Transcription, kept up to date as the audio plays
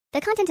The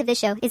content of this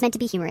show is meant to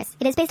be humorous.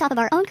 It is based off of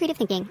our own creative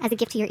thinking as a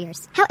gift to your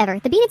ears. However,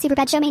 the Bean and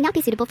Superbad show may not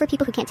be suitable for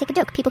people who can't take a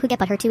joke, people who get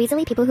butthurt too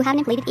easily, people who have an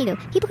inflated ego,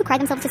 people who cry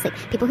themselves to sleep,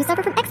 people who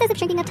suffer from excessive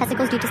shrinking of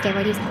testicles due to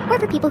steroid use, or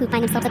for people who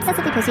find themselves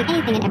obsessively posting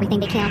anything and everything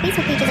they can on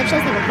Facebook pages of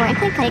shows they work for and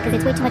can't cut it because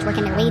it's way too much work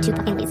and they're way too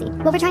fucking lazy.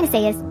 What we're trying to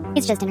say is,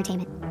 it's just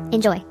entertainment.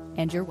 Enjoy.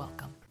 And you're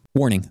welcome.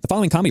 Warning, the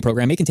following comedy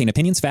program may contain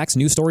opinions, facts,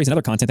 news stories, and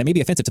other content that may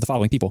be offensive to the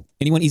following people.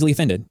 Anyone easily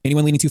offended,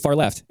 anyone leaning too far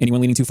left, anyone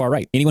leaning too far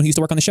right, anyone who used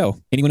to work on the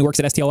show, anyone who works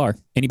at STLR,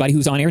 anybody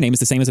whose on-air name is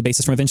the same as a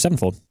bassist from Avenged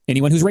Sevenfold,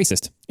 anyone who's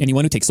racist,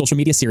 anyone who takes social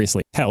media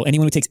seriously, hell,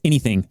 anyone who takes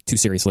anything too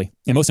seriously,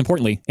 and most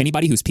importantly,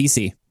 anybody who's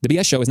PC. The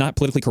BS show is not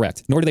politically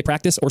correct, nor do they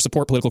practice or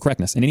support political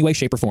correctness in any way,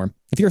 shape, or form.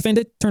 If you're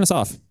offended, turn us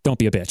off. Don't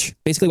be a bitch.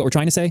 Basically, what we're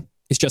trying to say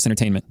is just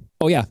entertainment.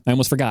 Oh yeah, I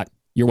almost forgot.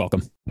 You're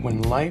welcome.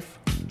 When life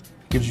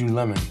gives you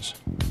lemons,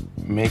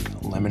 make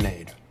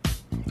lemonade.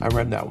 I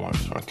read that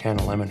once on a can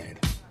of lemonade.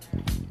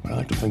 But I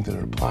like to think that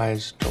it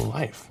applies to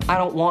life. I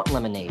don't want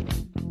lemonade.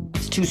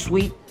 It's too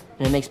sweet,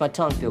 and it makes my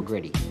tongue feel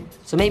gritty.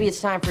 So maybe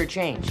it's time for a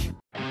change.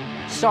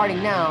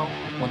 Starting now,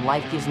 when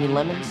life gives me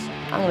lemons,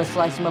 I'm gonna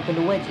slice them up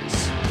into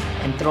wedges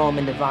and throw them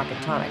into vodka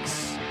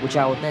tonics, which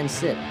I will then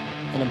sip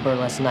in a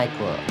burlesque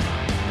nightclub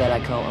that I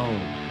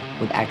co-own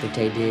with actor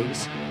Tay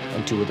Diggs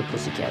and two of the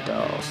Pussycat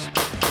Dolls.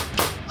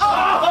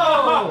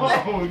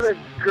 Oh! The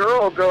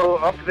girl go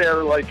up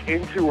there like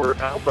into her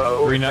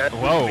elbow.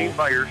 Whoa! Made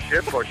by her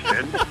shit pushed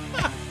in.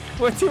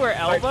 Went to her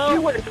elbow? Like, she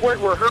went to the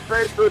point where her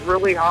bed stood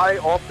really high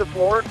off the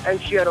floor,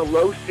 and she had a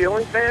low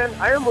ceiling fan.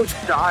 I almost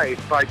died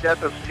by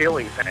death of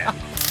ceiling fan.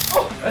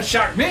 Oh, that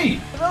shocked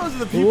me. Those are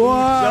the people who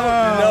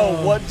don't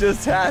know what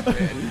just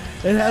happened.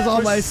 It has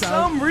all my For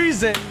some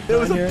reason, there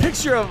was a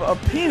picture of a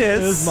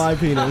penis. It was my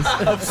penis.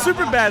 Of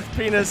Superbad's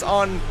penis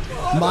on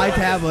my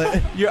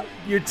tablet.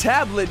 Your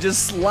tablet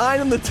just lying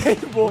on the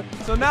table.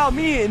 So now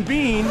me and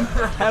Bean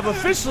have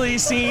officially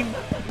seen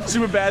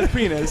Superbad's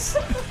penis.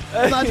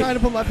 I'm not trying to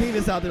put my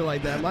penis out there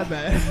like that. My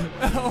bad.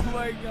 Oh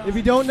my god. If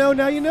you don't know,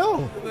 now you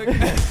know.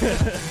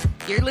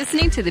 You're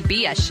listening to The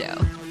BS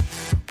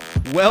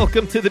Show.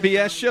 Welcome to the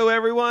BS Show,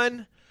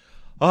 everyone.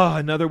 Oh,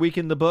 another week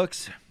in the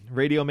books.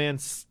 Radio Man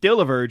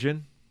still a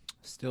virgin.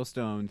 Still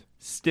stoned.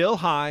 Still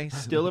high.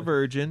 Still a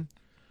virgin.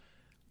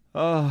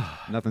 Oh,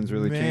 nothing's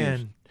really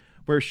changed.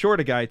 We're short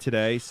a guy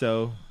today,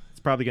 so it's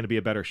probably going to be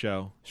a better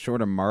show.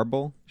 Short a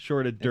marble?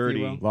 Short a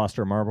dirty. Lost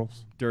our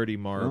marbles? Dirty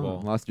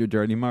marble. Oh, lost your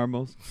dirty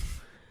marbles?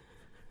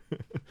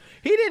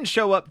 He didn't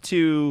show up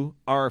to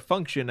our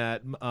function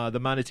at the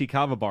Manatee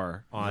Kava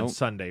Bar on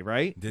Sunday,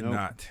 right? Did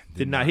not.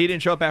 Did not. He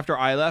didn't show up after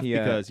I left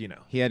because,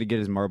 he had to get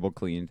his marble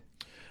cleaned.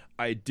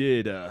 I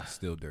did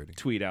still dirty.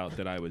 Tweet out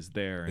that I was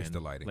there. It's and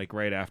delighting. Like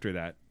right after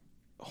that,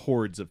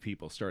 hordes of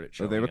people started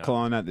showing up. So they were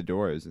clawing at the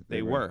doors.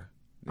 They were.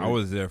 I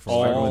was there for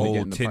like a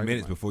whole 10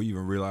 minutes before you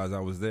even realized I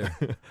was there.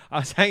 I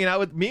was hanging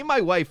out with me and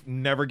my wife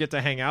never get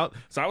to hang out.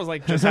 So I was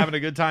like just having a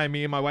good time.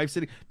 Me and my wife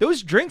sitting.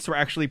 Those drinks were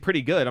actually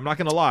pretty good. I'm not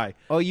going to lie.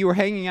 Oh, you were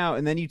hanging out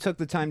and then you took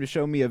the time to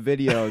show me a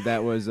video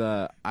that was,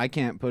 I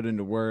can't put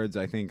into words,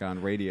 I think,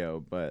 on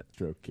radio, but.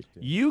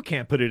 You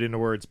can't put it into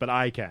words, but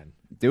I can.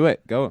 Do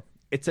it. Go.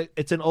 It's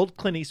an old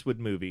Clint Eastwood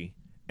movie.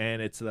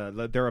 And it's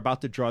they're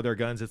about to draw their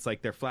guns. It's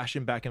like they're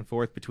flashing back and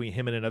forth between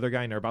him and another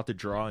guy, and they're about to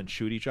draw and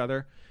shoot each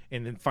other.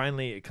 And then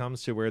finally, it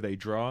comes to where they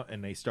draw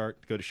and they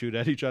go to shoot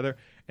at each other.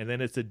 And then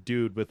it's a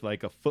dude with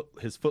like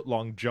his foot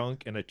long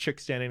junk and a chick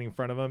standing in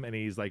front of him, and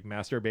he's like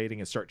masturbating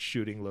and starts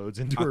shooting loads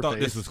into her face. I thought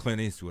this was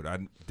Clint Eastwood. I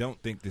don't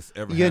think this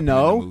ever happened in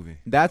the movie.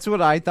 That's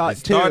what I thought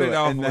too. It started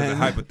off with a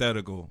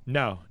hypothetical.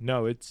 No,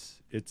 it's.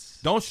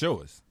 Don't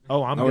show us.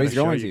 Oh, he's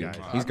going to. Guys.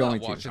 He's going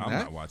to. I'm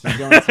not watching. He's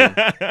going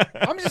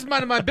to. I'm just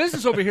minding my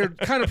business over here,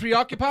 kind of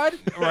preoccupied.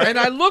 Right. And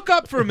I look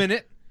up for a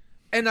minute,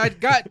 and I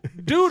got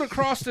dude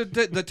across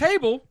the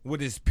table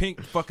with his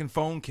pink fucking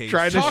phone case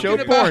trying to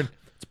show porn.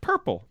 It's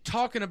purple.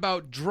 Talking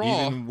about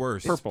draw. Even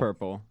worse. It's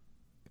purple.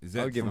 Is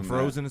that from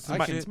Frozen or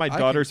something? It's my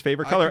daughter's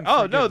favorite color.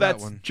 Oh no,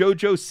 that's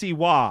JoJo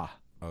Siwa.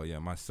 Oh yeah,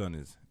 my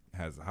son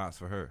has the hots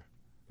for her.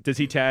 Does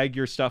he tag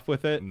your stuff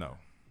with it? No,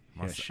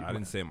 I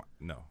didn't say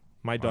no.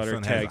 My daughter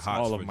tags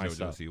all of my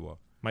stuff.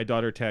 My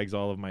daughter tags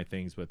all of my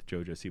things with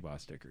JoJo Siwa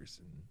stickers.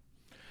 And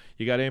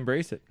you got to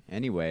embrace it.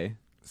 Anyway,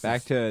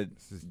 back to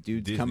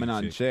dudes Disney coming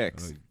on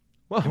chicks.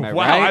 Well, wow,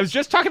 right? I was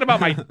just talking about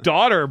my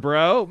daughter,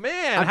 bro.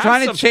 Man, I'm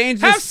trying to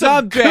change the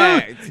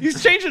subject.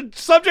 He's changing the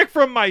subject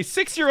from my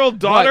 6-year-old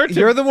daughter to...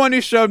 You're the one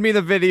who showed me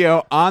the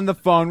video on the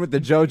phone with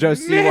the JoJo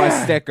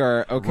Siwa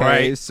sticker. Okay,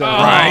 right. So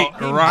right.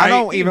 I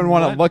don't even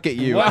want to look at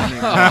you.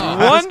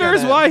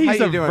 Wonders why he's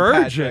a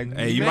virgin.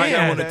 Hey, you might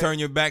not want to turn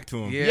your back to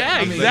him.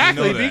 Yeah,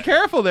 exactly. You know Be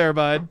careful there,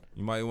 bud.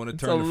 You might want to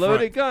turn the front. It's a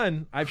loaded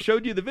gun. I've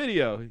showed you the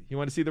video. You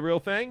want to see the real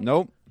thing?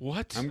 Nope.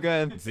 What? I'm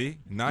good. See?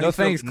 No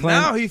thanks, Clint.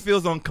 Now he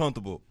feels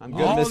uncomfortable. I'm good,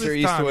 Mr.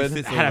 Eastwood.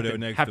 It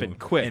happened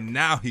quick. And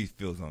now he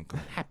feels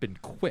uncomfortable.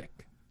 Happened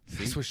quick.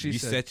 That's what she you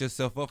said. You set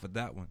yourself up for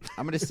that one.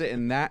 I'm going to sit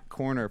in that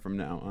corner from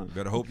now on.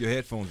 Better hope your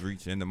headphones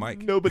reach in the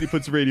mic. Nobody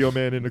puts Radio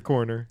Man in the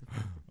corner.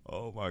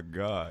 Oh, my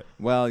God.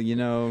 Well, you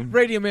know.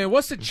 Radio Man,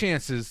 what's the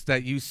chances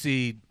that you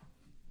see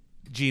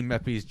G.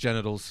 Meppy's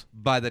genitals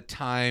by the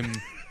time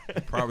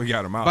Probably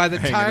got him out. By the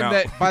hanging time out.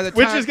 that, by the time,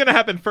 Which is going to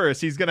happen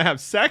first? He's going to have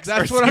sex.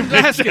 that's or what I'm see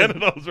his asking.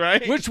 Genitals,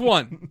 right? Which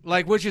one?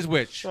 Like, which is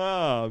which?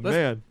 Oh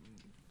man.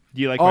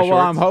 Do you like Oh my well,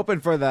 shorts? I'm hoping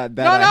for that.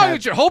 No,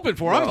 what you're hoping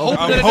for. I'm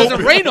hoping that it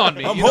doesn't rain on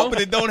me. I'm you know?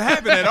 hoping it don't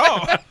happen at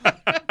all.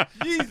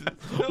 Jesus.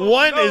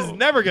 One is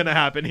never going to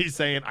happen. He's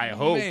saying, "I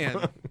hope."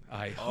 Man,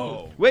 I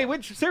hope. Wait,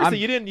 which seriously?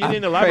 You didn't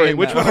I'm elaborate. praying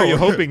Which that- one are you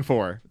hoping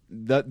for?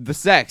 The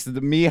sex,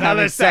 me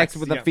having the sex sex,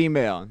 with yeah. a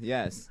female.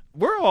 Yes.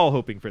 We're all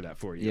hoping for that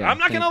for you. Yeah, I'm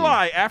not thank going to you.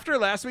 lie. After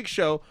last week's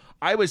show,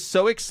 I was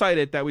so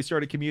excited that we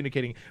started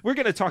communicating. We're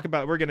going to talk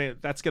about.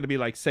 That's going to be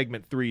like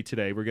segment 3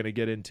 today. We're going to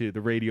get into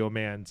the Radio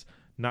Man's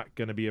not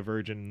going to be a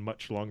virgin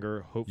much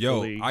longer.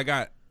 Hopefully, Yo, I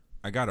got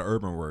an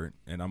urban word,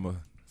 and I'm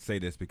gonna say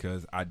this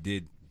because I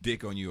did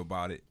dick on you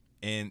about it,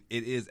 and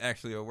it is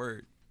actually a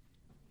word.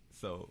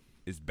 So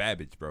it's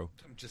Babbage, bro.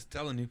 I'm just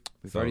telling you.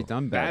 We've already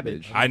done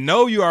Babbage. I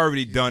know you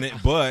already done it,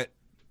 but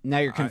Now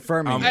you're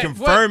confirming. I'm it.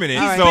 confirming it.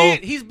 He's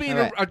So he's being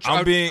All right.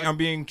 I'm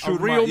being true a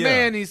to my real yeah.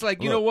 man. He's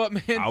like, you know what,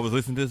 man? I was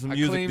listening to some I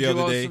music claimed the you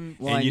other on day, some-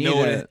 Well, I and you need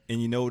know a- what?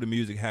 And you know what the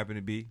music happened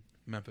to be?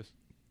 Memphis.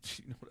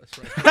 You know that's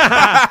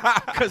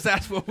right. Because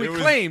that's what we It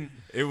was- claim.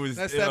 It was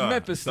That's that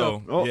Memphis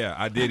so, stuff. Yeah,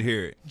 I did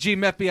hear it. G.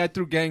 Meppy, I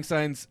threw gang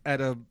signs at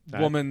a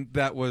woman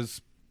that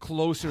was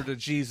closer to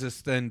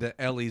Jesus than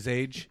to Ellie's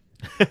age,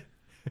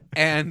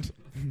 and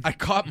I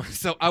caught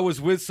myself. I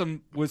was with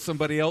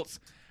somebody else,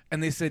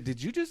 and they said,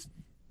 "Did you just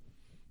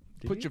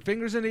put your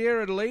fingers in the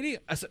air at a lady?"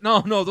 I said,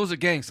 "No, those are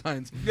gang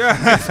signs."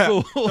 It's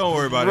cool. Don't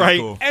worry about it. right?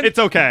 It's cool. It's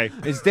okay.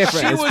 It's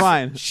different. It's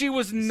fine. She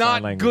was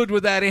not good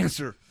with that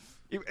answer.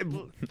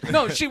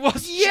 No, she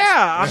was.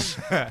 Yeah,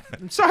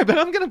 I'm sorry, but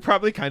I'm gonna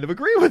probably kind of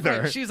agree with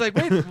her. She's like,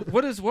 "Wait,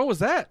 what was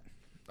that?"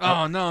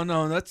 Oh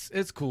no,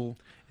 it's cool.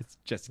 It's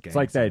just It's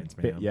like that.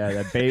 signs,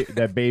 man.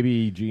 That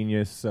baby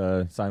genius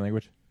sign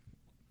language.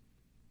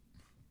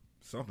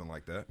 Something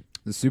like that.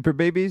 The Super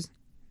Babies.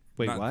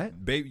 Wait, Not-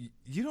 what? Baby,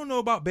 you don't know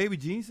about Baby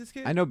Geniuses,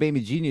 kid? I know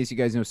Baby Genius. You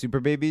guys know Super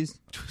Babies?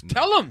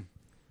 Tell him.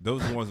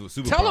 Those are the ones with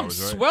superpowers, Tell him. right?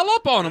 Swell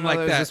up on him like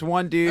There's that. just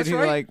one dude That's who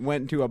right. like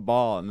went into a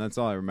ball, and that's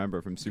all I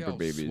remember from Super Yo,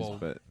 Babies. swole.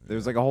 But there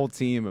was like a whole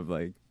team of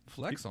like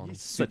Flex on him.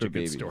 He's such Super a good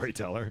babies.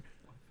 storyteller.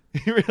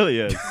 He really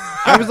is.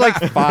 I was like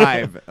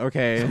 5.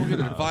 Okay. We're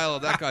gonna vial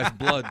of that guy's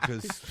blood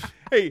because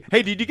Hey,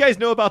 did you guys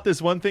know about this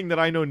one thing that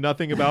I know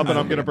nothing about, but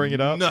I'm gonna bring it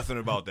up? Nothing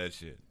about that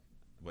shit.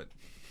 What?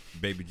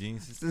 Baby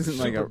Geniuses? This isn't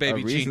like Super a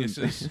Baby reason-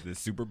 Geniuses. The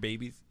Super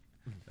Babies?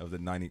 That was the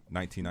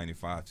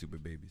 1995 Super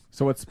Babies.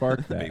 So what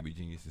sparked that? Baby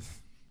Geniuses.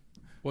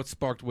 What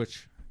sparked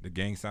which? The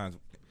gang signs.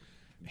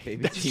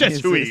 Baby That's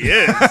just who he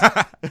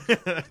Geniuses.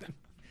 is.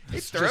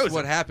 It's just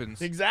what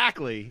happens.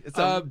 Exactly. It's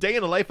a day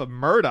in the life of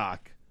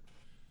Murdoch.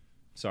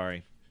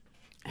 Sorry.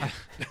 I'm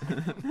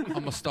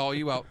gonna stall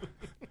you out.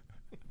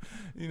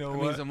 You know That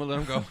what? means I'm gonna let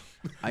him go.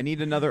 I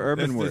need another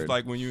urban That's word. just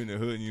like when you're in the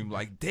hood and you're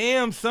like,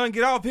 damn, son,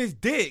 get off his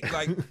dick.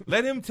 Like,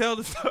 let him tell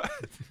the story.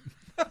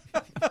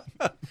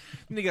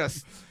 You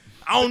gotta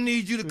I don't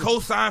need you to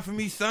co-sign for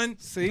me, son.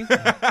 see.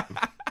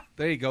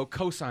 There you go.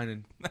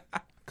 Co-signing.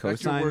 Cosine.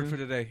 That's your word for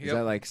today. Is Yep.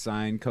 that like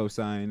sine,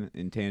 cosine,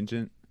 and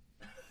tangent?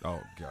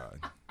 Oh, God.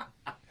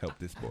 Help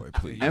this boy,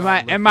 please.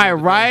 Am I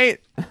right?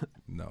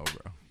 No,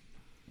 bro.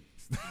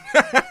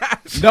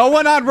 No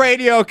one on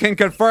radio can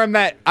confirm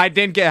that I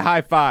didn't get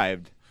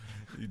high-fived.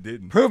 You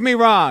didn't. Prove me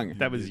wrong.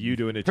 That was you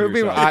doing it to Prove me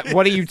yourself. wrong.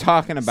 What are you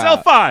talking about?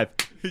 Self 5.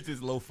 He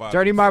just low five.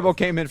 Dirty Marble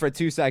came in for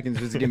 2 seconds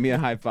just to give me a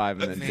high five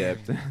and then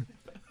dipped.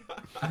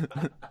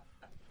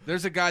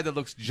 There's a guy that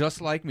looks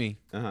just like me.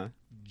 Uh-huh.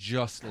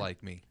 Just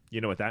like me.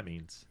 You know what that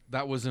means.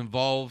 That was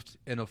involved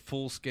in a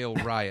full-scale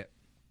riot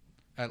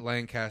at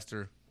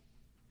Lancaster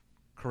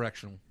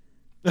Correctional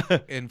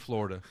in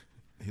Florida.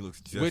 He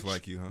looks just which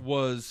like you, huh?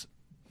 was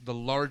the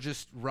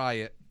largest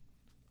riot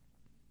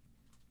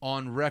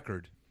on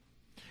record.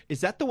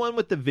 Is that the one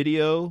with the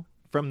video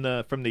from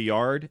the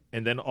yard,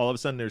 and then all of a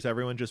sudden there's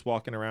everyone just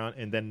walking around,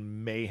 and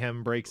then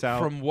mayhem breaks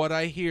out? From what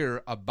I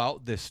hear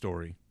about this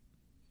story,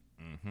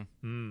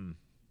 I'm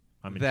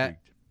that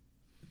intrigued.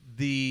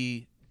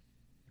 the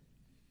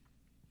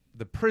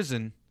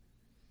prison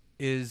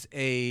is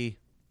the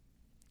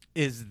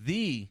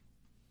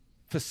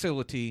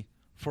facility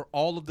for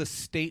all of the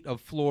state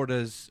of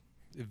Florida's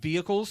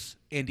vehicles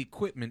and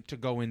equipment to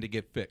go in to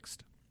get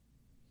fixed.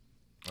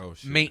 Oh,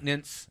 shit.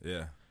 Maintenance.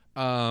 Yeah.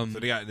 So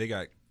they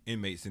got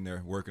inmates in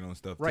there working on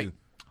stuff, Right. too.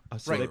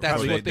 Right,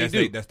 that's what they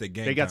do. That's their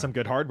game They got time. some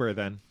good hardware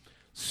then.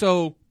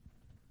 So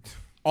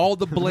all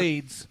the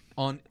blades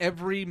on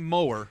every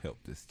mower Help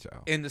this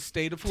child. in the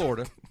state of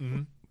Florida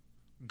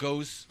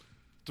goes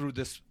through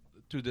this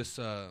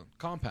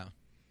compound,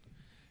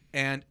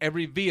 and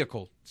every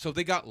vehicle. So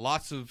they got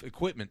lots of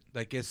equipment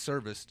that gets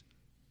serviced.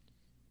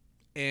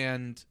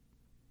 And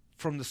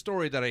from the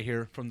story that I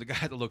hear from the guy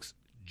that looks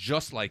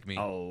just like me,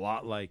 A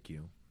lot like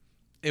you.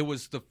 it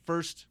was the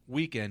first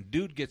weekend.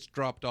 Dude gets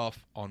dropped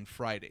off on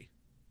Friday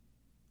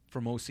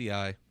from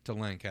OCI to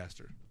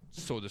Lancaster.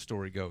 So the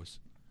story goes.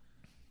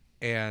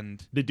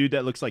 And The dude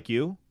that looks like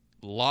you?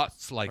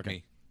 lots like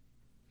me.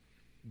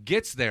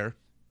 Gets there.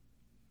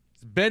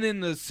 It's been in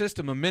the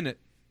system a minute.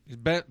 He's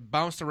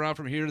bounced around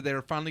from here to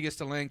there. Finally gets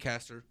to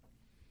Lancaster,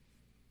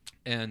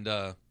 and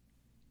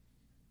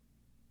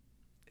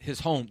his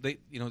home.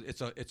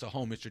 It's a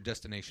home. It's your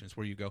destination. It's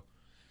where you go.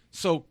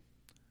 So,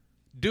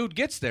 dude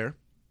gets there,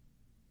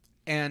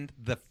 and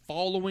the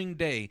following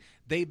day,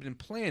 they've been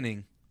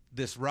planning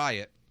this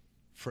riot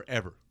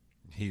forever.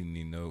 He didn't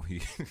even know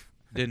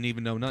Didn't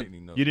even know nothing.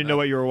 You didn't know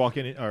what you were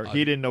walking in, or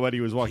he didn't know what he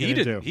was walking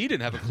into. He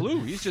didn't have a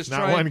clue. He's just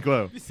Not one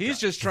clue. He's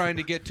just trying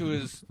to get to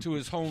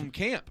his home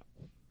camp,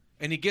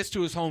 and he gets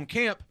to his home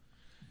camp,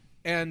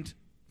 and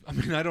I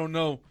mean, I don't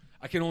know.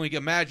 I can only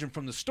imagine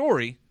from the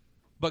story,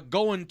 but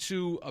going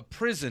to a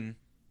prison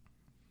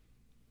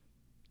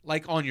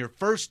like on your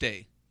first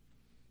day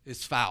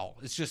is foul.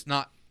 It's just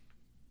not.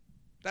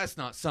 That's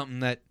not something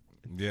that.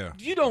 Yeah,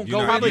 you don't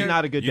you're go. Probably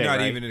not a good You're day. not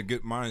right? even in a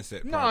good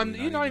mindset. No,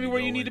 probably. you're not even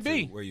where you need to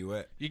be. Where you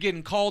at? You're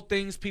getting called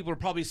things. People are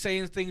probably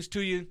saying things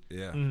to you.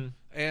 Yeah,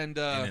 and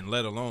then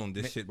let alone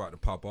this shit about to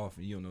pop off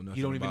and you don't know nothing.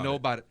 You don't even know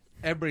about it.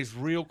 Everybody's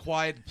real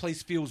quiet. The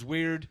place feels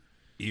weird.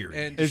 Eerie.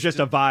 And It's just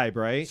a vibe,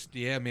 right?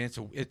 Yeah, man.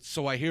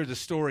 So I hear the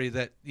story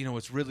that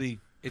it's really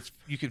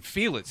you can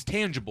feel it. It's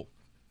tangible.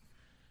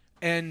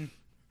 And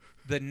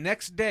the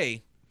next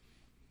day,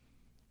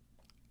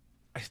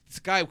 this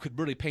guy could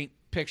really paint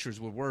pictures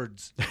with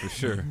words for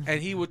sure.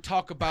 And he would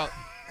talk about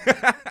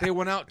they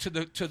went out to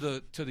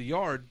the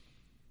yard,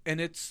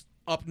 and it's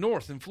up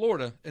north in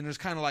Florida, and there's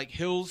kind of like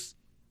hills.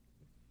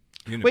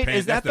 Wait,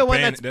 is that the one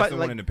that's the one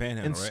like in the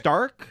Panhandle, in right?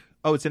 Stark?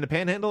 Oh, it's in the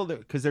Panhandle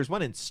because there's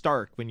one in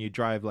Stark when you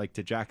drive like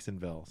to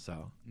Jacksonville.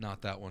 So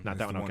not that one. Not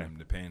That's that the one. Okay. in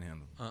the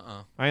Panhandle.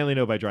 I only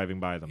know by driving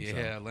by them.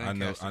 Yeah, so.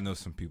 Lancaster. I know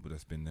some people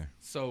that's been there.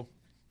 So,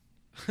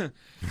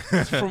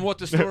 from what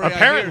the story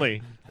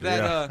apparently I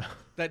hear,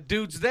 that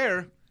dude's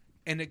there,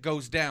 and it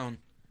goes down,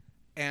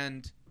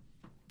 and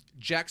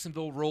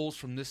Jacksonville rolls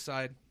from this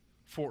side,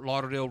 Fort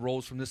Lauderdale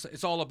rolls from this side.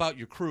 It's all about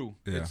your crew.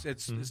 Yeah.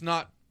 It's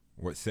not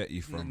what set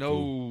you from.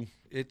 No,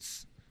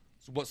 it's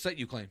what set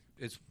you claim.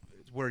 It's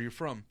where you're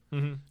from.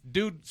 Mm-hmm.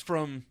 Dude's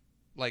from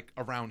like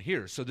around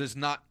here, so it's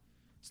not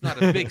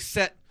a big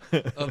set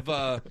of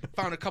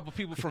found a couple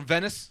people from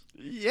Venice.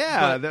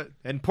 Yeah,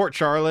 and Port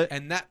Charlotte,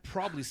 and that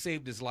probably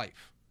saved his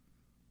life.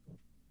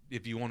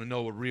 If you want to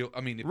know a real,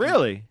 I mean,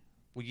 really?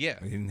 Well, yeah.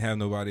 He didn't have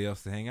nobody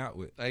else to hang out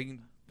with.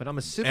 But I'm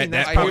assuming At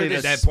that's that probably point- the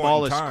at that point in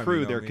smallest time, crew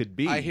you know there what I mean? could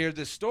be. I hear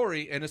this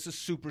story, and it's a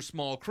super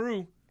small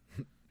crew,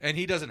 and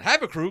he doesn't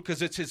have a crew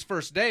because it's his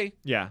first day.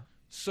 Yeah.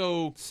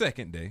 So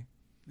second day,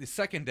 the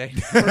second day,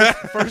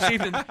 first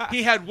evening,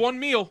 he had one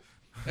meal,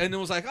 and it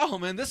was like, oh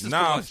man, this is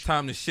now too it's much.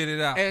 time to shit it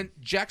out. And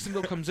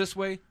Jacksonville comes this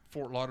way,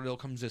 Fort Lauderdale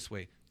comes this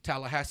way,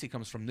 Tallahassee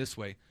comes from this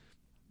way,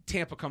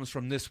 Tampa comes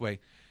from this way.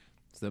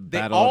 It's the They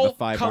battle all of the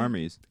five come-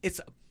 armies.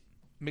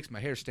 Makes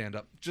my hair stand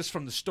up just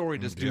from the story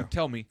this Yeah. dude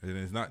tell me. And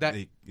it's not. that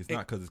It's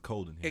not because it's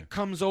cold in here. It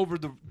comes over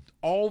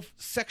all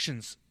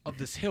sections of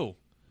this hill,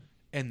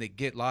 and they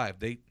get live.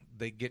 They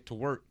get to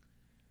work,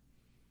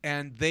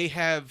 and they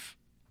have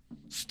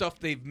stuff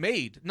they've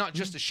made, not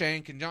just a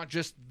shank and not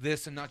just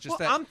this and not just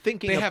Well, that. I'm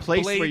thinking they a have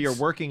place where blades. you're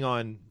working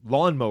on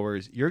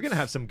lawnmowers, you're going to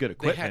have some good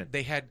They equipment.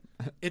 had.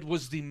 It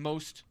was the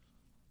most.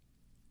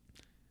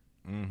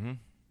 Mm-hmm.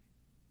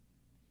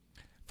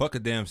 Fuck a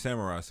damn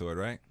samurai sword,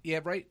 right? Yeah,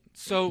 right.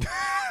 So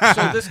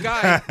this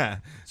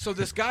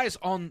guy's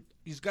on.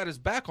 He's got his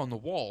back on the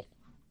wall.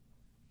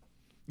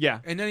 Yeah.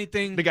 And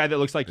anything. The guy that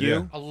looks like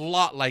you? A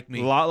lot like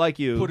me. A lot like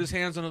you. Put his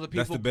hands on other people.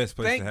 That's the best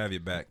place to have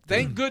your back.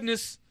 Thank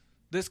goodness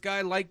this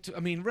guy liked. I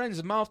mean, ran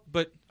his mouth,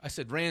 but I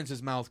said ran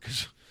his mouth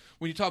because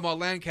when you talk about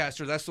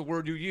Lancaster, that's the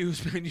word you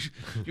use. Man,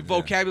 your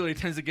vocabulary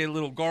tends to get a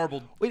little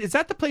garbled. Wait, is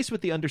that the place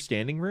with the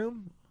understanding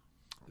room?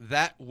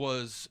 That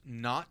was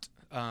not.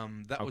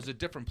 That was a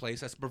different place.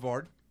 That's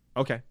Brevard.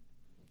 Okay.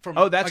 From,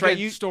 Oh, that's right.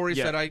 again, You stories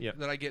yeah, that I yeah.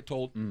 that I get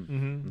told.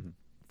 Mm-hmm.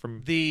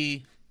 From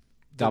The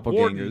Doppelgangers.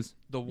 warden,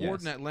 the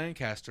warden Yes. at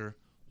Lancaster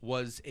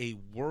was a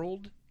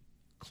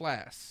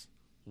world-class,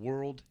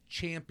 world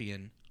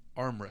champion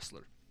arm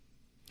wrestler.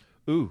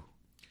 Ooh.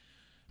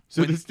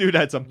 So When- this dude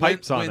had some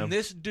pipes on when him.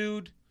 this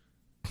dude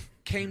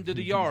came to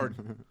the yard,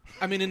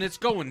 I mean, and it's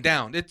going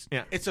down. It's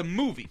a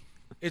movie.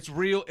 It's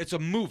real. It's a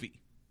movie.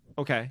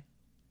 Okay.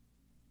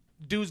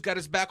 Dude's got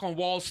his back on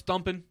walls,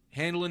 thumping,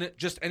 handling it.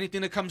 Just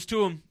anything that comes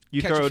to him,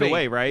 You catch throw a it fade.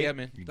 away, right? Yeah,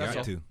 man. You That's got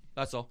all. to.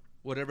 That's all.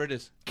 Whatever it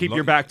is. Keep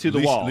your back to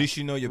the wall. At least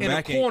you know your In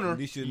back a corner. At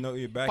least you know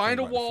your back. Find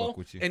a ain't about to wall fuck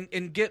with you.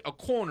 and get a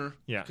corner.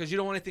 Yeah. Because you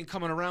don't want anything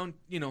coming around.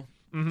 From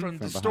the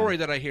behind. story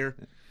that I hear,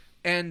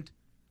 and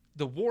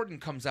the warden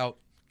comes out,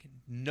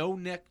 no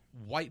neck,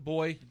 white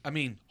boy. I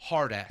mean,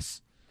 hard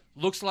ass.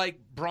 Looks like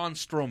Braun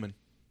Strowman.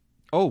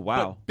 Oh,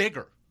 wow. But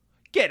bigger.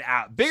 Get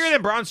out. Bigger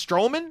than Braun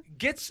Strowman?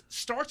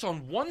 Starts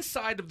on one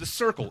side of the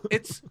circle.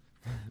 It's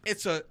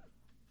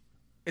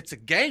a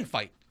gang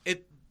fight.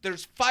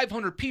 There's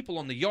 500 people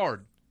on the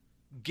yard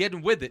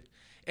getting with it,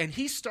 and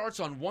he starts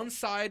on one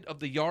side of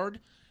the yard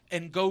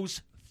and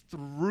goes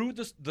through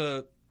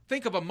the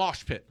think of a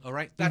mosh pit, all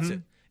right? That's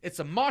it. It's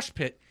a mosh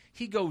pit.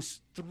 He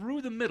goes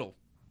through the middle,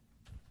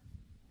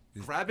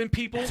 grabbing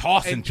people,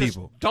 tossing and just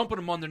people. dumping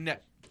them on their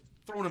neck,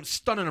 throwing them,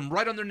 stunning them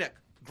right on their neck,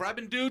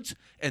 grabbing dudes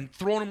and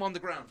throwing them on the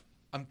ground.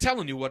 I'm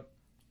telling you what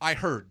I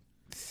heard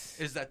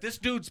is that this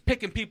dude's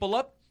picking people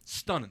up,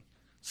 stunning.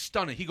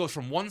 He goes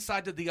from one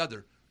side to the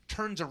other,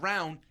 turns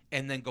around,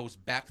 and then goes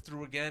back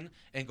through again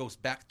and goes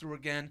back through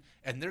again,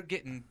 and they're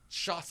getting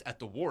shots at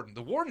the warden.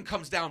 The warden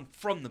comes down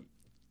from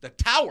the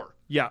tower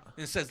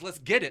and says, let's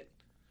get it.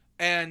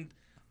 And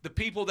the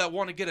people that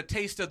want to get a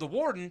taste of the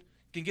warden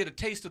can get a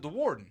taste of the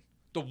warden.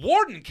 The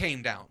warden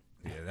came down.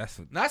 Yeah, that's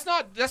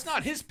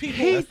not his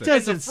people. He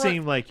doesn't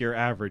seem like your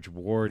average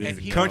warden.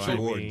 Country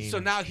warden. So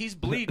now he's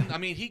bleeding. I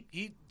mean,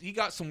 he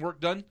got some work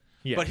done,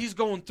 but he's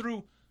going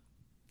through.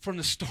 From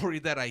the story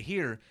that I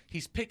hear,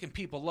 he's picking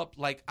people up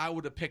like I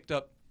would have picked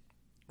up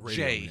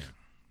Jay.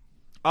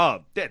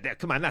 Oh,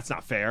 come on, that's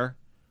not fair.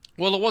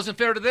 Well, it wasn't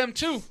fair to them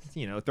too.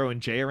 You know, throwing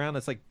Jay around,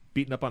 that's like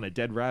beating up on a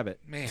dead rabbit.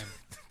 Man,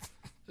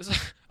 this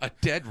is a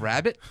dead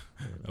rabbit?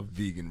 A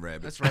vegan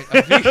rabbit. That's right.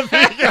 A vegan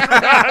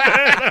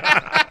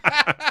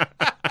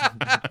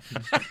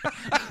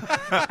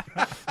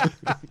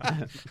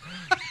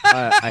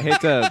I hate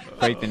to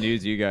break the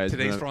news, you guys.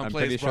 Today's but Wrong I'm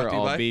Play pretty is brought sure to you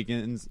all by-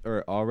 vegans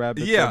or all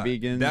rabbits Yeah, are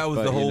vegans. that was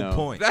but, the you whole know,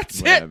 point. That's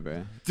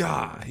whatever. You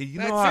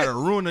That's know how it. to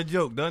ruin a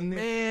joke, doesn't it?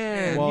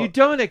 Man, Well- you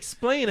don't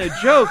explain a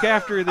joke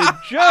after the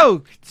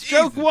joke. It's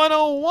joke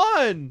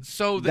 101.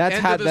 So the That's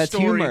end how. of the That's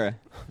story humor.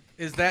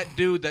 is that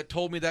dude that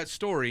told me that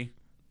story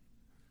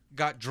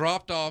got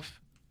dropped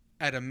off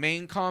at a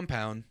main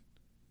compound,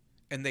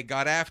 and they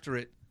got after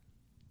it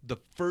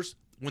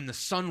when the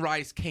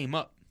sunrise came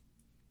up.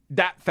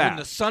 That When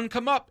the fast. sun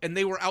come up and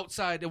they were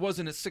outside, it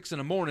wasn't at 6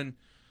 a.m,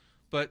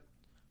 but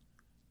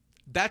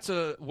that's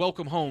a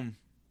welcome home.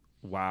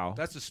 Wow.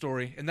 That's the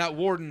story. And that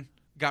warden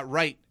got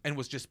right and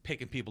was just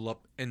picking people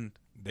up. And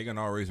They're going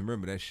to always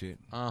remember that shit.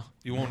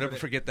 you won't ever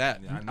forget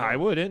that. Yeah, I know. I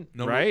wouldn't,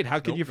 No, right? no, How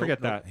could nope, you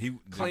forget nope,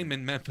 that? Claim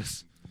in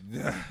Memphis.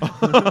 Yeah.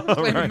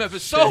 Claim in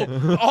Memphis.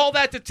 So, all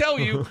that to tell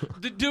you,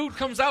 the dude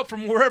comes out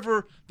from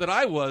wherever that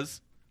I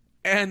was,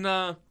 and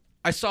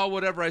I saw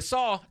whatever I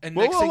saw, and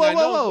next thing I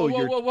know,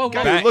 whoa.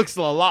 Guy who looks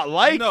a lot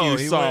like No, you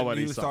he saw went- what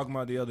he he was saw. talking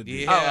about the other dude.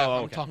 Yeah, Oh,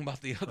 I'm okay. talking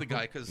about the other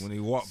guy because When he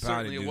walked by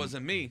certainly the it dude.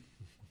 wasn't me.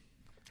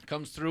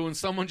 Comes through and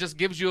someone just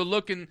gives you a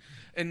look and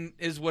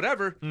is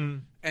whatever,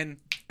 and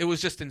it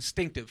was just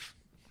instinctive.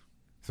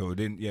 So it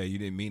didn't. Yeah, you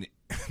didn't mean it.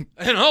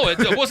 I know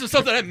it wasn't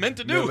something I meant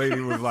to do. The lady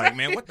was like,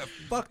 "Man, what the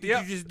fuck did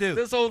you just do?"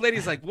 This old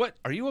lady's like, "What?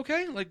 Are you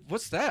okay? Like,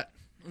 what's that?"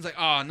 I was like,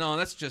 "Oh no,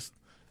 that's just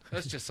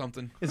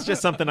something." It's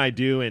just something I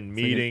do in like an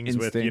meetings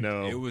with, you instinct.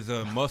 know. It was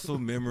a muscle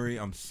memory.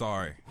 I'm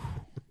sorry.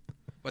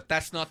 But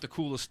that's not the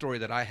coolest story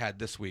that I had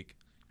this week.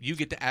 You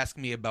get to ask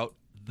me about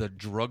the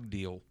drug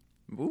deal.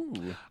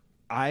 Ooh.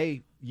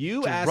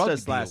 You Drug asked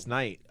us deal. last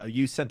night.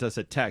 You sent us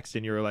a text,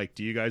 and you were like,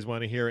 "Do you guys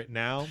want to hear it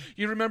now?"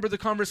 You remember the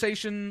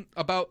conversation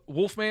about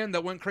Wolfman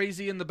that went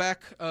crazy in the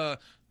back?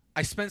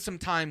 I spent some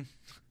time,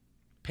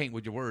 paint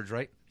with your words,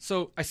 right?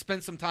 So I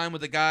spent some time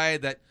with a guy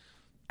that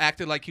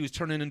acted like he was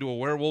turning into a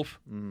werewolf,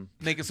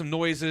 making some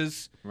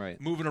noises, Right.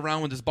 moving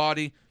around with his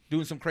body,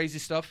 doing some crazy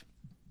stuff.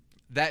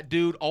 That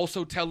dude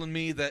also telling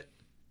me that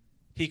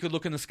he could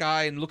look in the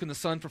sky and look in the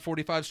sun for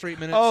 45 straight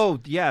minutes. Oh,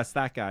 yes,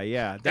 that guy.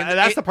 Yeah, And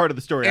that's the part of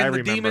the story I and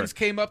remember. the demons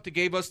came up to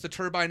gave us the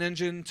turbine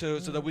engine so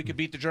that we could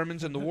beat the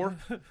Germans in the war.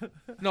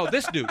 No,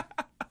 this dude.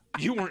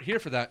 You weren't here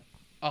for that.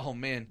 Oh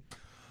man,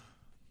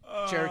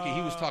 Cherokee.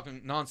 He was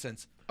talking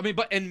nonsense. I mean,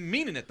 and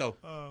meaning it though.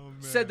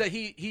 Said that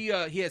he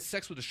had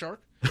sex with a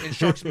shark, and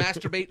sharks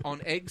masturbate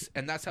on eggs,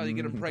 and that's how they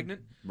get them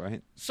pregnant.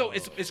 Right. So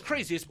it's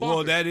crazy. It's bonkers.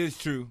 Well, that is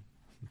true.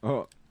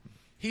 Oh.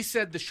 He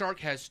said the shark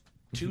has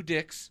 2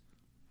 dicks,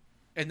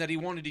 and that he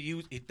wanted to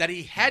use that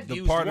he had The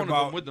used part one about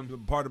of them with them. the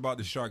part about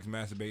the sharks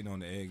masturbating on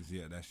the eggs.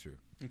 Yeah, that's true.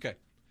 Okay,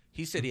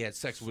 he said he had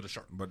sex with a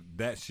shark. But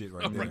that shit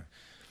right Oh, there. right.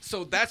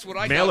 So that's what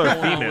I Male got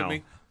or going on female? with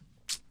me.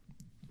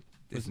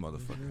 This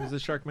motherfucker. Is the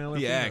shark male or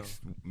He female?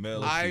 asked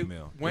male or I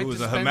female. went it was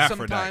to a spend some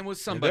hermaphrodite. time with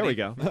somebody. There we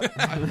go.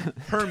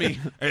 Hermie.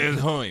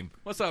 It's Hoim.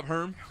 What's up,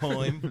 Herm?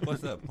 Hoim.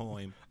 What's up,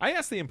 Hoim? I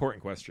asked the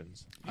important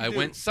questions. I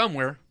went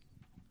somewhere,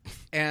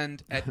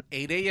 and at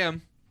 8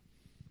 a.m.,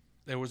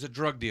 there was a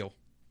drug deal.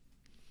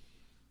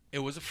 It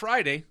was a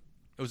Friday.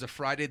 It was a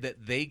Friday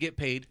that they get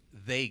paid.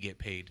 They get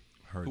paid.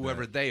 Heard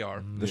Whoever that. they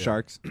are. The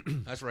sharks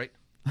That's right.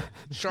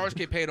 Sharks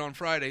get paid on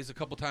Fridays a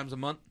couple times a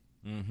month,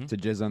 to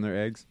jizz on their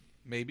eggs.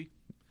 maybe.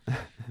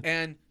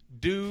 And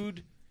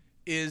dude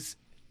is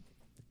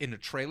in a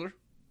trailer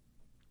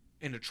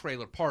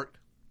park.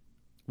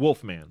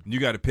 Wolfman. You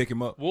got to pick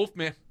him up.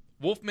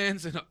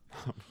 Wolfman's in a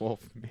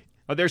Wolf.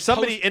 Oh, there's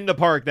somebody in the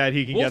park that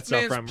he can get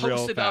stuff Wolfman's from real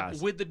posted up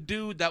fast. with the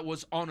dude that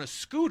was on a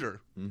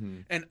scooter,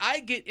 and I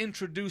get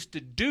introduced to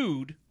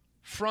dude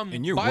from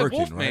And you're by working,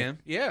 Wolfman, right?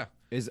 yeah,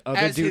 Is other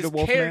as dude his a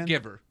Wolfman?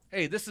 caregiver.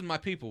 Hey, this is my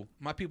people.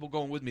 My people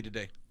going with me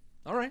today.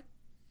 All right.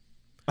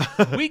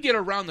 We get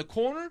around the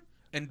corner,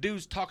 and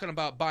dude's talking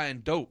about buying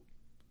dope.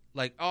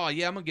 Like, oh,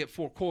 yeah, I'm going to get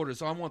 4 quarters.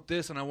 So I want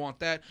this and I want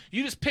that.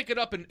 You just pick it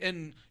up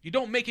and you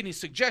don't make any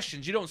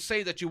suggestions. You don't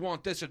say that you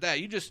want this or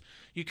that.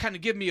 You kind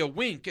of give me a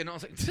wink. And I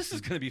was like, this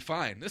is going to be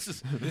fine. This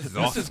is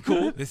awesome.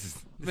 cool. This is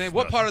Man,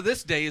 what part of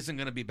this day isn't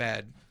going to be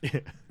bad?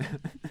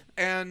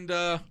 And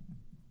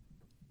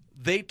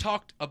They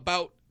talked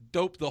about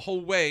dope the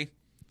whole way.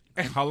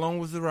 And how long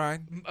was the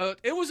ride?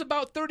 It was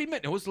about 30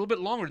 minutes. It was a little bit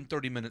longer than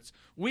 30 minutes.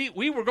 We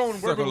were going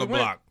wherever Circle we the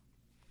went. block.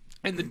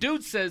 And the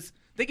dude says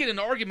they get in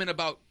an argument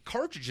about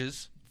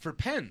cartridges for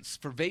pens,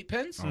 for vape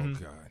pens. Oh,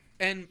 God.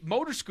 And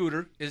Motor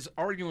Scooter is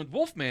arguing with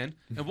Wolfman,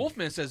 and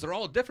Wolfman says they're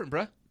all different,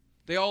 bruh.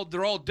 They're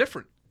all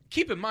different.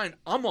 Keep in mind,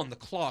 I'm on the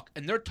clock,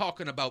 and they're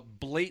talking about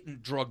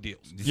blatant drug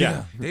deals.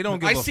 Yeah. They don't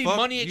give I a see fuck.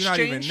 money You're exchanged.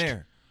 not even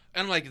there.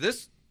 And like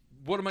this,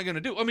 what am I going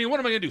to do? I mean, what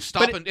am I going to do?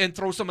 Stop and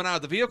throw someone out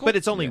of the vehicle? But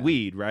it's only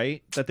weed,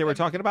 right? That they were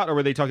talking about, or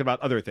were they talking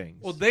about other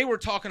things? Well, they were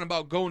talking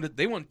about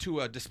they went to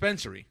a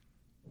dispensary.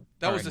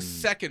 That All was right. the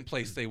second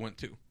place they went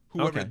to.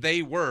 Whoever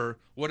they were,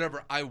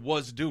 whatever I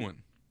was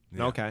doing.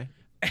 Yeah. Okay.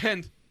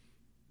 And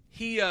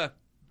he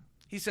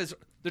says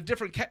they're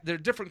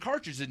different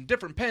cartridges and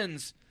different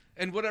pens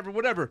and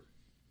whatever.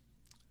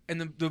 And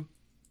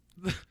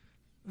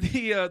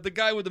the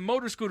guy with the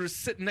motor scooter is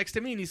sitting next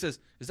to me, and he says,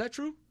 "Is that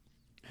true?"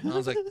 And I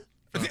was like,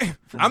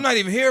 I'm not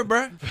even here,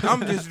 bruh.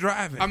 I'm just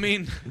driving. I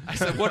mean, I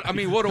said, what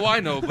do I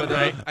know? But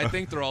I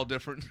think they're all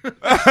different.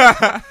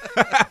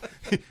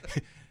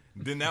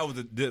 Then that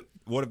was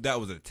what if that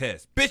was a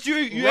test? Bitch, you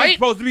Right? ain't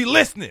supposed to be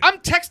listening. I'm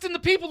texting the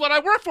people that I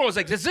work for. I was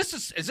like, is this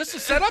a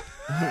setup?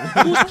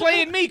 Who's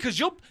playing me?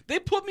 Because they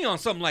put me on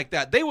something like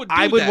that. They would do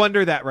I would that.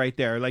 wonder that right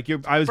there. Like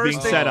I was being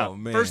set up.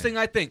 First thing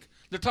I think,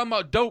 they're talking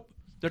about dope.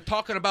 They're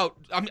talking about,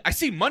 I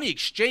see money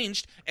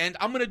exchanged, and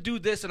I'm going to do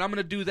this, and I'm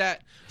going to do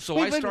that. So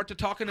Wait, I but start to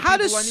talking to how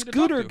people does I need to talk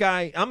Scooter to.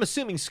 Guy? I'm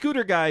assuming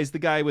Scooter Guy is the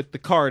guy with the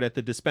card at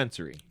the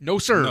dispensary. No,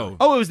 sir. No.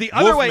 Oh, it was the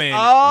other way. Wolfman-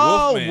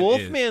 Oh, Wolfman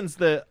Wolfman's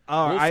the.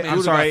 Oh, Wolfman I'm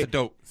got sorry. the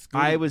dope.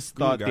 I was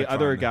Scooter thought guy the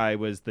other trying to- guy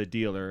was the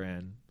dealer,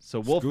 and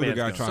so Wolfman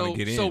guy trying to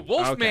get in. So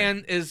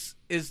Wolfman is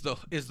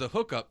the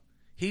hookup.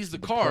 He's the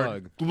card.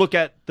 plug. Look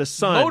at the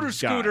sun. Motor guy.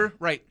 scooter,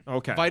 right?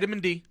 Okay.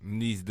 Vitamin D.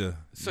 Needs the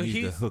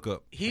he's hook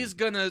up. He's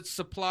gonna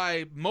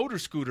supply motor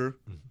scooter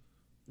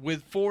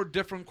with 4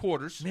 different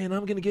quarters. Man,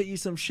 I'm gonna get you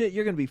some shit.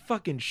 You're gonna be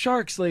fucking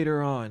sharks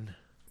later on.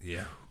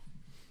 Yeah.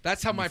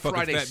 That's how my Fucking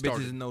Friday fat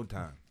started. bitches in no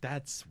time.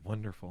 That's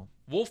wonderful.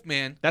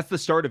 Wolfman. That's the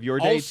start of your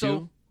day Also,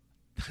 too.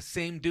 the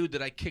same dude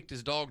that I kicked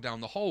his dog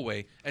down the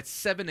hallway at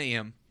 7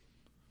 a.m.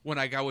 when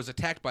I was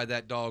attacked by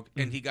that dog,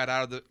 and he got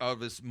out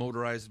of his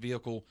motorized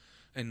vehicle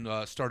and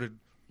started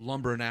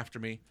lumbering after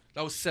me.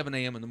 That was 7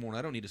 a.m. in the morning.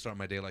 I don't need to start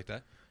my day like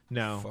that.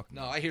 No.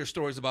 No, I hear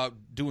stories about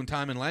doing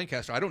time in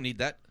Lancaster. I don't need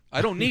that.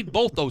 I don't need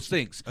both those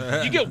things.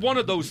 You get one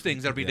of those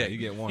things every day. You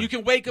get one. You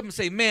can wake up and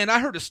say, man, I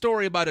heard a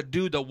story about a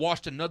dude that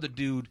watched another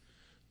dude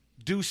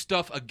do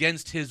stuff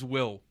against his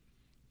will.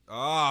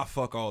 Ah,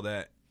 fuck all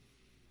that.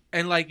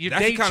 And like your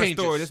That's day the kind changes.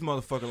 of story this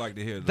motherfucker like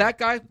to hear. Though. That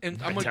guy,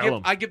 and I'm Tell gonna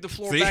him. I give the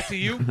floor See? back to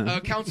you,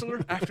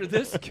 counselor. After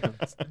this,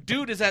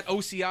 dude is at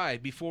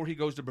OCI before he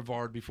goes to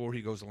Brevard, before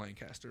he goes to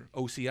Lancaster.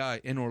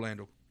 OCI in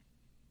Orlando.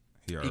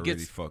 he He already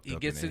gets fucked he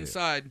up gets in the head.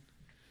 inside,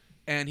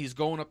 and he's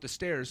going up the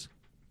stairs,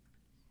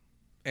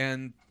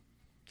 and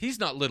he's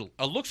not little.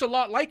 Looks a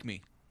lot like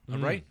me. All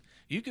right,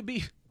 you could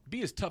be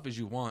as tough as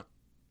you want.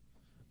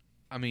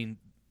 I mean,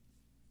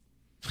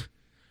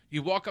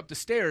 you walk up the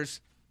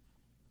stairs,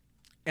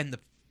 and the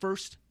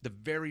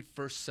very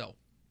first cell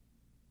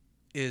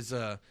is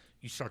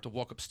you start to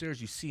walk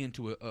upstairs. You see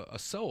into a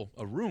cell,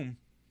 a room,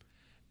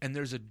 and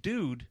there's a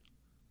dude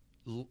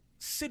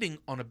sitting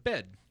on a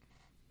bed.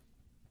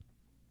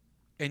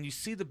 And you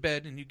see the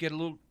bed, and you get a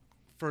little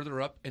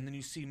further up, and then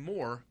you see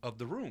more of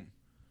the room.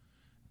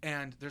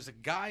 And there's a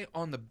guy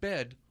on the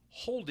bed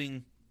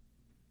holding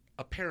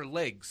a pair of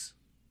legs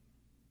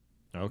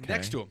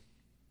next to him.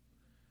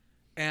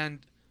 And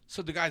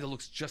so the guy that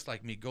looks just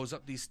like me goes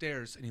up these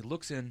stairs, and he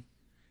looks in,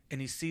 and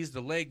he sees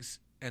the legs,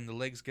 and the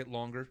legs get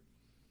longer.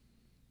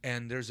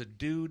 And there's a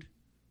dude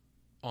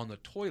on the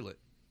toilet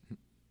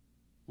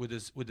with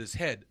his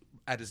head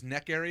at his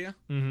neck area,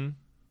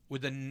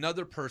 with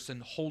another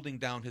person holding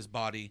down his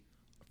body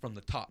from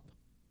the top,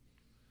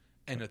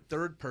 and a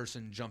third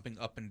person jumping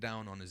up and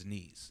down on his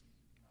knees.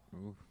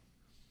 Ooh.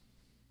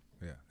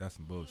 Yeah, that's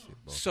some bullshit,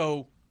 bro.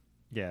 So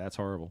Yeah, that's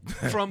horrible.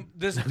 from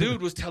this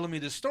dude was telling me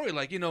this story,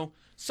 like,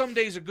 some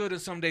days are good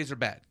and some days are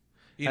bad.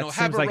 That Have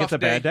seems a like rough it's a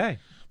bad day.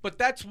 But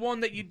that's one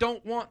that you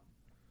don't want.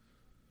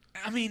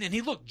 I mean, and he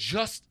looked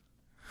just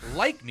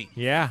like me.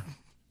 Yeah.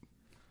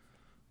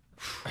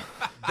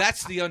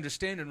 That's the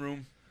understanding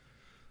room.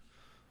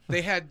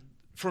 They had,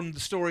 from the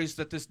stories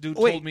that this dude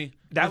Wait, told me.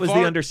 that was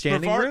the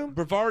understanding room?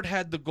 Brevard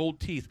had the gold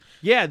teeth.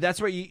 Yeah, that's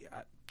where you.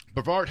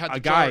 Brevard had A the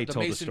guy jar, the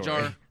told the mason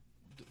story. jar.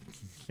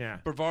 Yeah.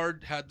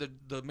 Brevard had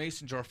the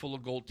mason jar full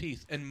of gold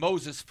teeth. And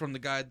Moses, from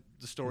the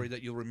story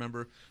that you'll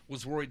remember,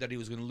 was worried that he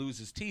was going to lose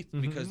his teeth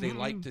because they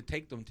like to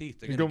take them teeth.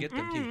 They're going to get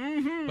them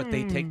teeth. But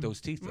they take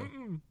those teeth, though.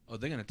 Oh,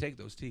 they're going to take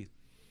those teeth.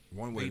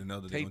 One way or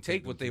another, They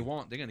take what they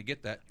want. They're going to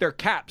get that. They're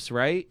caps,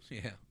 right?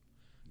 Yeah.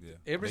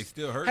 Yeah. They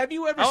still hurt. Have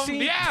you ever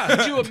seen? yeah.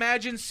 Could you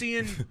imagine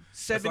seeing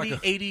 70, like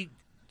 80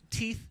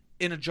 teeth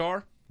in a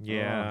jar?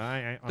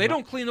 Yeah. They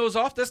don't clean those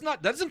off. That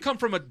doesn't come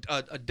from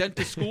a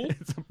dentist school.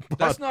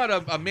 That's not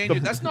a manual.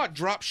 That's not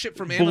drop shit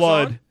from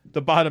Amazon.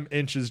 the bottom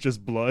inch is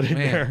just blood in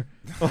Man.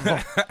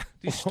 there.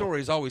 These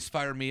stories always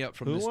fire me up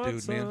from Who this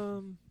wants dude, man.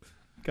 some?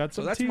 Got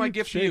So some that's teeth, my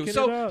gift to you. shaking it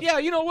So up. yeah,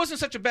 it wasn't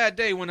such a bad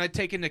day when I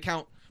take into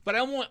account. But I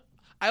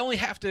only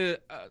have to.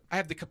 I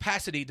have the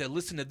capacity to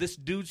listen to this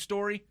dude's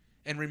story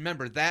and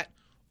remember that,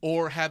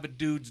 or have a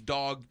dude's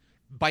dog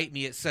bite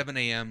me at 7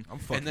 a.m.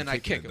 and then I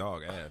kick that him.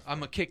 dog ass. I'm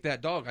gonna kick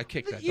that dog. I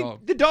kick that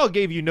dog. The dog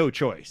gave you no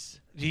choice.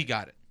 He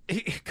got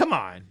it. Come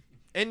on.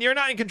 And you're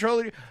not in control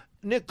of your...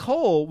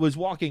 Nicole was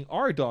walking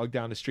our dog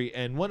down the street,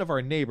 and one of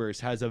our neighbors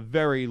has a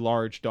very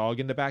large dog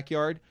in the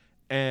backyard,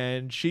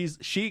 and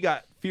she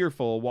got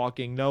fearful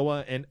walking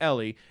Noah and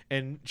Ellie,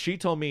 and she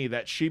told me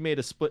that she made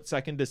a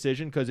split-second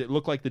decision because it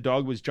looked like the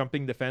dog was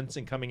jumping the fence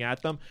and coming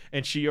at them,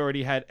 and she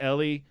already had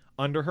Ellie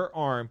under her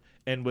arm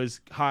and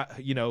was,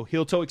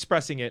 heel-toe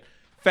expressing it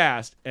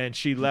fast, and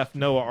she left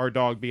Noah, our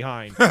dog,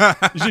 behind.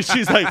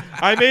 She's like,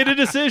 I made a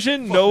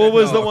decision. Noah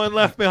was the one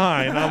left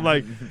behind. I'm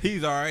like,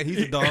 he's all right.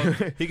 He's a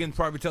dog. He can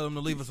probably tell him to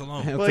leave us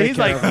alone. well, he's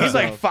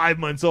like 5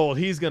 months old.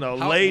 He's gonna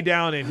lay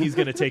down and he's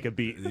gonna take a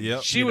beat.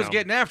 Yep. She was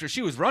getting after.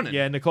 She was running.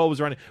 Yeah, Nicole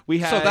was running. So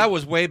that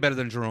was way better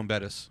than Jerome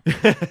Bettis.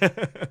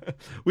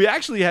 We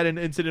actually had an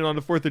incident on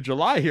the 4th of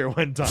July here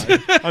one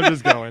time. I'm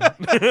just going.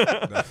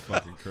 That's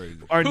fucking crazy.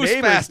 Our Who's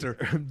neighbors,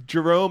 faster?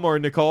 Jerome or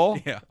Nicole?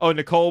 Yeah. Oh,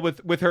 Nicole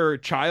with her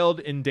child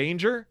in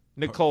danger.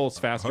 Nicole's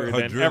faster her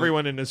than adrenaline-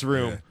 everyone in this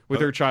room Yeah. with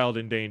her child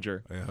in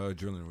danger. Yeah, her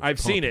adrenaline was I've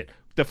seen pumping. it.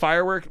 The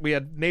firework, we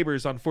had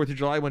neighbors on 4th of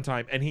July one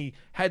time, and he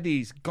had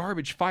these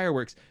garbage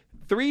fireworks.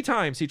 3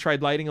 times he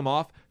tried lighting them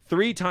off.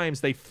 3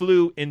 times they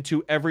flew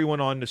into everyone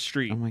on the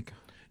street. Oh my god.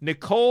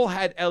 Nicole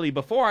had Ellie.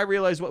 Before I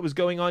realized what was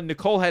going on,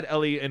 Nicole had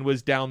Ellie and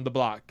was down the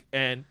block.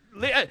 And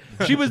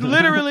she was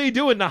literally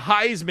doing the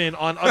Heisman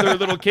on other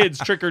little kids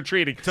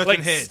trick-or-treating. Like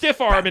heads.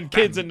 stiff-arming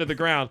kids into the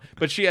ground.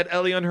 But she had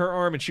Ellie on her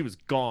arm, and she was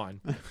gone.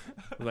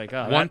 Like,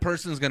 oh, One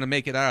person's gonna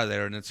make it out of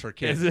there, and it's her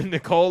kid. is it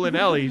Nicole and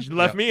Ellie. She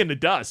left Yep. me in the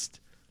dust.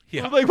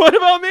 Yeah. I'm like, what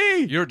about me?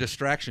 You're a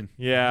distraction.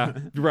 Yeah,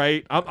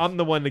 right. I'm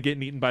the one that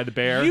getting eaten by the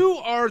bear. You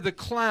are the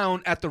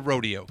clown at the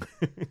rodeo.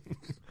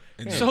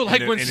 In So the- like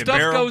in the- when in the stuff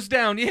barrel? goes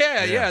down,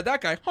 yeah, that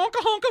guy, honka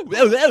honka.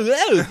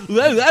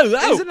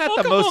 Isn't that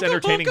the most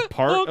entertaining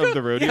part of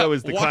the rodeo? Yeah,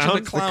 Is the watching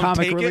clowns? the clown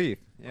Comic take relief.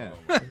 it.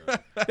 Yeah.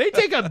 They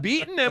take a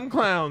beating, them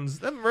clowns.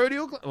 Them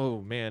rodeo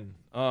oh man.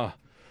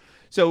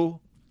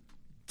 So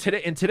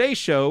in today's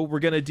show we're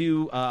gonna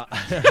do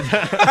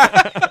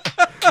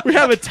we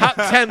have a top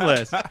 10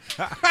 list.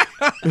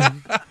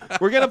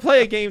 We're gonna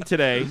play a game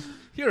today.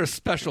 You're a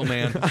special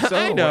man. So,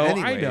 I know.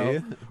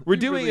 anyway. We're You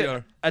doing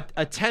really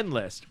a 10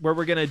 list where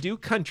we're gonna do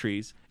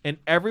countries, and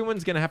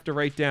everyone's gonna have to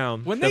write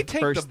down When the they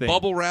take first the thing.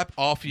 bubble wrap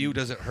off you,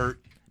 does it hurt?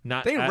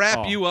 Not They at wrap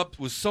all. you up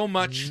with so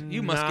much,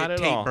 you must Not get at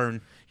tape all.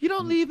 burn. You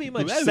don't leave me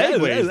much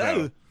segues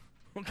though.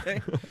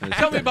 Okay.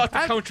 Tell me about the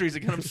countries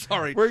again. I'm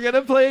sorry. We're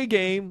gonna play a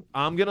game.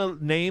 I'm gonna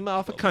name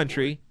off a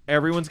country.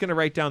 Everyone's gonna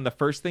write down the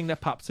first thing that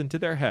pops into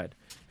their head,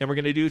 and we're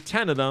gonna do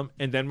 10 of them,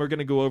 and then we're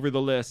gonna go over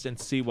the list and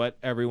see what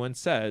everyone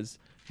says.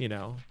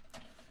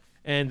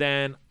 And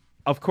then,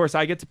 of course,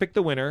 I get to pick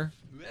the winner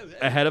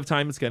ahead of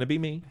time. It's gonna be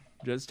me.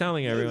 Just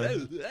telling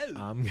everyone,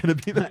 I'm gonna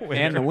be the winner.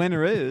 And the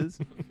winner is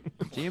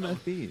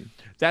GMFB.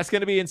 That's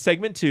gonna be in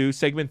segment 2.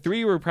 Segment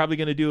 3, we're probably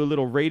gonna do a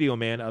little Radio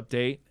Man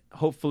update.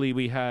 Hopefully,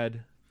 we're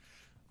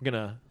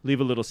gonna leave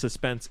a little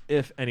suspense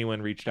if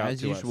anyone reached out As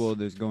to usual, us.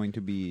 there's going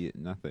to be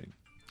nothing.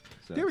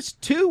 So. There was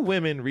 2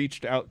 women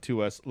reached out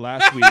to us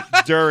last week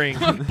during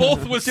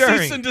Both with during-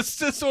 cease and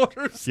desist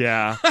orders.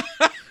 Yeah.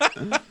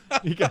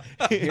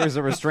 Here's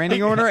a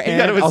restraining order, You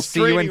got and a I'll see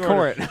you in restraining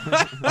court.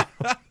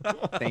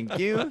 Thank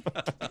you.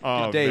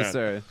 Oh, Good day, man.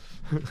 sir.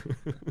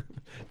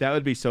 That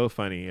would be so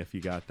funny if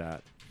you got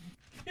that.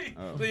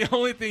 The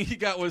only thing he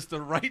got was the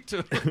right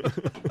to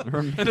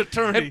an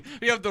attorney.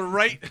 You have the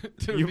right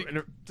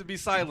to be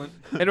silent.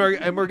 And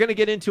we're going to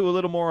get into a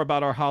little more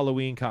about our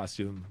Halloween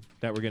costume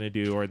that we're going to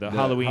do, or the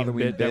Halloween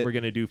bit that we're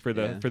going to do for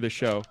the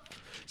show.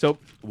 So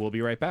we'll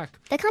be right back.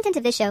 The content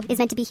of this show is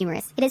meant to be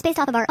humorous. It is based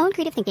off of our own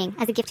creative thinking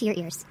as a gift to your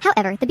ears.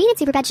 However, the Bean and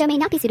Superbad show may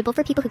not be suitable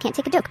for people who can't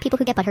take a joke, people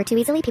who get butthurt too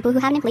easily, people who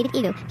have an inflated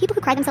ego, people who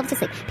cry themselves to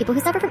sleep, people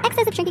who suffer from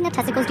excessive shrinking of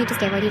testicles due to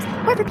steroid use,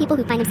 or for people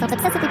who find themselves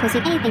obsessively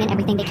posting anything and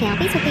everything they can on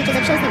Facebook pages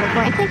of shows they work for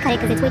and can't cut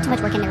it because it's way too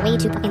much work and they're way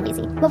too fucking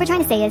lazy. What we're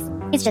trying to say is,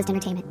 it's just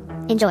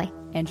entertainment. Enjoy.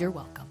 And you're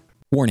welcome.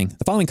 Warning,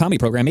 the following comedy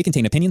program may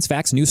contain opinions,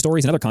 facts, news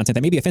stories, and other content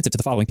that may be offensive to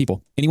the following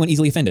people. Anyone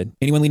easily offended,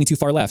 anyone leaning too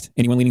far left,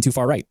 anyone leaning too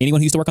far right, anyone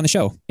who used to work on the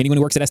show, anyone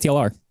who works at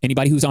STLR,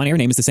 anybody whose on-air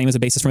name is the same as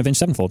a bassist from Avenged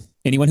Sevenfold,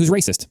 anyone who's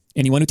racist,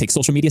 anyone who takes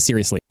social media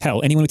seriously,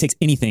 hell, anyone who takes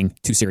anything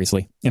too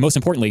seriously, and most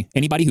importantly,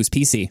 anybody who's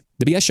PC.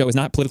 The BS show is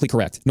not politically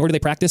correct, nor do they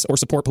practice or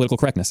support political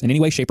correctness in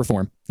any way, shape, or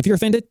form. If you're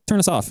offended, turn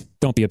us off.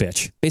 Don't be a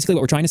bitch. Basically,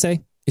 what we're trying to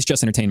say is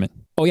just entertainment.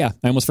 Oh yeah,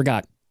 I almost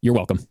forgot. You're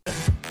welcome.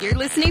 You're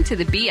listening to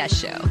The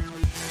BS Show.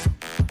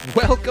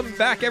 Welcome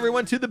back,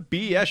 everyone, to the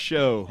BS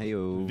Show.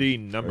 Heyo. The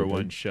number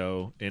one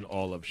show in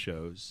all of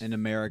shows. In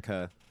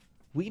America.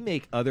 We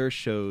make other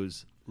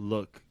shows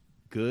look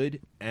good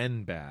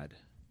and bad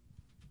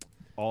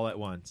all at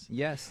once.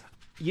 Yes.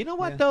 You know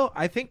what, though?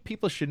 I think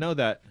people should know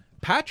that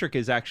Patrick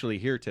is actually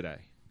here today.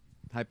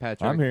 Hi,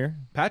 Patrick. I'm here.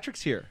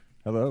 Patrick's here.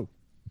 Hello.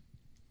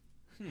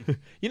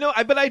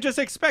 But I just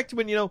expect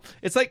when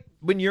it's like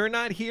when you're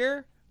not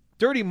here,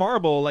 Dirty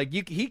Marble, like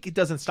he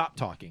doesn't stop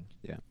talking.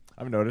 Yeah,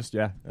 I've noticed.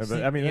 Yeah, but,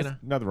 I mean, there's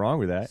nothing wrong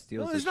with that.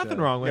 No, there's nothing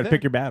wrong with You it. gotta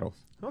pick your battles.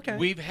 Okay.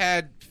 We've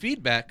had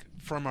feedback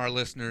from our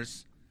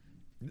listeners.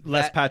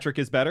 Less Patrick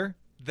is better.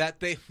 That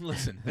they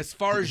listen. As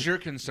far as you're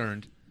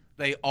concerned,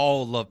 they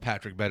all love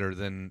Patrick better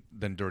than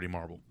Dirty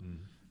Marble.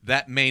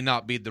 That may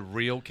not be the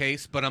real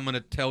case, but I'm going to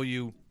tell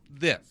you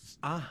this: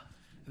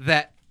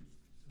 that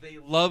they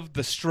love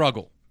the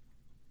struggle.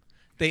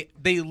 They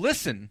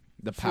listen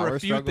The for power a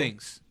few struggle?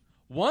 things.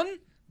 One,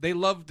 they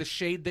love the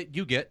shade that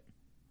you get.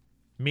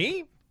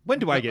 Me? When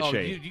do I get Oh,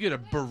 shade? you get a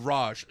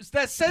barrage.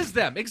 That says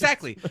them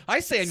exactly.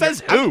 I say,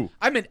 Says who?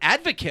 I'm an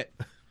advocate.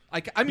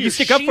 Like I'm You your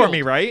stick up for me,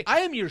 shield. right? I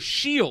am your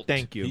shield.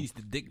 Thank you. He's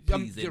the dick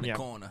peas in the yeah.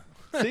 corner.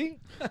 See?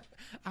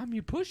 I'm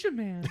your pusher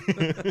man.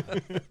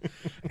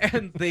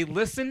 And they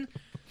listen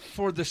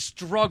for the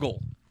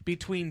struggle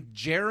between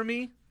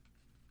Jeremy.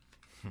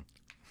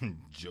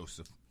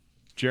 Joseph.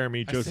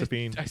 Jeremy,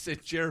 Josephine. I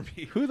said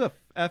Jeremy. Who the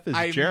F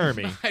is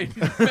Jeremy?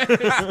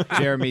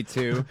 Jeremy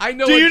too. I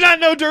know. Do you not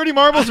know Dirty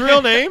Marble's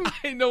real name?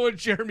 I know a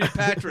Jeremy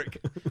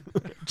Patrick.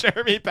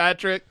 Jeremy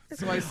Patrick.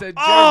 So I said Jeremy.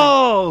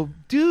 Oh,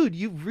 dude,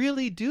 you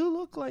really do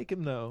look like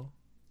him, though.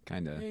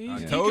 Kind of. He I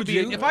could told be-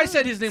 you. If I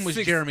said his name was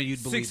Six- Jeremy,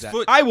 you'd believe 6 that.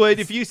 foot. I would.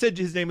 If you said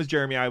his name was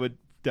Jeremy, I would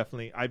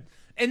definitely.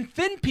 And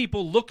thin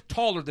people look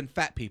taller than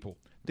fat people.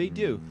 They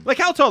do. Like,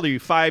 how tall are you?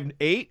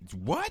 5'8"?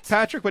 What?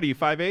 Patrick, what are you,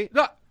 5'8"?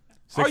 No,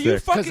 Are you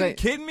 6'6". fucking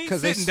kidding me?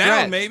 'cause they Sitting stretch.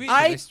 down, maybe.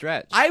 They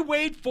stretch. I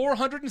weighed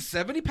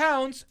 470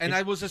 pounds, and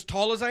I was as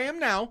tall as I am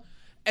now.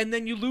 And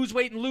then you lose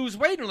weight, and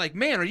you're like,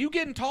 man, are you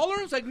getting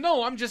taller? It's like,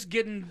 no, I'm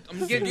getting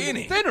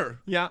Skinny. thinner.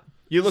 Yeah.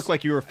 You look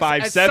like you were At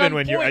 5'7" some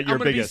when you're point, at your I'm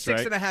gonna biggest, be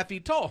right? 6.5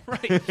 feet tall,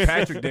 right?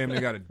 Patrick damn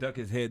near got to duck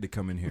his head to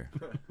come in here.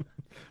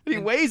 He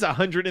weighs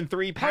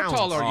 103 How pounds.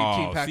 tall are you,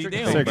 Team See, Patrick?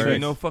 they don't 6'6". give me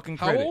no fucking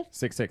How credit. old?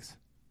 6'6".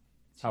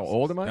 How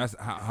old am I? That's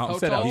how How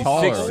said tall? he's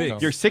Taller.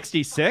 6'6". You're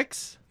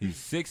 66? He's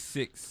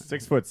 6'6".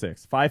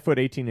 6'6".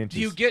 5'18" inches.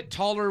 Do you get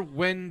taller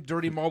when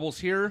Dirty Marble's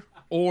here,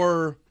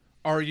 or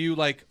are you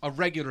like a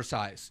regular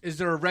size? Is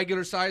there a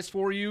regular size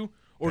for you,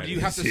 or That do you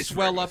have is to his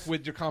swell regular up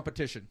with your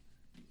competition?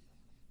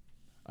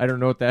 I don't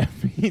know what that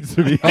means,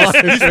 to be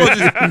honest.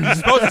 You're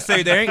supposed to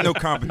say there ain't no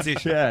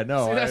competition. Yeah,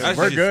 no, See, that's- That's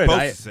we're what you're good.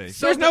 supposed to say.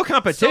 So There's no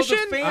competition? So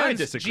the I fans,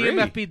 disagree.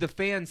 GMFB, the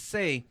fans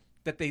say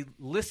that they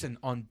listen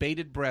on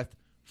bated breath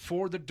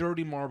for the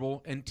Dirty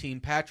Marble and Team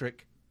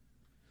Patrick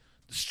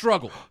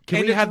struggle. Can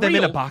And we it's have them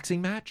in a real.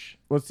 boxing match?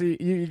 Well, see,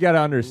 you got to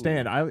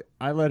understand.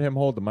 I let him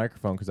hold the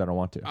microphone because I don't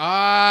want to.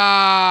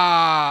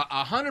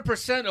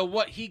 100% of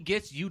what he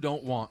gets, you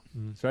don't want.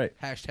 That's right.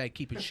 Hashtag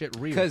keeping shit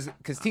real.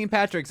 Because Team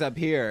Patrick's up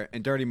here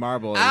and Dirty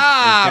Marble is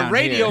down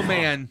Radio here.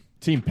 Man.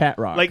 Team Pat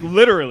Rock. Like,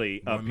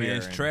 literally up One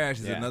man's here. trash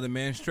is Yeah. another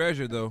man's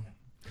treasure, though.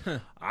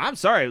 I'm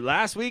sorry.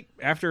 Last week,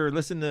 after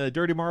listening to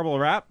Dirty Marble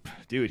rap,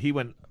 dude, he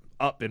went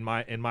up in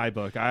my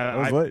book. That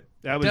was lit.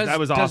 That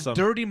was awesome. Does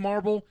Dirty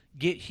Marble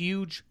get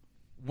huge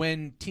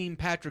when Team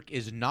Patrick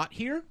is not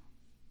here?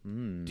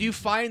 Do you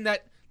find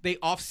that they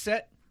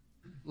offset?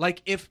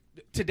 Like if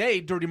today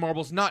Dirty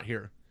Marble's not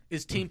here,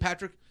 is Team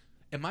Patrick?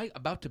 Am I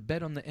about to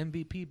bet on the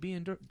MVP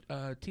being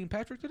Team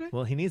Patrick today?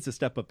 Well, he needs to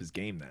step up his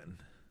game then.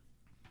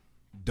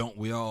 Don't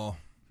we all?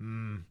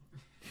 Whoa.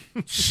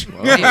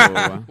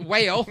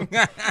 Well,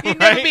 he'd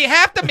never be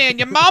half the man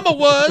your mama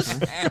was.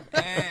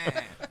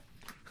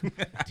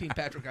 Team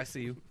Patrick, I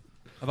see you.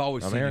 I've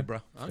always I'm seen here. you, bro.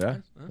 Yeah.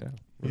 Okay. Yeah.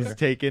 He's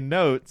taking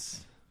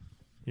notes.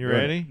 You Good.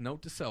 ready?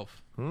 Note to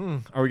self.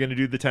 Are we going to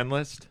do the 10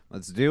 list?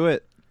 Let's do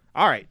it.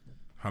 All right.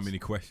 How many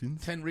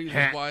questions? 10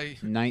 reasons why.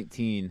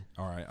 19.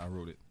 All right, I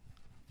wrote it.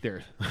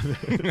 There.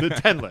 The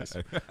 10 list.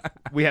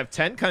 We have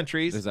 10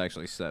 countries. There's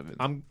actually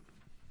 7.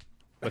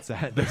 What's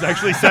that? There's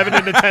actually 7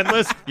 in the 10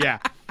 list? Yeah.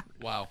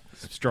 Wow.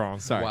 Strong.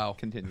 Sorry. Wow.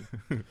 Continue.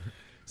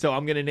 So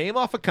I'm going to name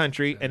off a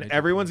country, and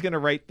everyone's going to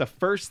write the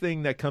first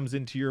thing that comes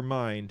into your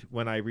mind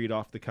when I read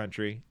off the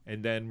country.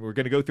 And then we're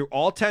going to go through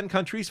all 10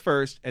 countries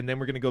first, and then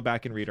we're going to go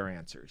back and read our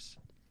answers.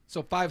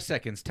 So 5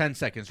 seconds, 10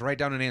 seconds. Write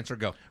down an answer.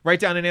 Go. Write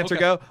down an answer,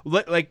 Okay. go.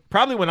 Like,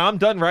 probably when I'm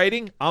done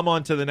writing, I'm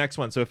on to the next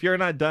one. So if you're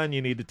not done,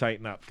 you need to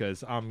tighten up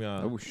because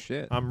Oh,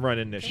 shit. I'm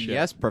running this shit.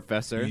 Yes,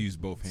 Professor. You use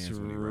both hands That's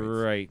when he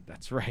writes. right.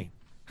 That's right.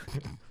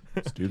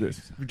 Let's do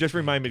this. Just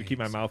remind me to keep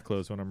my mouth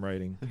closed when I'm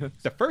writing.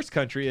 The first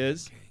country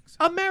is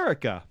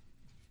America.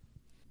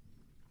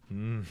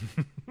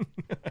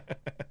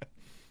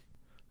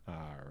 All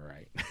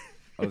right.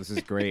 Oh, this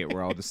is great.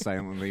 We're all just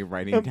silently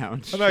writing down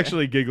I'm shit.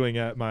 actually giggling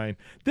at mine.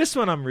 This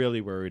one I'm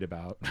really worried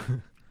about.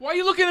 Why are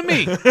you looking at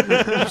me?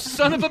 You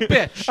son of a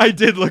bitch. I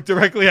did look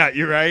directly at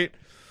you, right?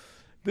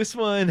 This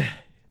one,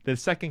 the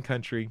second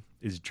country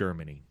is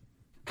Germany.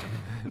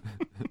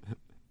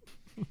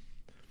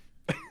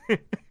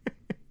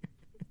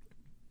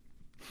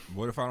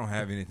 What if I don't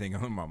have anything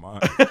on my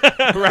mind?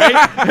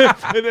 Right?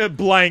 And then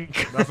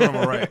blank. That's what I'm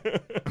gonna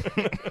write.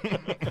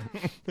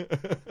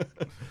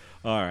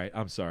 All right.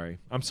 I'm sorry.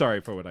 I'm sorry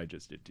for what I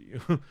just did to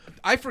you.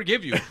 I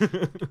forgive you.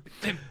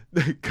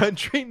 The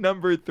country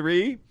number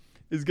 3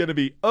 is going to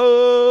be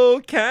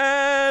Oh,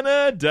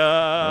 Canada. Oh,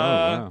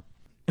 wow.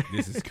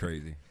 This is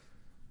crazy.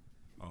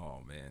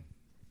 Oh,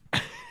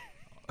 man.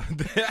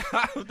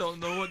 I don't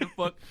know what the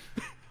fuck.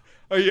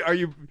 Are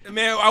you?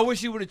 Man, I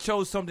wish you would have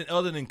chose something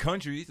other than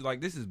countries. Like,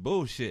 this is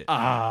bullshit.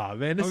 Man,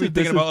 I'm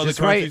thinking about other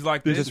countries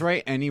like this. Just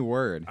write any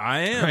word. I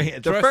am.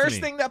 Right. The first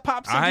thing that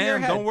pops into your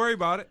head. Don't worry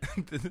about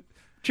it.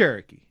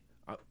 Cherokee.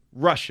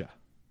 Russia.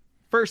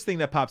 First thing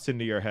that pops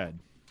into your head.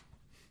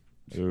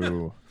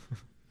 Ooh.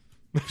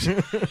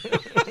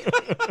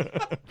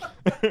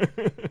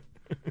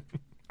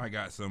 I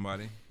got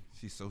somebody.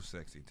 She's so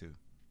sexy, too.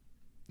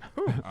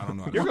 I don't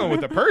know. You're going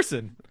with the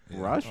person.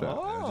 Yeah.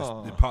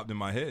 Russia. It popped in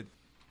my head.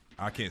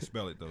 I can't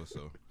spell it, though,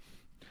 so.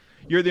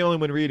 You're the only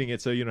one reading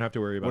it, so you don't have to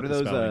worry about What are the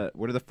those? spelling.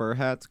 What are the fur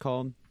hats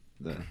called?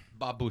 The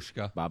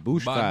Babushka.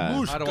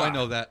 babushka. How do I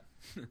know that?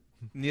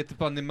 Niet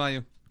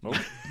poнимаю.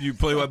 You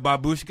play with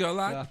babushka a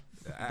lot?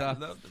 I Da.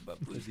 love the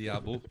babushka.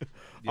 Diablo.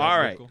 All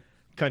right.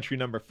 Country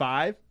number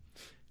 5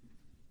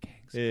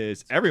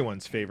 is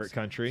everyone's favorite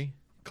country,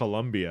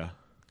 Colombia.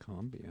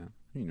 Colombia.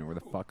 You know where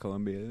the fuck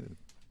Colombia is?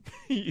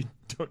 You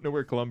don't know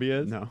where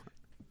Colombia is? No.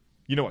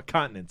 You know what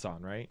continent's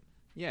on, right?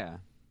 Yeah.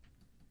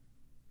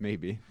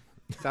 Maybe.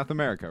 South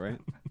America, right?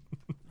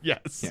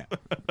 Yes. Yeah.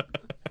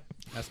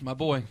 That's my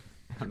boy.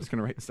 I'm just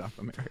gonna write South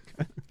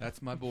America.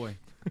 That's my boy.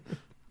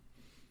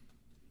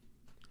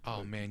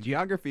 Oh man,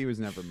 Geography was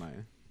never my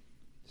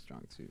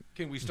strong suit.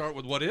 Can we start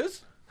with what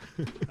is?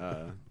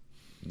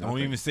 Don't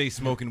even say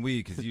smoking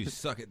weed because you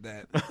suck at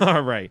that.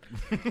 All right.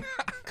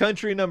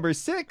 Country number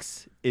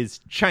 6 is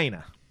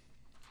China.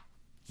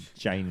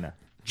 China.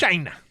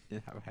 China. Yeah,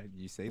 how did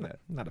you say that?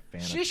 I'm not a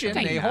fan Shishin of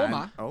China.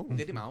 Nehoma. Oh,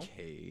 Didimao.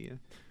 okay.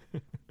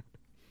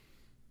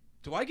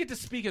 Do I get to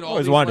speak in all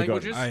Always these wanted to go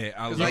languages? I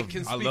Because love, I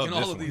can I speak love in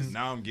this all of one. these.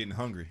 Now I'm getting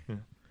hungry.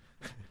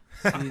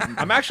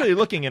 I'm actually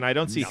looking and I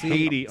don't see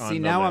Haiti on See,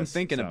 the now I'm list,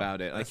 thinking so.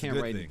 about it. I That's a can't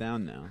good write thing. it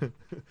down now. Now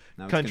it's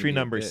gonna Country be a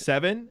number bit.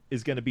 7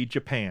 is going to be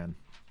Japan.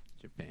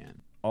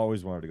 Japan.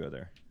 Always wanted to go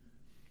there.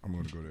 I'm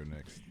going to go there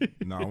next.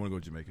 No, I want to go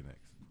to Jamaica next.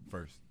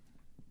 First.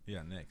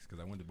 Yeah, next, because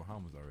I went to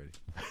Bahamas already.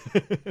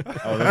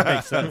 Oh, that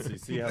makes sense. You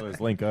see how those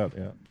link up,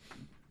 yeah.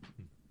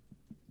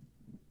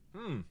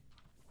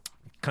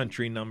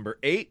 Country number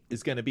 8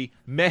 is going to be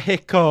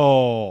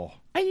Mexico.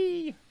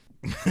 Aye.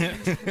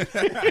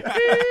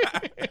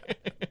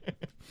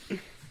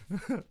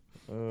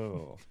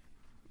 Oh.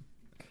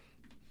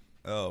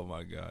 Oh,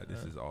 my God.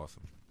 This is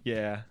awesome.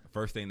 Yeah.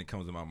 First thing that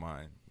comes to my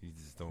mind, you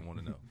just don't want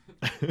to know.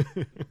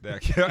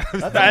 That's the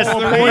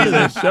the point of reason.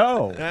 the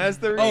show. That's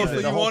the Oh,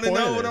 reason. so you want to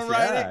know what I'm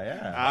writing?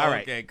 Yeah, yeah. All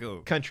right. Okay,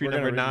 cool. Country We're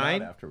gonna number read them out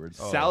 9, afterwards.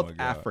 Oh, South my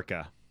God.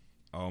 Africa.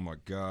 Oh, my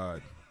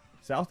God.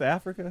 South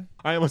Africa?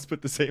 I almost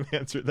put the same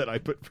answer that I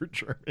put for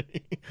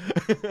Germany.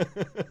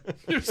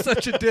 You're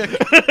such a dick.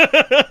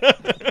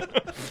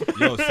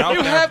 Yo, South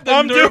You have the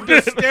I'm nerve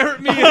doing to it. stare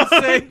at me and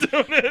say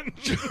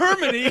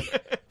Germany.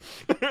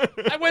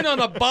 I went on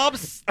a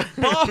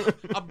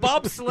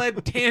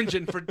bobsled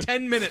tangent for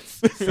 10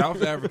 minutes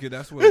South Africa,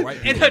 that's where white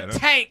in people a at, huh?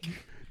 tank.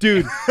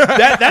 Dude,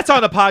 that's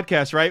on a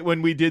podcast, right?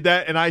 When we did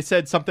that, and I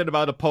said something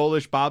about a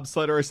Polish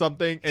bobsledder or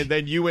something, and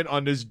then you went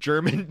on this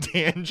German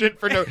tangent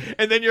for no,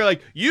 and then you're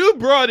like, you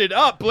brought it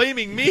up,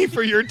 blaming me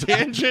for your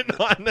tangent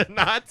on the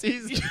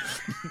Nazis.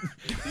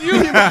 You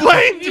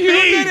blamed me.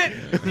 did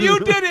it. You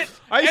did it.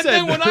 I and said-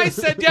 then when I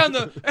said down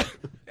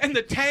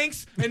the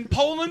tanks in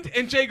Poland,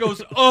 and Jay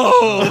goes,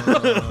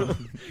 "Oh!"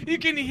 You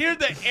can hear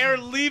the air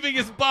leaving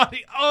his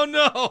body. Oh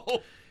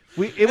no!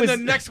 It was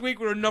then next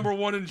week we were number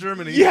 1 in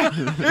Germany. yeah,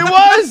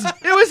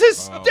 it was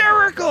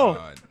hysterical. Oh, my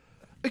God.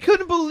 I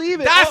couldn't believe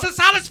it. Das ist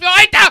alles für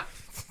heute.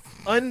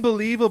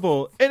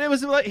 Unbelievable. And it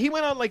was like he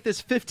went on like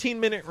this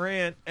 15-minute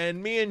rant,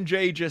 and me and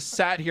Jay just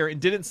sat here and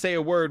didn't say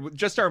a word with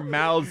just our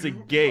mouths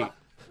agape.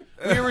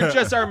 We were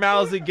just our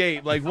mouths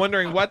agape, like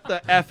wondering what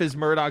the F is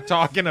Murdoch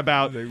talking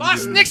about.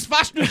 Was nix,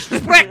 was du I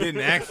sprichst.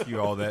 didn't ask you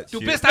all that Du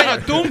shit. bist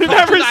einer Dummkopf.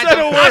 Never und said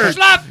a ein word.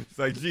 Arschloch. It's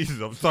like,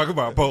 Jesus, I'm talking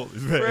about Polish,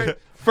 man. Right.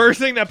 First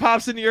thing that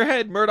pops into your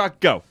head, Murdoch,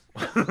 go.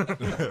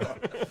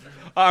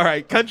 All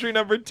right, country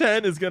number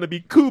 10 is going to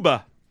be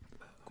Cuba.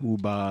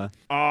 Cuba.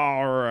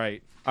 All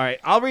right.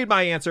 I'll read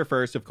my answer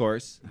first, of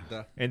course,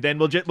 and then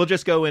we'll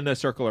just go in a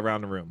circle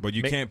around the room. But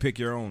you can't pick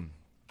your own.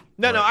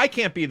 No, I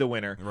can't be the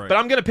winner. Right. But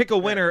I'm going to pick a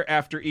winner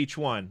after each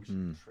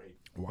one.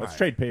 Why? Let's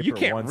trade paper You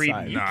can't one read.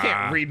 side. You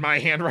can't read my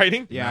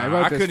handwriting. Yeah, I Nah,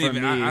 wrote I this couldn't for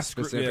even- me I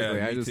specifically.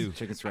 yeah, I me just too.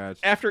 chicken scratch.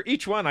 After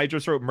each one, I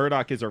just wrote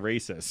Murdoch is a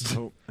racist.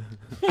 Oh.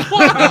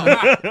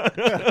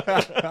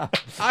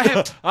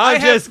 I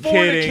have just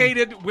kidding.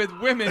 fornicated with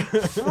women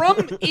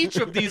from each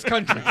of these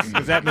countries.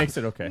 Because that makes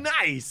it okay.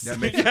 Nice. That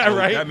makes yeah, it,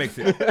 right. That makes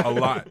it a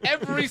lot.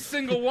 Every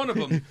single one of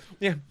them.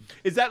 Yeah.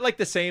 Is that like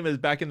the same as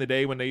back in the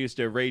day when they used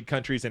to raid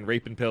countries and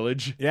rape and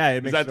pillage? Yeah, it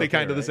Is makes that it the okay,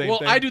 kind of the right? same Well,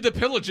 thing? I do the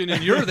pillaging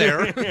and you're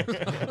there.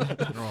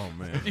 Oh,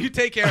 man. You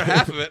take care of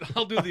half of it.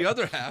 I'll do the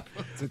other half.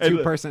 It's a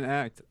 2-person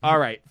act. All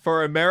right.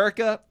 For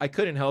America, I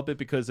couldn't help it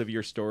because of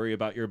your story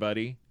about your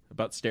buddy.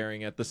 about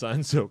staring at the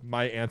sun, so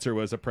my answer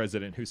was a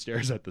president who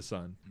stares at the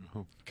sun.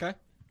 Okay.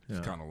 It's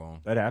Yeah. kind of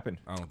long. That happened.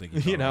 I don't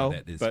think You know,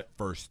 that is but-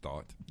 first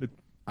thought.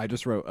 I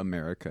just wrote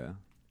America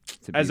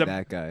to be As a-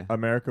 that guy.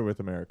 America with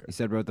America. You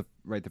said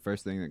write the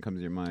first thing that comes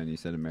to your mind. You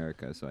said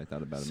America, so I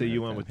thought about So America.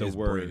 you went with the His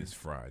word. brain is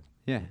fried.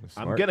 Yeah.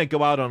 I'm gonna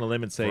go out on a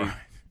limb and say Right.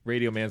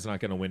 Radio Man's not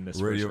gonna win this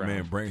Radio first Man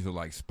round. brains are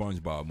like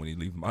SpongeBob when he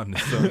leaves them out in the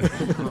sun.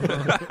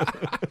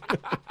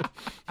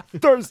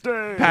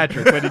 Thursday.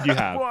 Patrick, what did you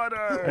have?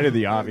 Water. I did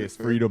the obvious.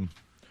 Freedom.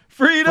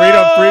 Freedom!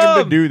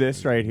 Freedom to do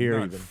this right here.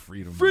 Not Even.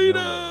 freedom.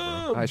 Freedom!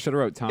 No, I should have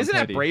wrote Tom Isn't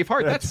that Petty.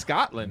 Braveheart? That's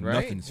Scotland, right?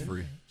 Nothing's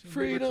free.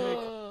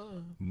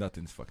 Freedom.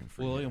 Nothing's fucking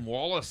free. William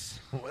Wallace.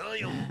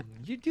 William,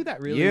 you do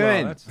that really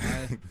Ewan. well. That's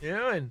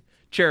Ewan.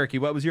 Cherokee,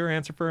 what was your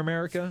answer for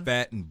America?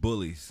 Fat and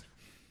bullies.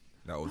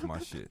 That was my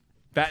shit.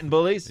 Fat and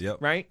bullies. Yep.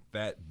 Right.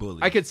 Fat bullies.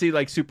 I could see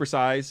like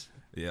supersize.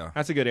 Yeah.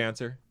 That's a good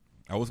answer.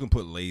 I was gonna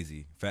put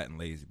lazy, fat and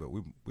lazy, but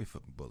we're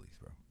fucking bullies,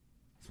 bro.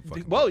 Some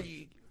fucking Well,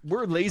 bullies.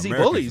 we're lazy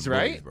Americans bullies, are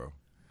right? bro.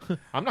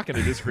 I'm not going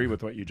to disagree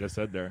with what you just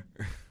said there.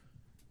 I'm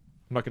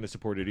not going to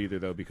support it either,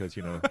 though, because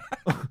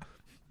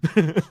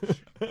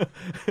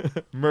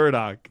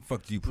Murdoch.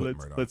 Fuck do you put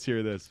Murdoch? Let's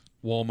hear this.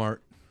 Walmart.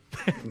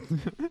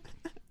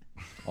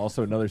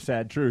 Also, another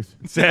sad truth.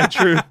 Sad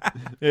truth.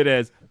 It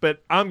is.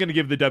 But I'm going to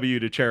give the W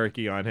to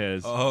Cherokee on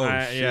his. Oh,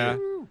 shit. Yeah.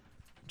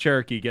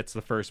 Cherokee gets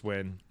the first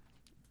win.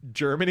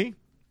 Germany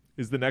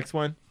is the next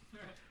one.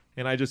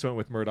 And I just went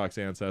with Murdoch's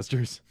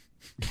ancestors.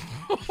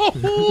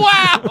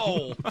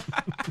 Wow!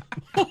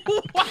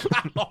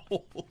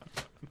 Wow!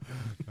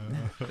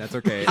 That's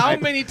okay. How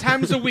many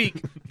times a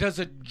week does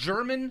a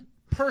German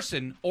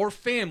person or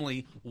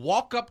family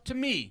walk up to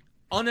me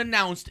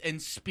unannounced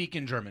and speak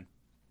in German?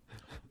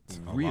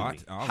 A Really?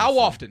 lot, How honestly.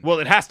 often? Well,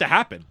 it has to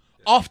happen.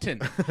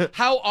 Often.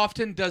 How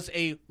often does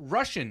a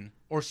Russian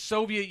or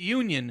Soviet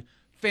Union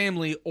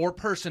family or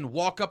person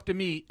walk up to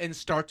me and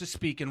start to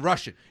speak in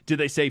Russian? Did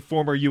they say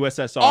former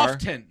USSR?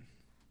 Often.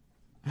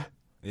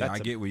 Yeah,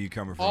 That's I get where you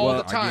coming from. all I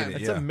the time. get it,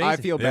 That's yeah. amazing. I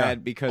feel Yeah.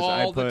 bad because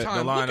I All the put time.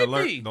 The line Look at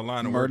alert. me. The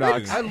line of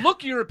Murdoch's- work. I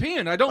look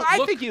European. I don't I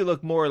look... think you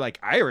look more like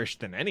Irish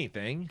than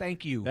anything.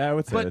 Thank you. Yeah, I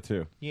would say But that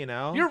too. You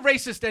know? You're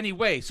racist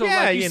anyway. So Yeah,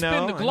 like you you spin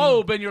know, the I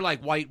globe and you're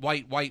like white.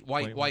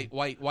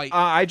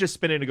 I just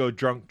spin it and go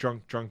drunk.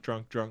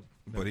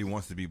 But he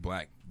wants to be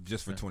black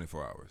just for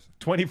 24 hours.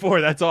 24,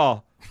 that's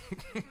all.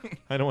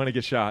 I don't want to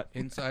get shot.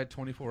 Inside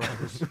 24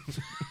 hours.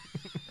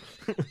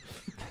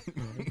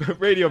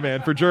 Radio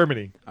Man for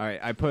Germany. All right,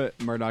 I put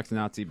Murdoch's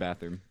Nazi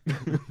bathroom.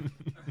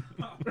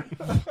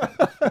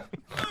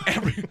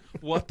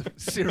 What the?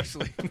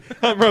 Seriously.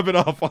 I'm rubbing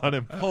off on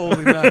him.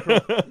 Holy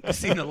mackerel. I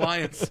seen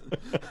Alliance.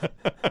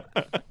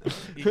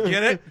 You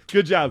get it?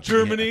 Good job.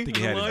 Germany. I think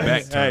he had his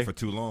Alliance. back turned Hey. for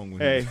too long. When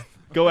Hey,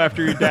 go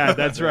after your dad.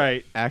 That's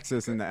right.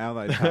 Axis and the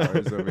Allied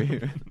powers over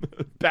here.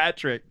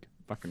 Patrick.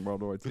 Fucking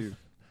World War II.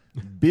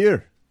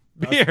 Beer.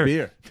 Beer.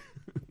 Beer.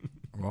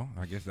 Well,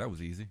 I guess that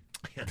was easy.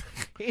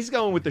 He's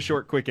going with the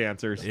short, quick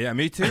answers. Yeah,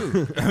 me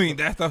too. I mean,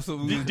 that's what we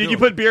was Did doing. you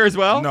put beer as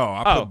well? No,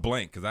 I Oh. put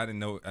blank because I didn't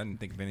know. I didn't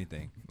think of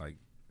anything. Like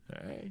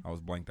All right. I was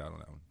blanked out on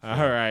that one.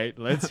 All right.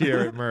 Let's hear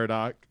it,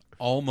 Murdoch.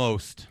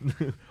 Almost.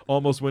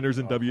 Almost winners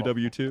in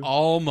WW2.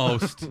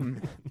 Almost.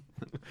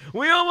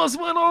 We almost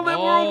won all them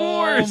World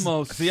Wars.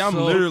 Almost. See, I'm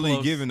So literally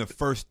close. giving the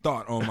first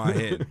thought on my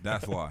head.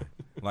 That's why.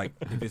 Like,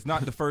 if it's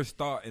not the first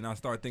thought and I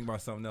start thinking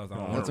about something else, I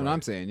don't That's know. what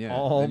I'm saying, yeah.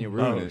 Then you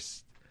ruin it.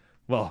 Almost.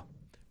 Well,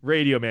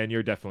 Radio Man,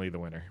 you're definitely the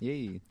winner.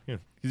 Yay. Yeah,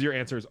 because your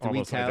answer is Did we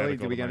almost tally?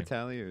 identical Did we to get a mine.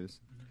 tally? Or is...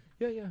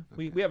 Yeah.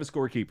 We have a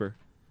scorekeeper.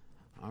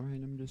 All right,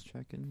 I'm just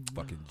checking.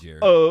 Fucking Jerry.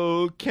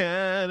 Oh,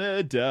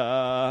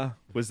 Canada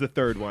was the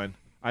third one.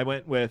 I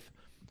went with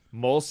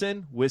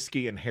Molson,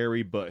 whiskey, and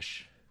Harry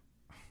Bush.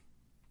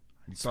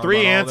 You thought Three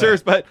about all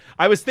answers, that? but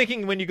I was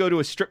thinking when you go to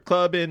a strip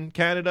club in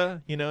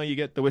Canada, you know, you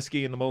get the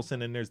whiskey and the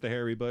Molson, and there's the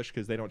Harry Bush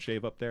because they don't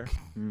shave up there.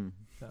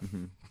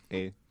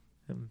 A.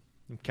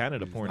 In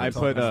Canada porn, I is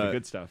put the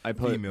good stuff. I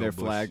put Female their Bush.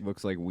 flag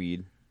looks like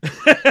weed.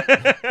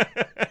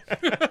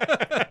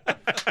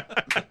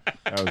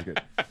 That was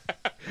good.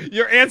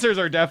 Your answers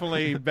are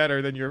definitely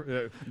better than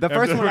your. The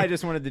first one I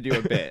just wanted to do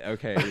a bit.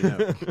 Okay, you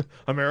know.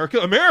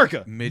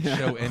 America.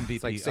 Mid-show MVP.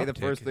 It's like, say the uptick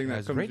first thing that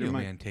as comes to Radio your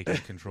mind. Man taking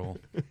control.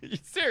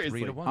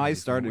 Seriously. 3-1. I he's gonna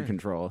started win.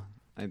 control.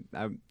 I've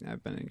been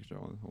in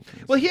control the whole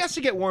time. Well, he has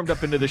to get warmed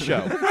up into the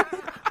show.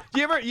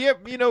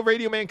 You know,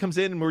 Radio Man comes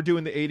in and we're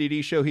doing the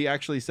ADD show. He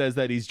actually says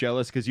that he's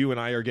jealous because you and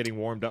I are getting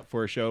warmed up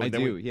for a show. I and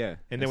then do, we, yeah.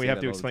 And I then we say have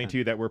that to all the explain time. to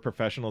you that we're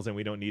professionals and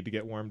we don't need to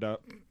get warmed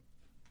up.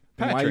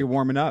 And why are you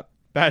warming up?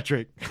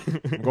 Patrick.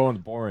 I'm going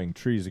boring.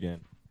 Trees again.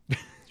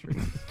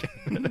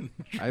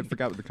 I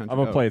forgot what the country. I'm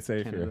gonna play it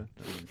safe Canada.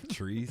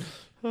 Trees.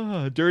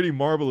 Dirty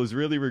Marble is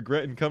really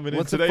regretting coming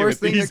What's in the today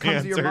first with thing these that comes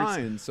answers. to your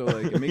mind? So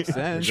like, it makes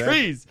sense.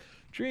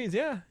 Trees,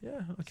 yeah,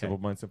 okay. Simple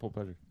mind, simple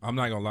pleasure. I'm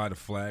not gonna lie. The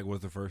flag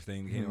was the first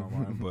thing that came to my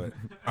mind, but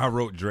I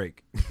wrote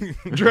Drake.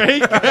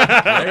 Drake?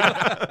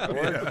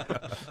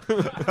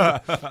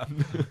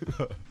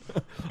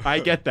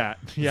 I get that.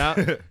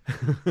 Yeah.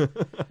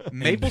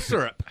 Maple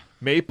syrup.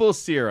 Maple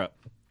syrup.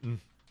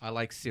 I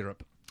like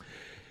syrup.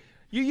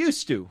 You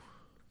used to.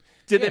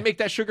 Did they make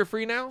that sugar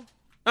free now?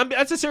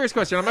 That's a serious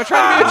question. I'm not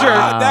trying to be a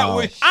jerk. That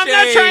was shade. I'm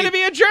not trying to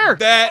be a jerk.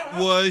 That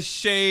was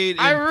shade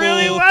in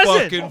full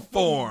fucking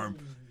form.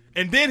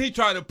 And then he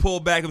tried to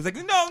pull back and was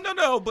like,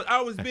 no, but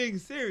I was being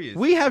serious.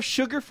 We have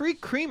sugar-free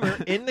creamer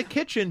in the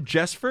kitchen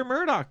just for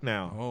Murdoch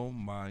now. Oh,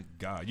 my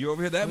God. You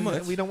over here that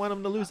much? We don't want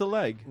him to lose a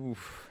leg.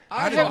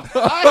 I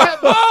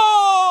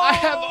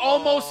have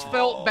almost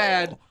felt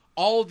bad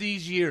all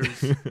these years.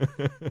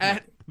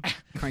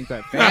 Crank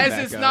that fan As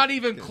back it's up. not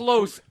even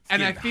close,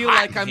 and I feel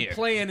hot like in I'm here.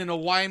 playing in a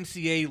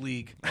YMCA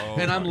league,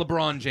 and I'm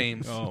LeBron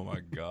James. Oh, my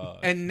God.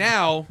 And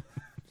now,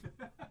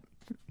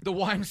 the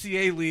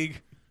YMCA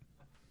league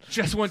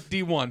just went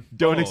D1.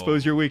 Don't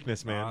expose your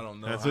weakness, man. I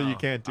don't know That's how. what you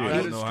can't do. I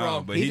don't know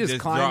how, but he just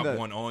climbed dropped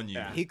one on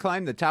you. He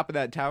climbed the top of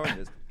that tower and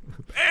just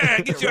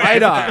Get your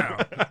right ass on.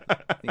 down.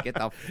 Get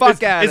the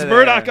fuck out of Is there.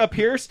 Murdoch up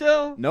here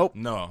still? Nope.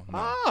 No.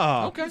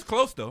 Oh. Okay. It's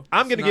close, though.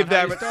 I'm going to give Not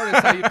how that you start, it's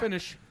how you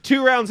finish.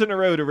 2 rounds in a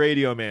row to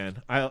Radio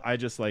Man. I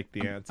just like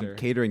the answer. I'm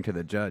catering to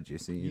the judge, you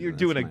see. You're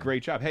doing a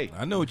great job. Hey,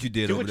 I know what you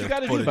did do over what you there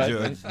gotta for do, the bud.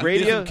 judge. You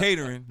Radio- did some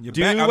catering. Your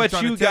do back, I'm what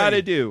trying you to tell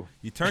gotta do.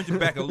 You turned your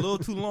back a little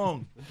too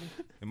long.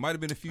 It might have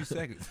been a few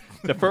seconds.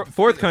 The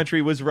fourth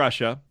country was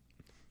Russia,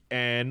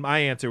 and my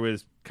answer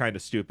was kind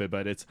of stupid,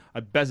 but it's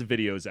best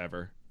videos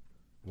ever.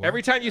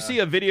 Every time you see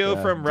a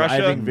video from Russia,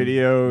 driving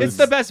videos, it's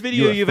the best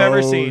video you've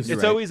ever seen. UFOs.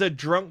 It's Right. always a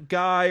drunk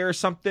guy or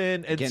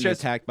something. It's Getting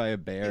just attacked by a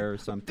bear or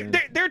something.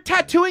 they're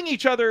tattooing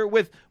each other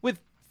with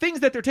things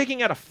that they're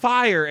taking out of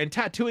fire and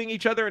tattooing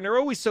each other, and they're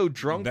always so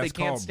drunk That's they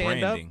can't called stand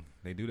branding. up.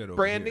 They do that over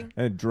Branding.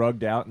 and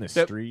drugged out in the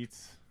That-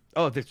 streets.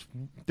 Oh,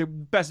 they're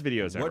best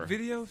videos here. ever. What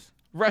videos?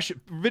 Russia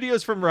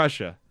videos from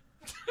Russia.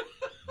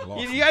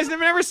 Lost You guys have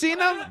never seen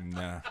them? me.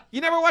 Nah. You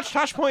never watched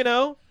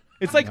Tosh.0?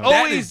 It's like That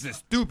always. is the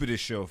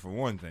stupidest show, for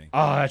one thing.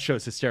 Oh, that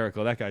show's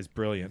hysterical. That guy's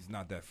brilliant. It's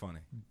not that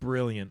funny.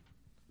 Brilliant.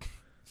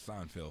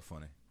 Seinfeld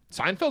funny.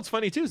 Seinfeld's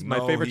funny too. It's my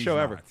No, favorite he's show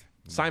ever. not.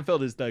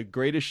 Seinfeld is the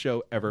greatest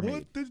show ever made.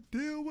 What the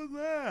deal with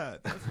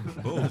that? That's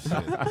bullshit. Is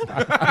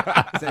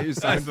that your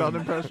Seinfeld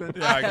impression?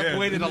 Yeah, I I guess. have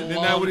waited a Isn't that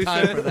long what he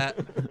time said? for that.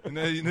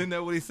 Isn't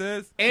that what he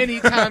says?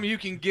 Anytime you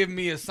can give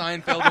me a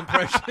Seinfeld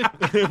impression,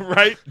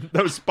 Right?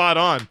 That was spot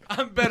on.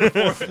 I'm better for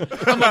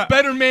it. I'm a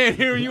better man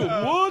hearing you.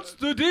 What's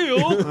the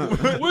deal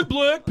with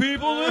black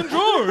people and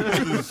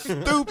George?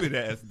 Stupid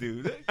ass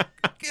dude.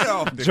 Get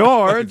off the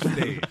George. fucking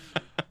stage.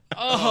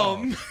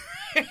 Man.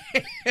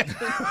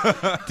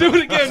 Do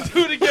it again. Do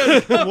it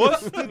again.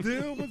 What's the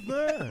deal with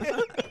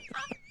that?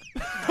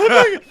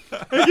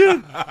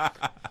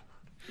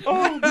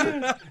 Oh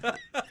man.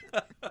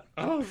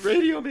 Oh,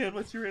 Radio Man.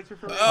 What's your answer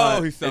for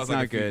Oh, he sounds It's like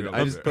not a good.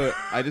 female.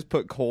 I just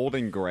put cold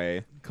and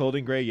gray. Cold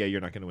and Gray? Yeah,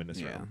 you're not going to win this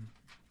Yeah. round.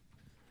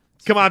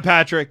 Come on,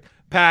 Patrick.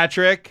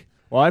 Patrick.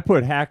 Well, I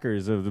put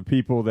hackers of the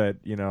people that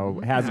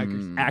has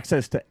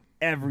access to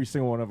every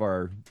single one of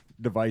our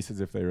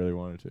devices if they really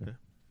wanted to.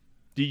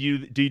 Do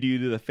you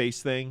do the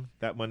face thing?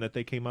 That one that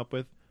they came up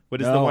with? What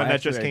is No, the one that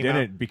actually, just I came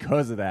didn't out?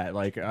 because of that.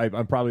 Like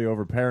I'm probably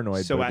over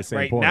paranoid. So but at the same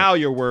right point, now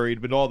you're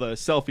worried, but all the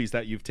selfies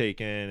that you've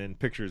taken and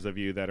pictures of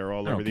you that are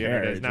all I over don't the care.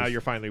 internet, It's now just-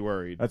 you're finally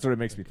worried. that's what it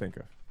makes me think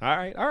of. All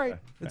right.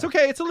 It's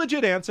okay. It's a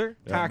legit answer.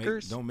 Don't make-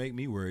 Hackers. Don't make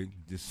me worried.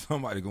 Just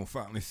somebody gonna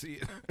finally see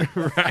it.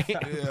 Right?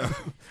 Yeah.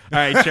 All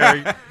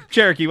right,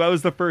 Cherokee, what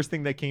was the first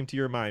thing that came to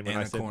your mind when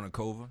I Anna said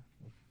Kournikova.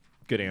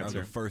 good That was answer?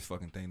 the first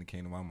fucking thing that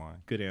came to my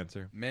mind. Good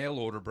answer. Mail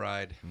order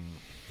bride.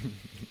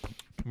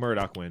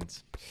 Murdoch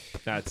wins.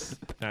 That's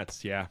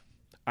yeah.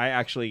 I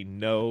actually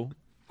know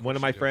one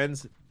of my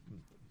friends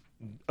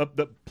up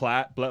the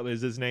Platt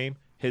is his name.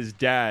 His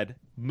dad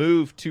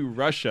moved to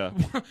Russia.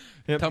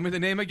 Tell me the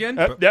name again.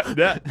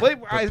 Wait,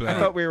 I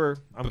thought we were.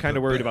 I'm kind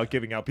of worried about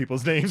giving out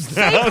people's names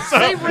now.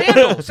 Say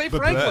Randall. Say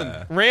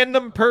Franklin.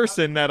 Random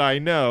person that I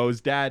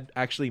know's dad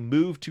actually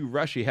moved to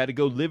Russia. He had to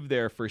go live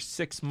there for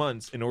 6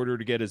 months in order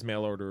to get his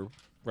mail order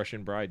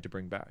Russian bride to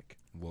bring back.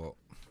 Well,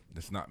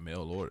 it's not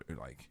mail order.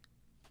 Like,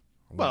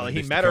 I Well, want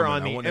he that bitch met to her come on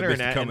in- I the want that bitch to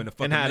internet come in the and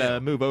fucking had mail.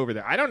 to move over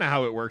there. I don't know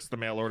how it works, the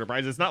mail order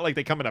brides. It's not like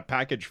they come in a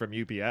package from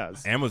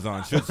UPS.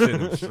 Amazon should send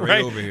them straight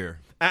Right? over here.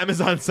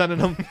 Amazon sending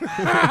them.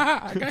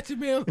 I got your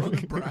mail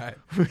order bride.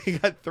 We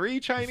got 3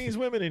 Chinese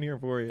women in here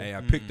for you. Hey,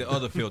 I picked the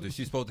other filter.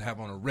 She's supposed to have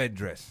on a red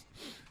dress.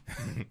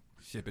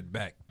 Ship it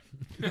back.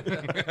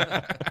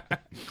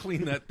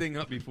 Clean that thing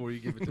up before you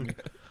give it to me.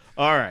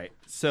 All right.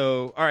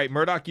 So,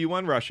 Murdoch, you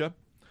won Russia.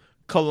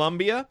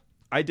 Colombia,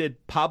 I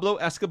did Pablo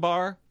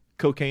Escobar,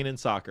 cocaine and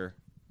soccer.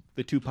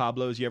 The 2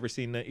 Pablos. You ever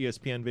seen the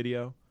ESPN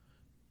video?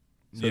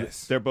 So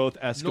Yes. They're both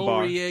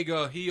Escobar.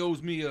 Noriega, he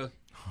owes me a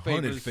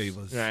 100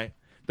 favors. Right.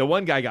 The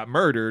one guy got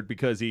murdered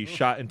because he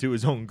shot into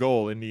his own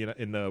goal in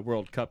the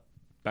World Cup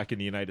back in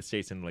the United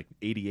States in like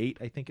 '88,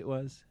 I think it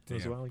was. It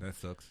was a while ago. That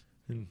sucks.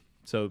 And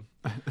so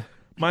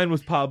mine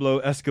was Pablo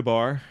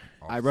Escobar.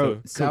 I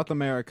wrote So- South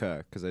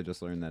America because I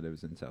just learned that it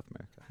was in South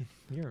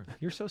America.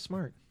 You're so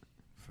smart.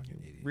 Fucking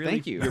idiot. Really,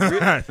 Thank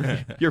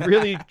you. You're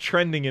really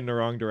trending in the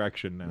wrong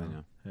direction now. I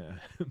know.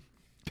 Yeah.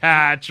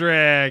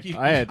 Patrick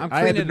I had I'm the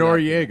cleaning it up.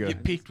 Noriega. You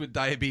peaked with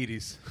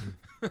diabetes.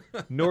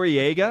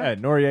 Noriega. Yeah,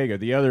 Noriega,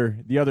 the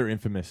other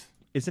infamous.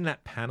 Isn't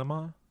that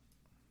Panama?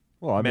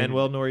 Well, I mean,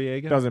 Manuel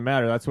Noriega? Doesn't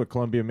matter. That's what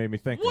Colombia made me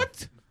think.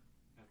 What?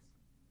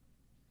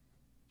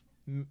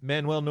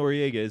 Manuel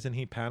Noriega, isn't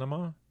he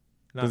Panama?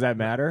 Does that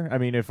matter? I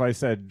mean, if I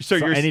said So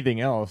you're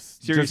anything else.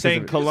 So you're just 'cause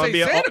saying of-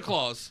 Colombia? Say Santa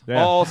Claus.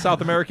 Yeah. All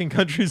South American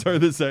countries are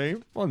the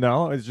same? Well,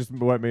 no. It's just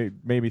what made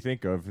me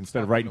think of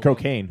instead of writing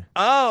cocaine.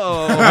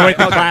 Oh. I went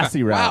the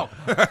classy route.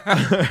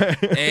 Wow.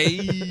 Hey.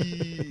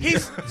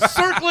 He's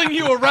circling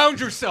you around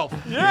yourself.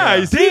 Yeah,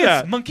 I see Dance,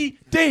 that. monkey,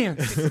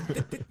 dance.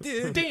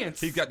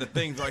 Dance. He's got the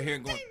things right here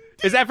going.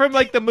 Is that from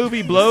like the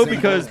movie Blow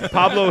because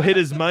Pablo hid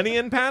his money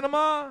in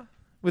Panama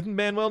with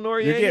Manuel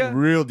Noriega? You're getting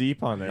real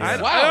deep on there.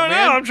 I Wow, don't know.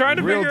 man. I'm trying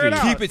to Real figure it deep.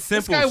 out. Keep it This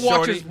simple, guy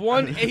watches shorty.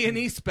 one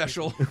A&E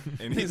special.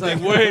 And He's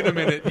like, wait a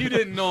minute. You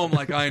didn't know him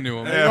like I knew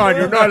him. Hang on,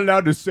 you're not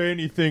allowed to say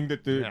anything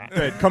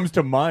that comes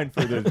to mind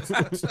for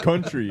the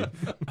country.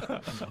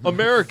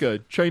 America,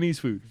 Chinese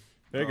food.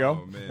 There you go.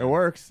 Oh, man. It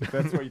works. If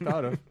that's what you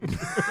thought of.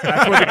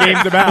 That's what the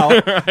game's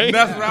about. Right?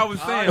 That's what I was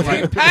saying.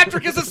 St. Like,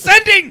 Patrick is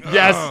ascending.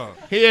 Yes,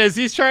 he is.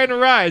 He's trying to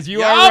rise. You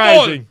Ja, are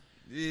boy. rising.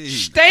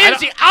 Stehen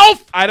Sie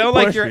auf. I don't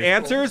like Push your it.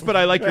 answers, but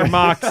I like your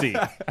moxie.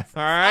 All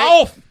right?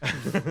 Auf.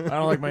 I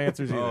don't like my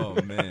answers either. oh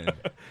man,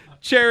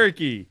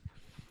 Cherokee.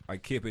 I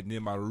keep it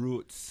near my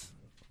roots.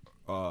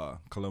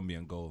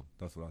 Colombian gold.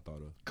 That's what I thought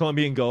of.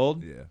 Colombian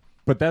gold. Yeah,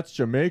 But that's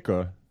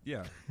Jamaica.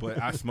 yeah.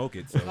 But I smoke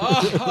it, so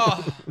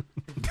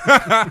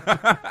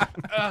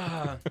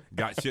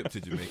got shipped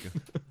to Jamaica.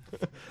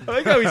 I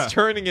like how he's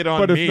turning it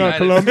on But me. it's not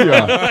That is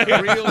Colombia.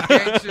 real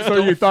gangsters So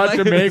don't you thought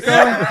flex.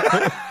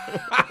 Jamaica?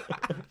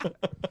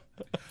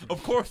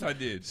 Of course I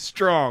did.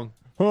 Strong.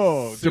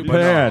 Oh, Super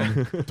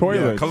Japan. Yeah,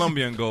 Toilets.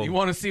 Colombian gold. You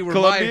want to see where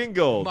Colombian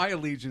gold. my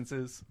allegiance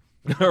is?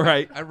 All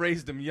right. I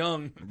raised him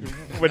young.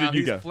 What Now did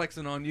you he's go?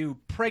 flexing on you.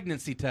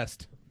 Pregnancy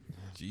test.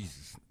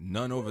 Jesus,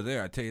 none over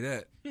there. I tell you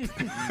that.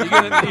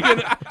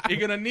 You're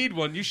gonna need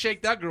one. You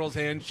shake that girl's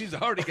hand. She's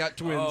already got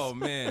twins. Oh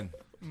man.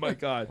 My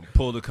God.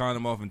 Pulled the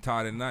condom off and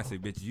tied it, and I say,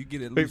 "Bitch, you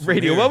get it." Wait, loose from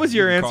Radio, there, what was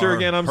your you can answer call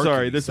again? I'm Hercules.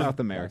 sorry. This is South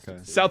America.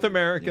 South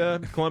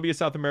America, Colombia,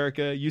 South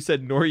America. You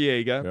said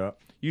Noriega. Yeah.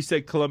 You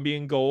said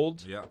Colombian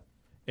gold. Yeah.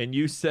 And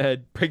you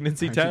said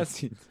pregnancy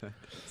test.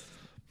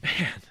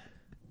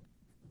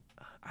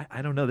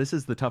 I don't know. This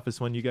is the toughest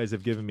one you guys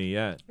have given me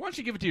yet. Why don't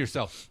you give it to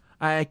yourself?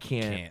 I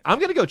can't. I'm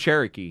going to go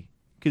Cherokee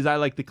because I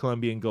like the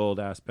Colombian gold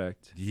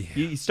aspect. Yeah.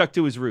 He stuck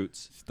to his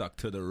roots. Stuck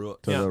to the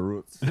root. To the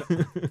roots.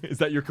 Is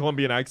that your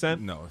Colombian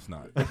accent? No, it's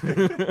not. Fucking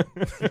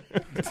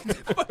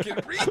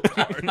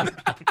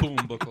retard. Boom,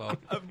 book club.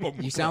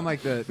 You sound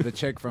like the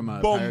chick from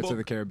Bumbo. Pirates of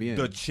the Caribbean.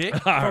 The chick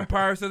from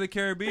Pirates of the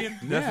Caribbean?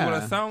 That's what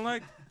Yeah. I sound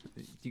like?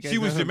 You guys She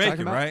know was who I'm talking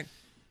Jamaican, about? right?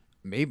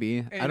 Maybe.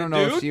 And I don't a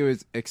know dude? if she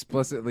was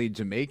explicitly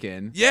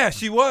Jamaican. Yeah,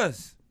 she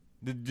was.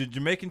 The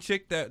Jamaican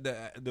chick that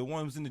the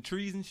one was in the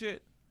trees and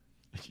shit.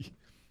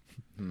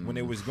 When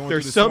they was going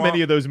There's through the so swamp.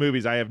 many of those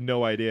movies. I have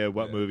no idea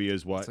what movie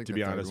is what, It's like to the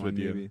be third honest one, with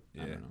you. maybe. I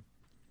Yeah. don't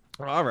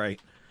know. All right.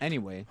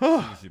 Anyway.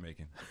 She's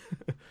Jamaican.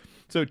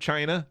 So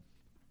China,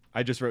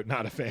 I just wrote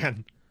not a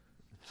fan.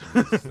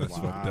 That's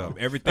fucked up.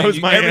 Everything That was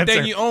my everything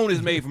answer. you own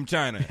is made from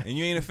China, and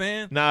you ain't a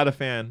fan? Not a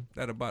fan.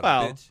 That about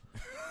Well, a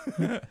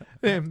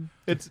bitch.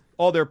 It's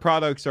all their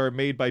products are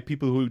made by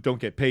people who don't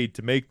get paid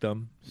to make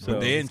them. So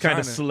they're in it's kind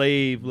of China.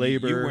 slave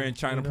labor. You're wearing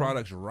China you know?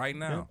 products right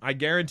now. I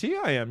guarantee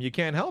I am. You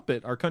can't help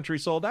it. Our country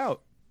sold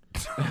out.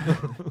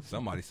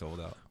 Somebody sold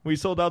out. We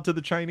sold out to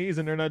the Chinese,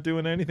 and they're not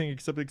doing anything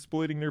except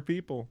exploiting their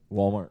people.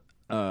 Walmart.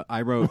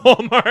 I wrote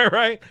Walmart,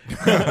 right?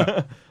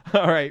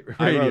 All right.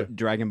 I Radio. wrote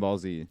Dragon Ball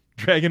Z.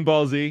 Dragon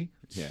Ball Z.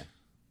 Yeah.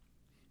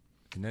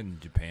 Isn't that in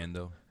Japan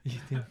though?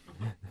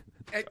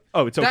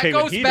 Oh, it's okay That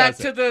when goes he back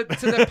does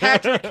to the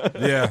Patrick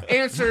Yeah.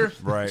 answer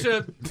Right.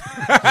 to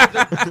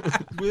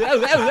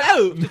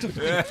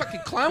the fucking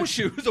clown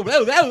shoes.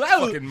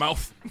 Fucking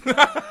mouth.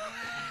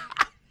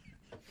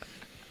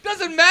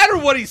 Doesn't matter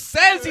what he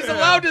says. He's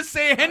allowed to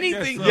say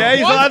anything. so. he Yeah,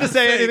 he's wants allowed to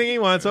say anything he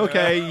wants.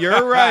 Okay,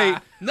 you're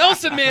right.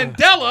 Nelson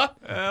Mandela.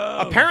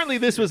 Apparently,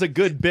 this was a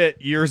good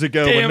bit years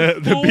ago Damn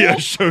when the fool. BS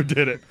show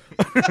did it.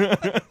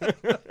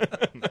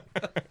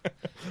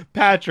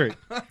 Patrick,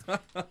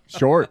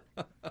 Short.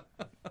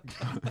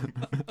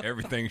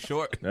 Everything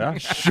short. Yeah.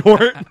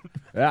 short.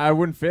 Yeah, I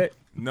wouldn't fit.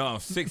 No,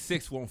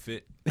 6'6" won't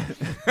fit.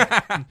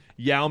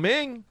 Yao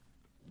Ming.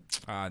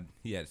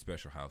 He had a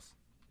special house.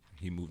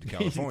 He moved to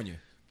California.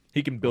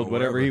 He can build Or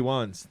whatever wherever. he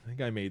wants. That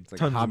guy made It's like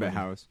tons a of Hobbit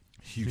money. house.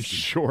 He's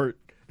short.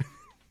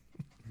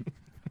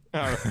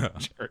 All right,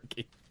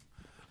 Cherokee.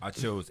 I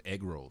chose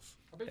egg rolls.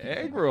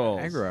 Egg rolls.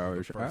 Egg roll.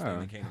 First thing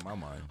that came to my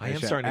mind. I am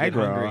It's a starting to egg get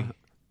roll. hungry.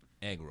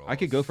 Egg rolls. I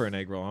could go for an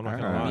egg roll. I'm not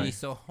gonna Alright. lie. Me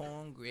so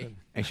hungry.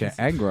 It's an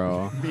egg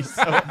roll. Be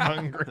so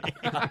hungry.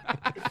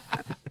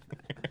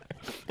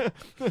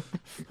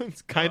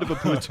 It's kind of a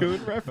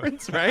Platoon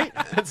reference, right?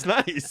 That's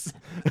nice.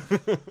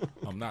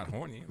 I'm not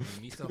horny.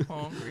 Me so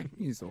hungry.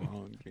 He's so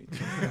hungry.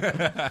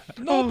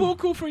 No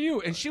buku for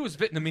you. And she was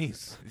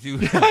Vietnamese.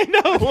 I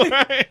know,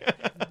 right?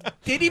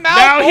 Diddy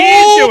Now Mao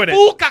he's doing it.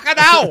 Fu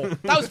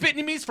Kakadao. That was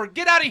Vietnamese for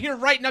get out of here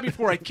right now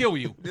before I kill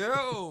you.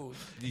 Yo.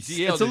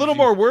 It's a little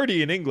more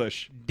wordy in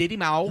English. Diddy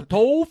Mao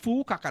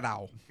Tofu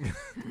Kakadao.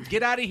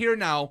 Get out of here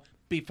now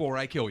before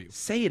I kill you.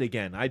 Say it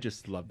again. I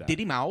just love that.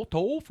 Diddy Mao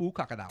tofu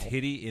crocodile.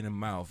 Titty in the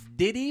mouth.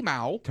 Diddy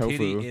Mao. Tofu.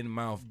 Titty in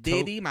mouth.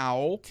 Diddy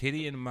Mao.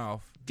 Titty in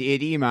mouth.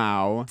 Diddy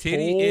Mao.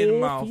 Titty in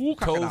mouth. Tofu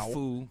crocodile.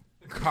 Tofu.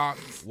 Cock.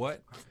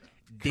 What?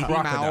 Diddy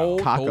Crocodile.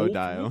 Mao.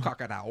 Crocodile. Tofu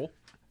crocodile.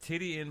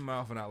 Titty in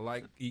mouth, and I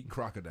like eat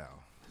crocodile.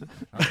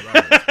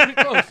 Pretty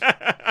close.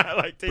 I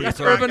like to eat That's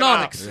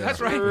crocodile. urbanomics. Yeah, That's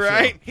for right. sure.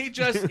 Right. He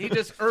just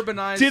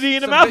urbanized. Titty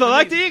in the some mouth. I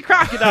like to Vietnamese. eat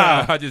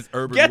crocodile. I just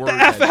urban Get the word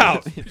F that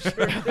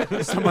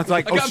out. Someone's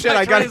like, oh got shit, my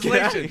I gotta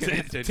get out of here.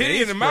 translation.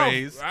 Titty in the Today's mouth.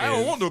 phrase I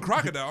don't is- want no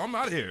crocodile. I'm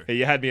out of here. Hey,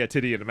 you had me at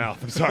titty in the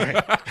mouth. I'm sorry.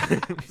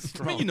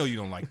 I mean, you know you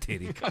don't like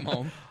titty. Come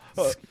on.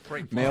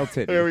 Great Male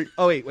titty.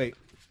 Oh, wait.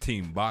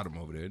 Team bottom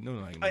over there. No,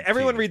 like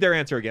Everyone titty. read their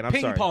answer again. I'm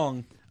Ping sorry.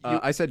 pong.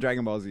 I said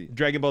Dragon Ball Z.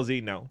 Dragon Ball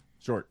Z, no.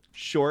 Short.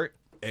 Short.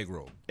 Egg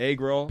roll.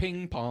 Egg roll.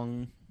 Ping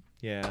pong.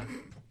 Yeah.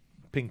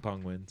 Ping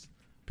pong wins.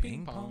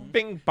 Ping pong.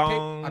 Ping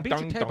pong. I beat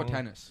dong, your table dong.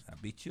 tennis. I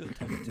beat you.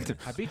 Table tennis.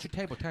 I beat your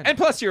table tennis. And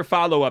plus, your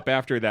follow up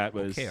after that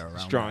was Okay, around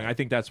strong. that. I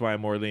think that's why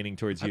I'm more leaning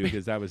towards you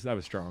because that was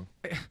strong.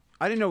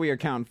 I didn't know we were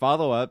counting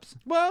follow-ups.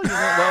 Well,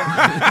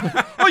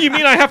 well, you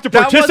mean I have to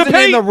That participate?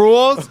 wasn't in the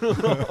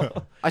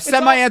rules. I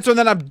said my answer and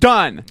then I'm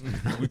done.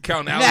 We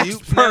count Next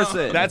alley-oops now?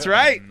 person. That's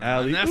right.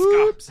 Nesca.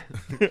 Oops.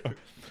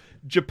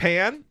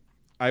 Japan.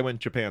 I went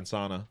Japan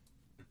sauna.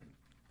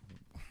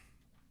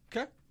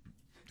 Okay.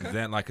 Is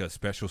that like a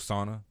special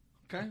sauna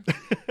Okay.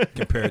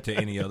 compared to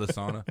any other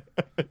sauna?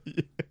 I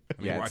mean,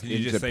 Yeah, why it's can you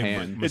in just say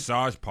Japan.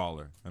 massage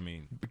parlor? I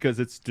mean, Because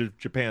it's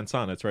Japan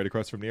sauna. It's right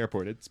across from the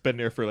airport. It's been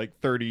there for like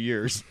 30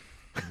 years.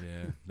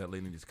 yeah, that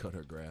lady just cut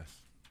her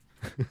grass.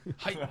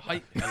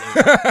 Hi.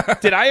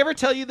 Did I ever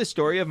tell you the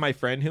story of my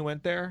friend who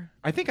went there?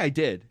 I think I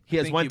did. He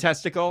has think one you-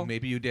 testicle.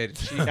 Maybe you did.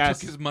 She Yes.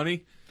 took his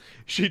money.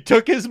 She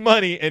took his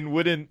money and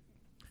wouldn't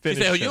She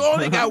finish said, him. "You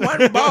only got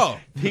one ball."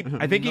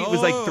 I think it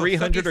was like No,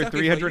 $300 or sucky, sucky for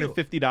you.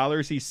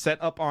 $350. He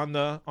set up on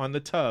the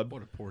tub.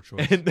 What a poor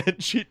choice. And then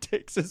she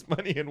takes his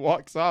money and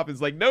walks off. It's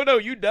like, no,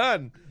 you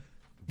done.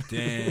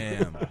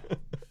 Damn.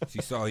 She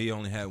saw he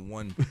only had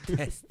one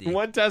testy.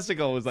 One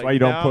testicle was like, That's why you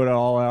don't no. put it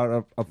all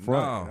out up front.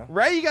 No. you know?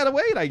 Right, you gotta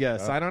wait. I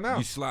guess I don't know.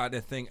 You slide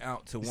that thing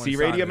out to one See, side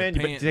Radio of the Man,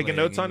 you been pant taking leg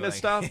notes and on you're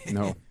this like, stuff?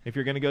 No. If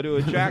you're gonna go to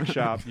a jack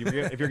shop,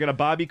 if you're gonna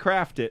Bobby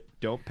Craft it,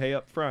 don't pay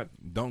up front.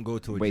 Don't go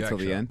to a Wait jack till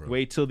the shop, end. bro.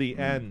 Wait till the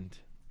end.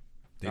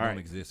 They All don't right.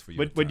 exist for you.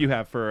 What do you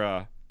have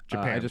for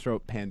Japan? I just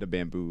wrote Panda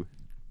Bamboo.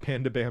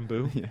 Panda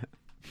bamboo. Yeah.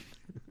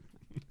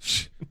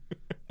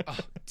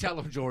 Tell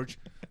him, George.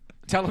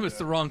 Tell him it's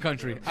the wrong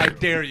country. I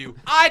dare you.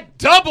 I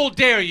double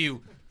dare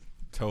you.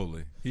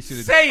 Totally. He should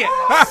have. Say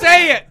it.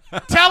 Say it.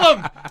 Tell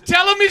him.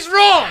 Tell him he's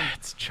wrong.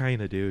 It's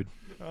China, dude.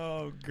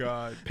 Oh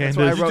God. That's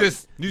why I Pandas.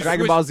 wrote you Dragon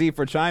switched- Ball Z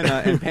for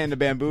China and Panda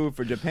Bamboo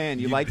for Japan.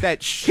 You like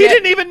that He shit?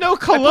 didn't even know I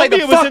played the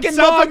Colombia was in fucking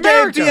South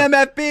mother game,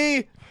 America.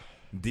 GMFB.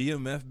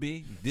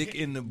 DMFB. Dick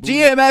in the boot.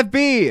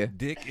 GMFB.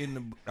 Dick in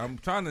the. I'm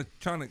trying to.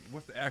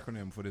 What's the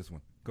acronym for this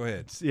one? Go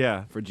ahead.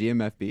 Yeah. For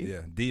GMFB.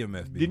 Yeah.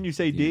 DMFB. Didn't you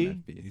say D?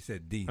 DMFB. He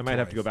said D. I might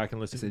have to go twice. back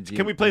and listen. It's a G-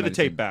 Can we play I the might have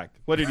tape seen- back?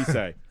 What did he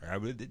say?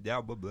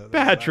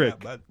 Patrick.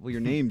 Patrick. Well, your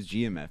name's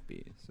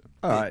GMFB. So.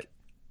 All right.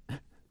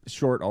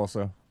 Short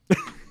also.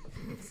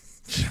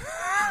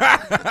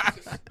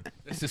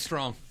 This is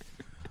strong.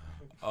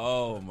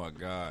 Oh my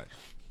God.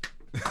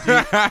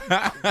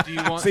 Do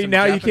you want See, some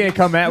now you Japanese? can't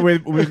come at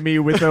with me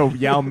with a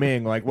Yao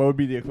Ming. Like, what would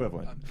be the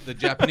equivalent? The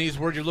Japanese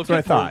word you're looking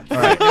That's what I for thought.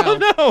 All right.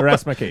 right now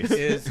Rest my case.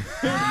 is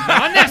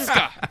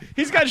Naneska.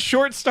 He's got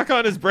short stuck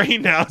on his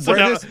brain now. So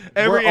now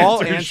We're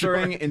all answer is short.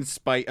 answering in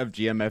spite of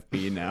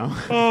GMFB now.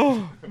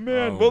 Oh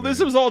man! Oh, well, this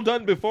man. was all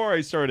done before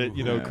I started,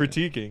 Yeah.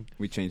 critiquing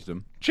We changed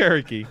them.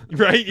 Cherokee,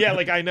 right? Yeah,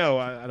 like I know.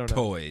 I don't know.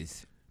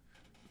 Toys.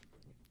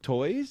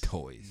 Toys?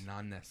 Toys.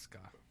 Naneska.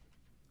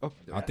 Oh,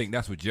 I think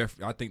that's what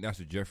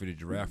Jeffrey the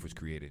Giraffe was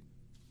created.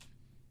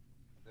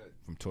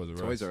 From Toys R Us.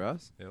 Toys R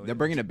Us? Hell They're yeah.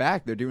 bringing it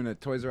back. They're doing a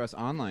Toys R Us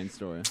online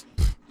store.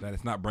 That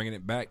is not bringing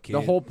it back, kid.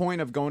 The whole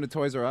point of going to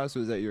Toys R Us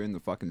was that you're in the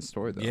fucking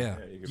store, though. Yeah.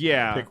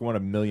 Yeah. Pick one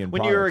of a million.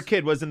 When you were a products.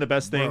 kid, wasn't the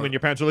best thing Bruh. when your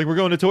parents were like, "We're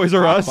going to Toys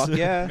R Us." Fuck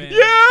yeah. Man, Yeah.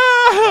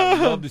 I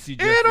love to see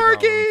Jeffrey Dahmer on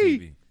Anarchy.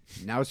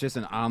 TV. Now it's just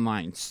an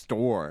online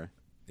store.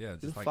 Yeah, Who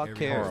just the like fuck every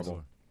cares?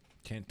 horrible.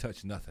 Can't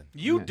touch nothing.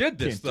 You Yeah. did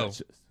this Can't though.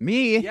 touch it.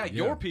 Me? Yeah,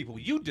 your people.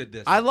 You did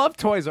this. I love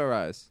Toys R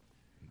Us.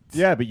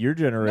 Yeah, but your no,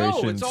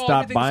 generation it's all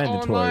stopped everything's buying the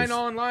online, toys.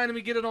 online, and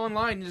we get it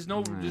online. There's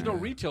no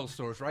retail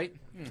stores, right?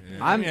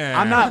 I'm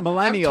Yeah. not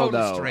millennial, I'm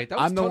totally though. straight. That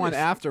was I'm the one totally-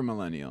 after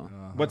millennial.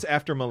 What's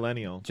after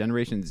millennial?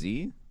 Generation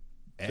Z?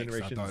 X,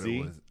 Generation I thought Z?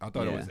 it was. I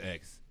thought it Yeah. was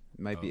X.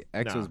 Might be Oh.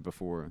 X No. was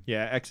before.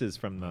 Yeah, X is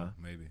from the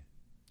Maybe.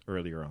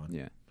 earlier on.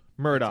 Yeah.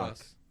 Murdoch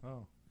Us.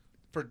 Oh.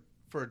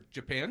 For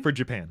Japan? for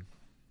Japan.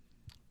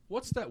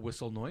 What's that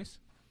whistle noise?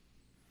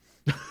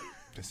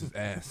 This is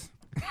ass.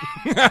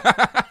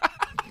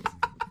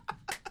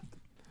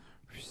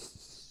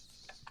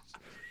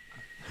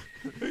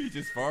 You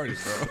just farted,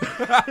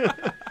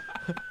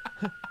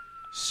 bro.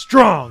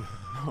 Strong.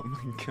 Oh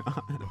my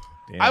god.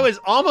 Damn. I was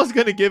almost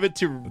gonna give it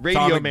to Radio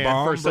Atomic Man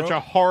bomb, for such bro. a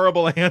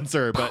horrible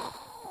answer, but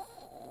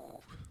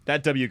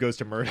that W goes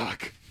to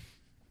Murdoch.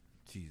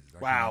 Jesus. I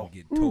Wow. Can't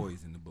even get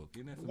toys in the book.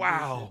 Isn't that some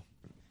Wow.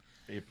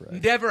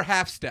 Never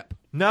half step.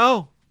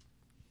 No,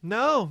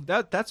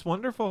 that's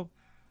wonderful.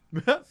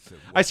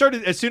 I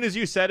started as soon as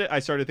you said it. I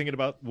started thinking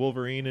about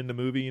Wolverine in the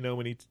movie. You know,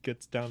 when he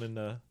gets down in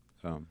the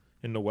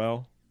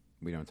well.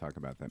 We don't talk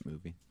about that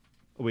movie.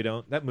 We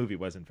don't. That movie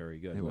wasn't very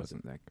good. It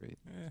wasn't that great.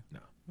 No,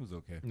 it was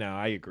okay. No,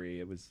 I agree.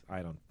 It was.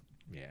 I don't.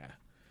 Yeah.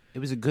 It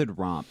was a good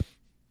romp.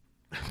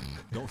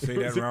 Don't say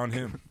that around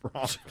him.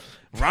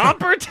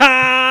 Romper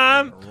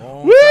time!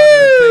 Wrong Woo!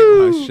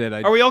 Oh, shit,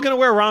 Are we all going to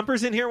wear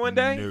rompers in here one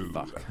day? No.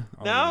 Fuck. I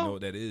don't even No? know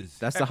what that is.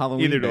 That's the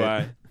Halloween Either do bit.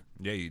 I.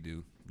 Yeah, you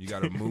do. You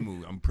got a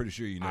muumuu. I'm pretty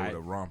sure you know what a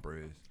romper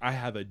is. I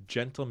have a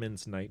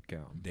gentleman's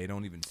nightgown. They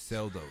don't even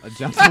sell those. A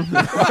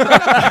gentleman.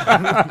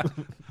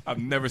 I've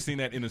never seen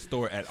that in a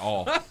store at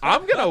all.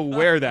 I'm going to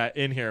wear that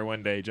in here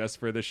one day just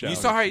for the show. You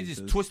saw how he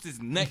just twisted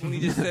his neck when he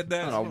just said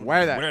that? I'll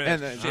wear that. Wear And that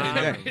then-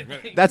 shit in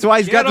there. That's why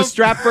he's got the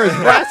strap for his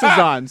glasses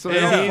on, so they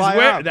And don't he's fly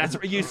wear- up. That's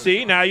you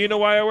see. Now you know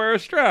why I wear a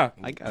strap.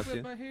 I got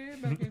you.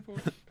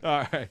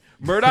 All right,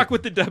 Murdoch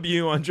with the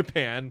W on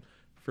Japan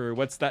for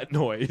what's that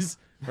noise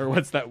or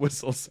what's that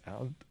whistle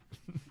sound?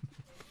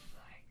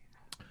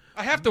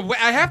 I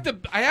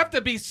have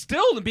to be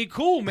still and be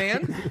cool,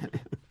 man.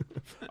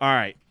 All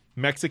right,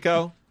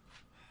 Mexico.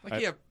 Like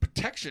you have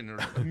protection or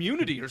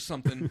immunity or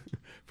something.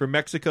 For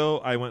Mexico,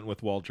 I went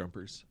with wall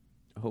jumpers.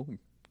 Oh,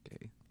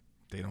 okay.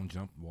 They don't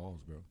jump walls,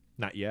 bro.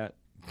 Not yet.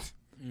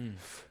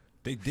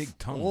 They dig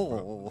tunnels,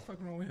 bro. What's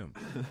fucking wrong with him?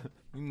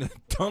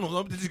 Tunnels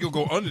up, they're just gonna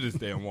go under this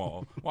damn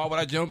wall. Why would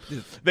I jump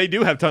this? They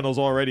do have tunnels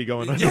already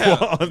going under,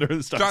 Yeah. under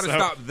the stuff. Try to so-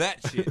 stop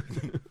that shit.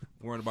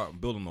 Worrying about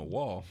building a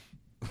wall.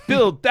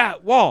 Build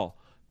that wall.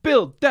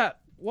 Build that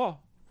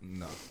wall.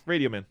 No.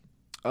 Radio Man.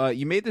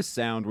 You made this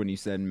sound when you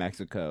said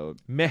Mexico.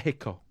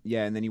 Mexico.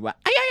 Yeah, and then you went,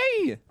 ay,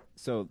 ay, ay.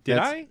 So Did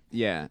that's- I?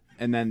 Yeah,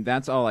 and then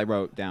that's all I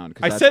wrote down.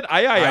 'cause I that's- said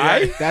aye, aye,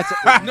 aye. That's,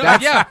 No,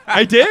 that's yeah,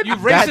 I did? you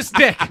racist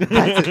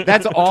dick.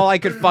 That's all I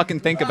could fucking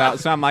think about.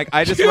 So I'm like,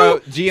 I just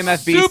wrote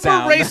GMFB Super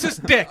sound.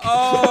 racist dick.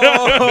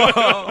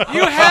 Oh,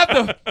 you have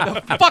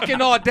the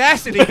fucking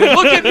audacity to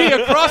look at me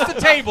across the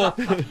table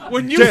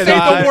when you Did say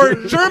I? the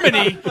word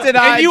Germany Did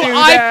I and you do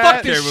eye that?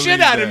 fuck the Can't shit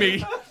believe out that. of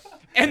me.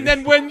 And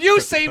then when you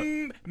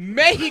say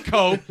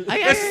Mexico,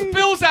 it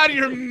spills out of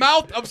your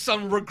mouth of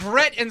some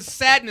regret and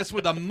sadness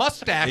with a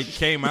mustache. It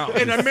came out.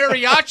 In a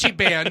mariachi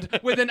band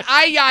with an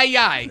ay ay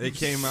ay. It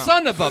came out.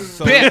 Son of a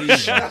so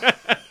bitch.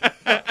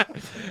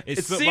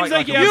 It slipped seems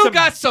like a- you have You some-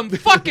 got some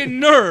fucking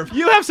nerve.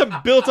 You have some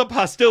built-up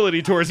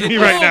hostility towards me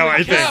right now, I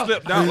Holy cow. think.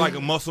 slipped out like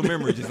a muscle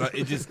memory.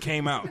 It just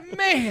came out.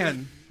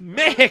 Man.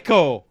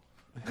 Mexico.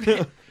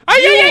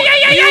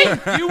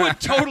 You would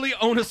totally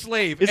own a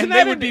slave, Isn't and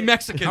that they would an- be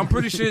Mexican. I'm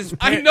pretty sure his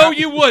I know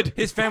you would.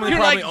 His family You're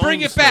probably like,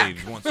 bring owned it back.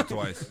 slaves once or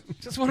twice.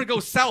 Just want to go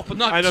south, but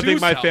not I don't too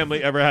think my south.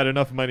 family ever had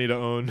enough money to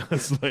own a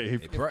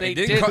slave. they It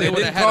did, didn't, they it would've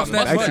didn't had cost a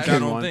that much, I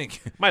Mexican don't one.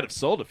 think. Might have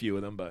sold a few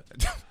of them, but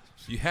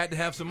You had to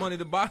have some money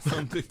to buy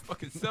something to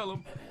fucking sell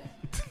them.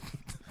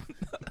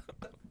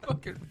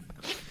 Fucking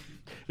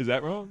is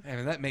that wrong?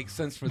 And that makes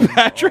sense for the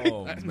Patrick?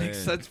 that makes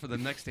sense for the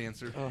next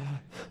answer.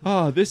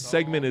 Oh, this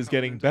segment is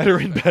getting better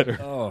and better.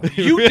 Oh. It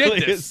You did really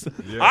this. is.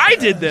 Yeah. I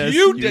did this.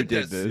 You did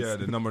this. Yeah,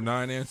 the number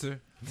 9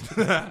 answer.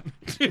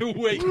 Wait. We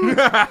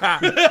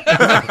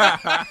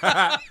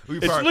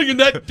It's probably, looking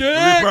that we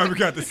dick. probably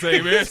got the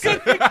same answer.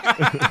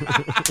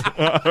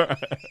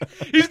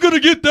 He's gonna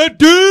get that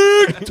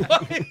dick.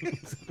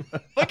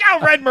 Look how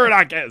red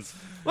Murdoch is.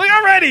 Look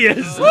how red he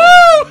is. Woo!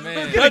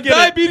 Man. That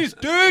diabetes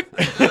dick.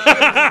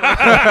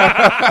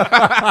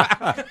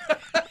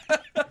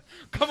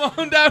 Come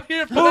on down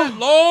here for that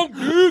long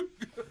dick.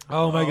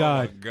 Oh my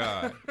God.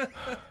 God.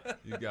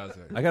 You guys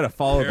are I gotta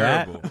follow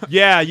terrible.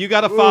 Yeah, you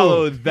got to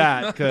follow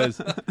that because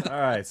All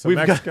right, so We've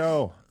got-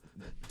 Mexico.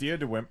 Dia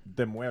de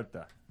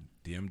Muerta.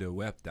 Diem de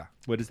Huerta.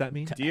 what does that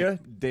mean? Dia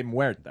de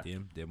Muerta.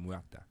 Diem de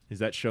Muerta. Is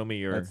that show me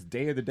your That's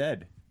Day of the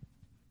Dead.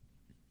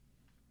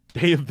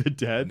 Day of the I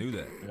Dead? knew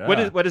that.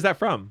 Yeah. What is that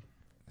from?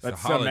 It's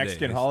That's a holiday. a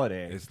Mexican It's-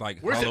 holiday. It's like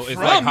Where's it it's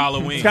from? like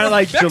Halloween. It's kind of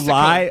like Mexico.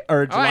 July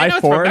or Oh, I July know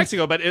it's from 4th.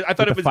 Mexico, but I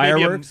thought it with was the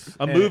maybe fireworks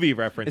a and- movie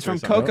reference. It's from or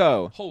something.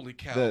 Coco, Holy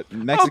cow. the Oh,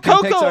 Mexican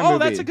Coco! Pixar Oh,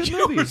 movie. that's a good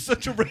You movie. are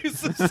such a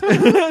racist.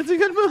 That's a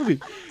good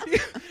movie.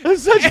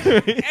 That's such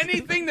a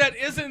Anything that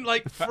isn't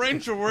like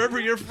French or wherever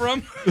you're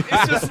from,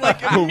 it's just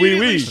like Oui, immediately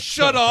oui.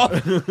 shut off.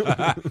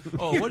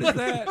 Oh, what is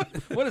that?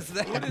 What is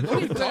that? What are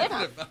you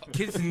talking about?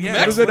 Kids and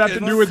What does it have to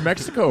do with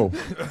Mexico?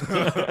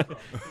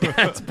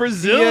 That's Dia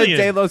Brazilian.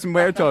 de los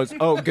Muertos.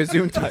 Oh,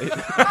 Gesundheit.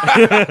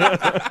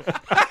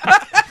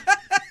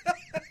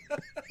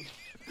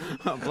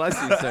 Oh,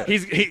 bless you, sir.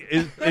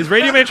 Is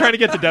Radio Man trying to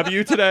get the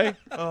W today?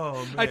 Oh,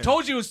 man. I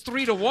told you it was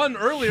 3-1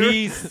 earlier.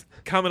 He's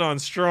coming on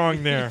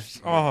strong there.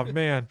 Oh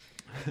man,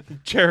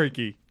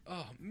 Cherokee.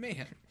 Oh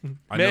man.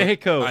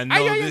 Mexico. I know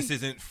Ay, ay, ay. this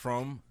isn't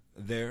from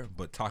there,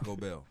 but Taco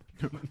Bell.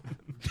 That's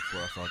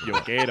what I thought Yo,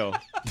 Gato.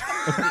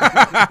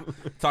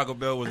 Taco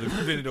Bell was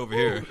invented over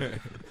here.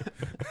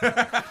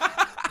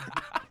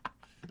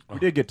 We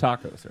did get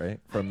tacos, right,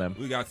 from them.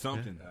 We got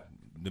something.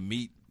 The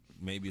meat,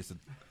 maybe it's a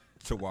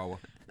chihuahua.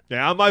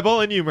 Yeah, I'm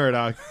eyeballing you,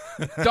 Murdoch.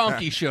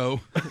 Donkey show.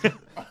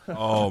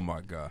 Oh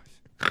my gosh.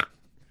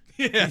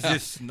 Yeah. He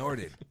just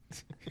snorted.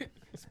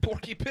 It's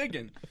Porky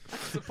Piggin.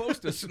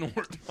 Supposed to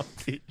snort.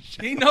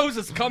 He knows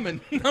it's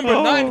coming. Number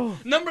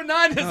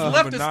 9 has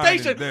left the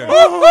station.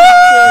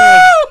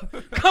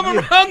 Woo-hoo! Come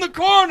around the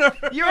corner.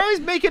 You're always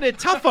making it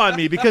tough on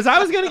me because I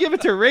was going to give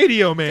it to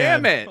Radio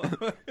Man. Damn it.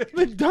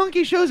 But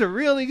Donkey Show's a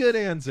really good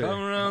answer.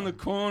 Come around the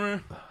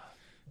corner.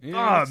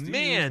 Oh,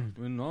 man.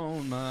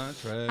 On my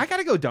track. I got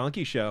to go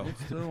Donkey Show.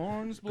 It's the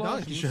orange Donkey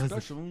blossom Show's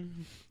special.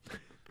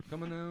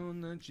 Coming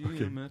down the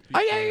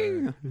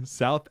GMFB.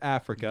 South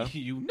Africa.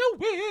 You know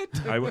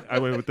it. I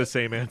went with the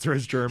same answer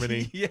as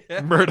Germany.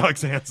 Yeah.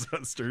 Murdoch's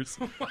ancestors.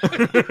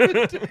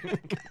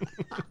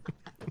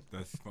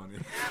 That's funny.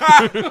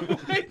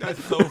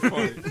 That's so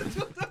funny.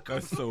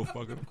 That's so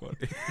fucking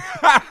funny.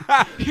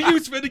 You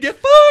was finna get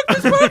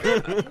fucked this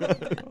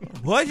morning.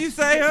 What'd you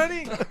say,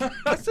 honey?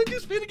 I said you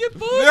was finna get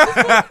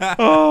fucked.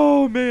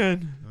 Oh,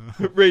 man.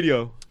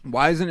 Radio.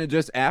 Why isn't it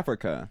just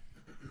Africa?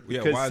 Yeah,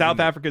 Because why South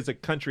isn't it- Africa is a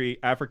country.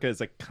 Africa is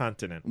a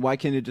continent. Why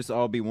can't it just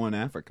all be one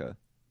Africa?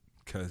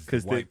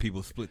 Because white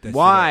people split that shit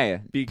Why?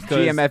 up. Because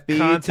GMFB,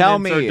 continents tell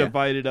me. are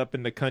divided up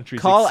into countries.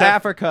 Call except,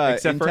 Africa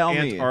except and for tell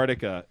me.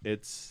 Antarctica.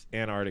 It's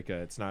Antarctica.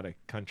 It's not a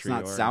country.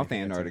 It's not or South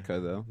anything. Antarctica,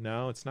 though.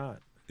 No, it's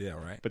not. Yeah,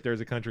 right. But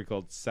there's a country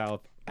called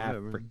South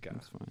Whatever. Africa.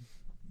 That's fine.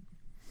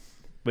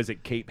 Was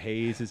it Cape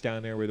Hayes is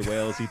down there where the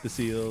whales eat the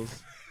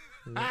seals?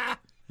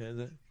 Is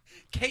it?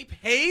 Cape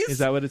Hayes? Is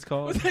that what it's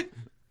called?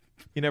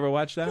 You never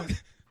watched that?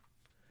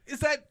 Is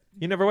that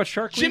You never watched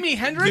Shark Week? Jimi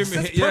Hendrix? Jimi-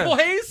 That's yeah. Purple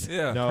Haze?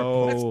 Yeah.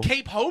 No. That's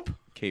Cape Hope?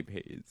 Cape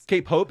Hayes.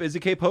 Cape Hope? Is it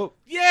Cape Hope?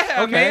 Yeah,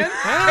 Okay. man.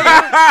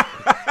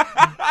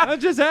 I'm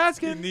just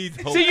asking. He needs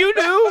hope. See, you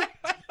knew.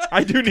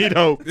 I do need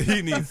hope.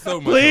 He needs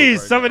so much Please,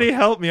 hope right somebody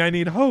help me. I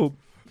need hope.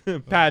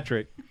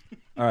 Patrick.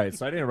 All right,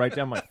 so I didn't write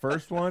down my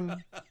first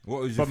one,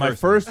 What was your but my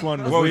first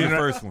one was What was your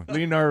first one?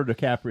 Leonardo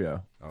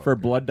DiCaprio for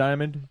Blood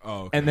Diamond.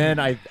 Oh, okay. And then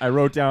I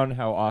wrote down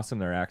how awesome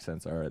their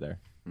accents are right there.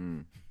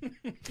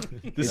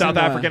 The South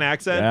African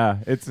accent? Yeah,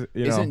 it's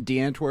Isn't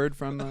D'Antwoord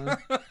from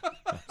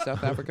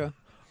South Africa?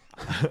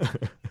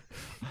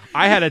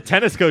 I had a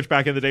tennis coach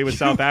back in the day with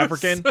South are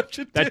African. such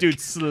a That dude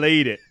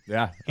slayed it.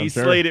 Yeah, He I'm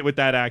sure. slayed it with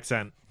that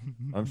accent.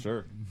 I'm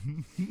sure.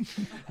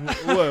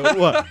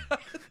 What?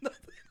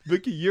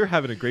 Vicky, you're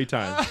having a great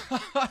time.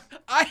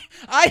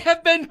 I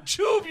have been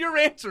 2 of your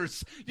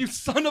answers, you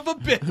son of a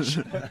bitch.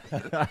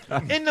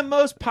 In the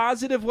most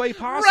positive way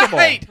possible.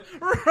 Right.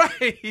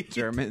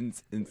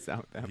 Germans in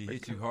South He Africa.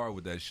 hit you hard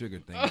with that sugar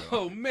thing.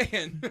 Oh,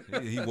 man.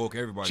 He woke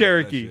everybody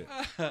Cherokee. up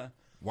with that shit.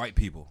 White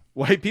people.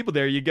 White people,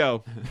 there you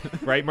go.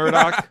 Right,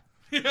 Murdoch?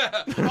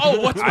 Yeah.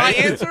 Oh, what's my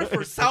answer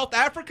for South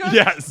Africa?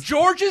 Yes.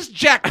 George's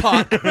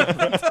jackpot.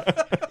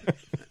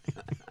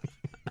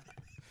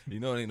 You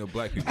know it ain't no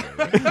black people there,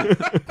 right?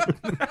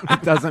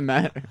 It doesn't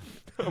matter.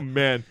 Oh,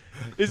 man.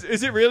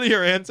 Is it really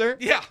your answer?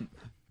 Yeah.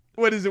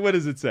 What is it? What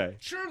does it say?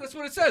 Sure, that's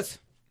what it says.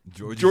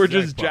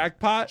 George's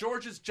jackpot?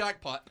 George's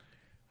jackpot.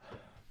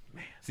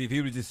 See, if he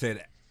would have just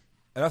said,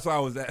 that's why I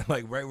was at,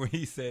 like, right when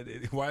he said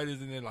it, why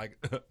isn't it, like,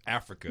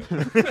 Africa?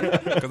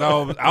 Because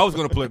I was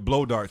going to put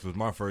blow darts was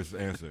my first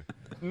answer.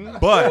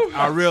 But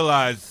I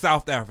realized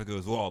South Africa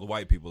is where all the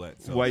white people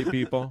at. So White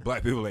people?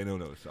 Black people ain't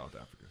know South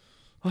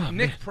Africa.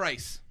 Nick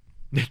Price.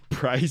 Nick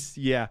Price?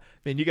 Yeah.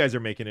 Man, you guys are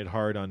making it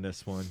hard on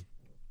this one.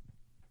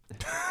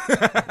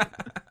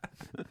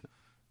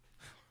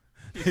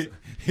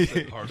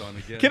 Hard on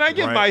again. Can I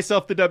give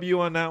myself the W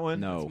on that one?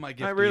 No. That's my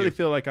gift I to really you.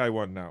 feel like I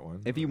won that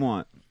one. If you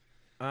want.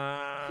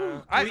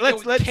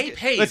 Let's Cape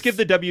Hayes. let's give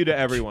the W to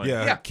everyone.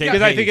 Yeah.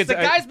 Because I think it's the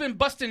guy's been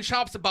busting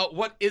chops about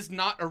what is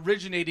not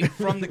originating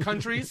from the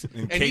countries,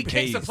 and he Cape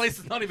takes a Hayes. place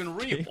that's not even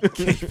real.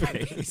 Cape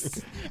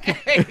Hayes.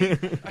 Hey,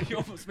 you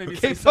almost made me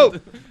say Cape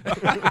something.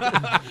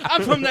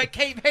 I'm from that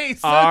Cape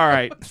Hayes. Son. all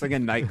right. It's like a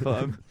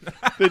nightclub.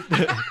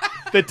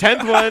 The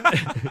 10th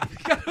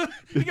one.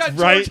 You got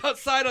Right. George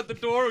outside at the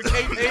door with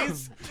Cape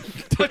Hayes,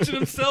 touching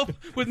himself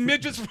with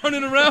midgets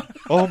running around.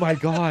 Oh my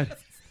God.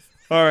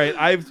 All right,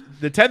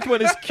 the 10th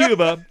one is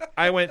Cuba.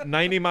 I went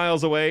 90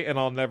 miles away, and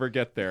I'll never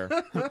get there.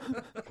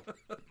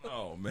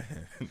 Oh,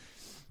 man.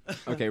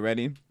 Okay,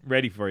 ready?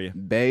 Ready for you.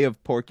 Bay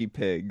of Porky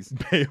Pigs.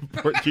 Bay of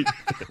Porky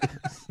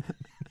Pigs.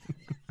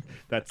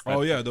 That's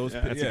Oh, yeah. Those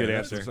that's a good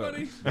answer. what's up.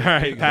 All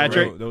right, Pigs are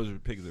Patrick. real. Those are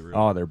pigs are real.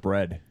 Oh, their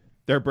bread.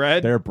 Their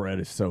bread. Their bread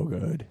is so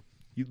good.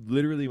 You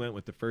literally went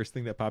with the first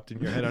thing that popped in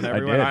your head on I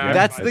everyone. did. Yeah.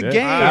 That's I the did.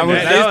 game. That was-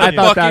 That is I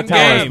thought fucking that's how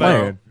I was game,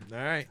 playing. All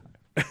right.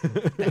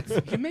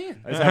 You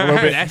man. I just have a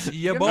little bit. That's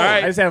your boy. All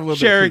right. I just have a little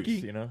Cherokee. bit of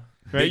peace, you know.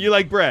 Right, you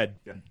like bread.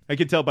 I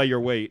can tell by your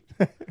weight.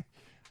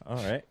 All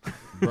right.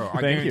 Bro, I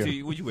Thank guarantee you.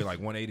 you. What you weigh, like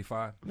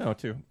 185? No,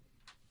 2.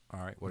 All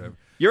right, whatever.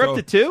 You're So- up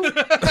to 2?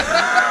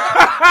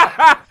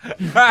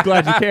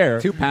 Glad you care.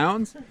 2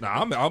 pounds?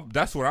 Nah, I'm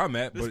that's where I'm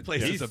at. This but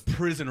place he's is a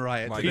prison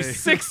riot. like, today.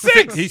 He's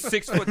 6'6". He's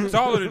 6 foot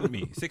taller than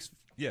me. 6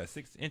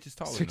 inches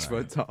taller. 6 than I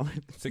am. foot tall.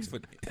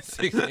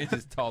 6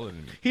 inches taller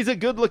than me. He's a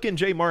good-looking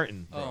Jay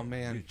Martin. Oh You're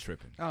man.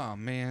 tripping. Oh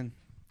man.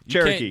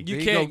 Cherokee. You There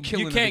you go, can't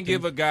killing everything.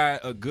 give a guy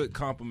a good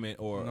compliment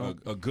or No.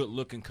 a good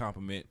looking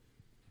compliment,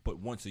 but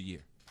once a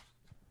year.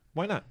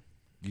 Why not?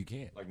 You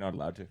can't. Like not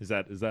allowed to. Is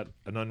that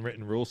an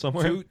unwritten rule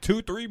somewhere?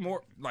 Two, 3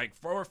 more, like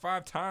 4 or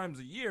 5 times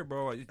a year,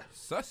 bro. Like, it's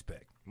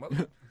suspect,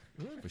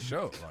 for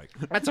sure. Like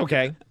That's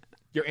okay.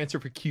 Your answer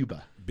for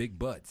Cuba. big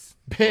butts.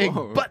 Big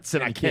butts,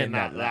 and I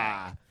cannot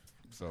lie.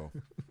 So,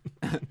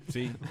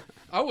 see,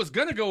 I was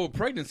gonna go with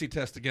pregnancy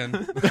test again,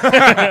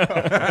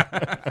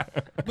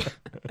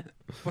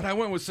 but I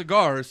went with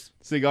cigars.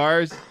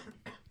 Cigars.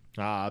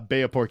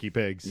 Bay of Porky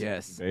Pigs.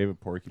 Yes. Bay of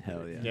Porky.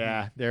 Hell yeah.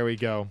 Yeah, there we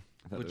go.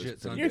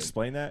 Legit. Can you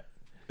explain that?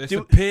 it's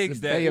the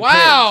pigs that.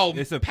 Wow,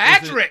 It's a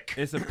Patrick.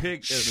 It's a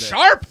pig.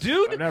 Sharp,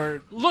 dude. I've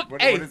never. Look,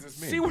 what hey, does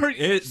this mean? see where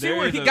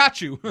There he is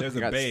got you. There's a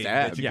Got bay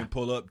stabbed. that you Yeah. can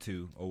pull up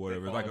to or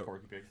whatever. They Like call a, it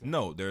Porky Pigs?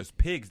 no, there's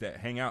pigs that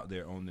hang out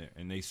there on there,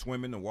 and they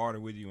swim in the water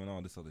with you and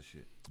all this other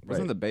shit.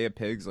 Wasn't the Bay of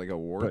Pigs like a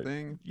war Right.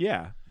 thing?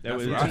 Yeah, that That's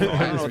was, what I I don't know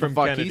from what the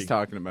fuck Kennedy. he's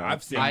talking about.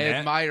 I've seen I that.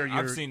 admire your.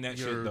 I've seen that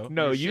shit though.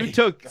 No, you shade.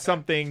 took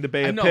something, the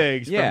Bay of know.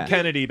 Pigs, Yeah. from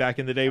Kennedy back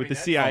in the day with the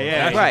CIA,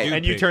 that's Right.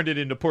 and you Pig. turned it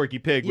into Porky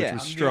Pig, which Yeah.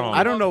 was strong.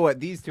 I don't know what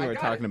these two I are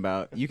got talking it.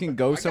 about. You can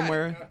go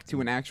somewhere to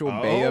an actual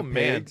Bay Oh, of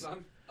man. Pigs.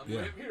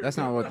 Yeah, That's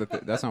not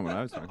what that's not what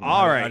I was talking about.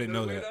 All right. I didn't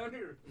know that.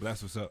 But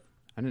that's what's up.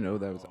 I didn't know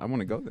that was. I want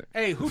to go there.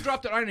 Hey, who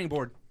dropped the ironing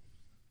board?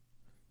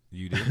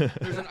 You did.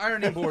 There's an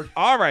ironing board.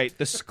 All right,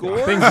 the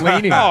scores Things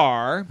leaning.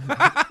 are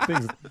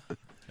Things.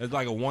 It's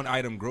like a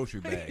 1-item grocery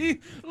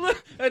bag.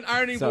 Look, an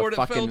ironing It's a board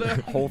that fell fucking down.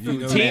 Whole You know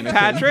Foods. Team mannequin.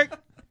 Patrick.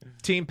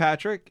 Team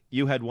Patrick,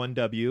 you had 1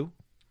 W,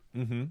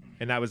 Mm-hmm.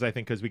 and that was, I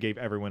think, because we gave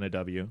everyone a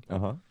W.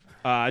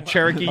 Uh-huh.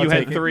 Cherokee, you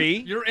had 3.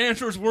 Your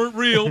answers weren't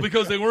real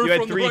because they weren't You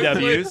had from 3 the right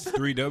W's. place.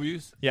 3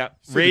 W's. Yeah.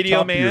 So the Radio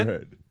top of your Man.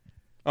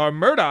 head.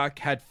 Murdoch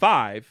had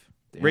 5.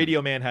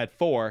 Radio Man had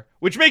 4,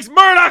 which makes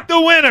Murdoch the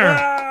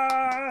winner.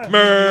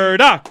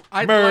 Murdoch.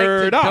 I'd like to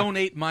Murdoch.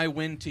 donate my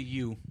win to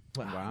you.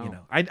 Wow. You know,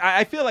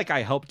 I feel like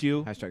I helped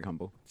you. Hashtag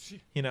humble.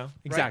 You know,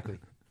 exactly.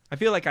 I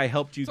feel like I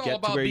helped you It's all get to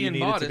about where you being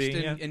needed modest to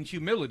be. and, Yeah. and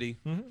humility.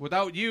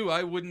 Without you,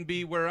 I wouldn't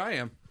be where I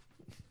am.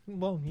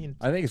 Well,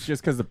 I think it's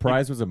just because the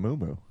prize was a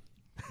moo-moo.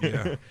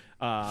 Yeah.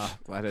 Glad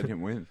I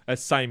didn't win. a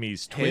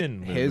Siamese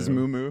twin. His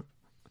moo moo.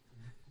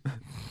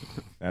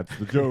 That's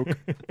the joke.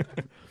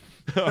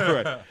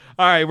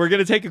 All right. We're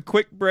gonna take a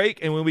quick break,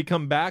 and when we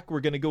come back, we're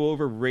gonna go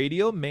over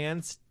Radio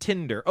Man's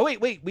Tinder. Oh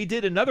wait, we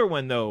did another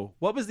one though.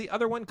 What was the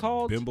other one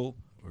called? Bimble.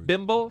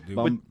 Bimble.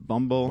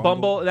 Bumble.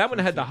 Bumble. That one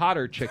had the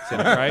hotter chicks in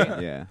it,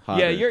 right? Yeah.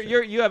 Yeah,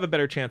 you have a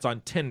better chance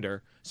on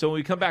Tinder. So when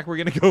we come back, we're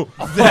gonna go.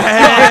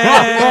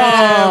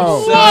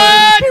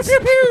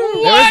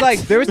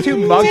 There was 2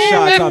 mug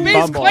shots on He's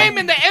Bumble.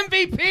 claiming the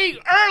MVP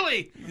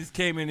early. He just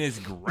came in and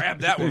just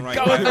grabbed that one right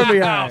Go quick. from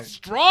behind.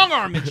 Strong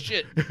arm and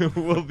shit.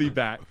 We'll be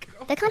back.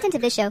 The content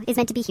of this show is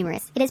meant to be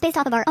humorous. It is based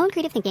off of our own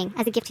creative thinking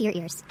as a gift to your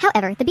ears.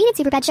 However, the Bean and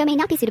Superbad show may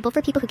not be suitable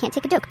for people who can't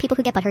take a joke, people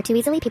who get butthurt too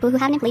easily, people who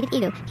have an inflated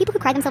ego, people who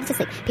cry themselves to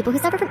sleep, people who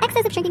suffer from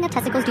excessive shrinking of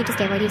testicles due to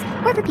steroid use,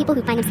 or for people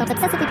who find themselves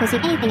obsessively posting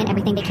anything and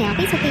everything they can on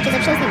Facebook pages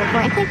of shows they work for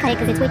and can't cut it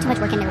because it's way too much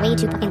work and they're way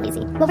too fucking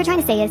lazy. What we're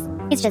trying to say is,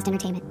 it's just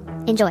entertainment.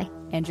 Enjoy.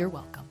 And you're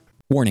welcome.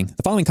 Warning,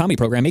 the following comedy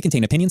program may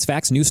contain opinions,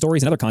 facts, news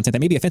stories, and other content that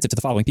may be offensive to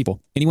the following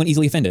people. Anyone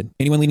easily offended,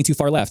 anyone leaning too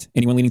far left,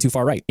 anyone leaning too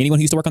far right, anyone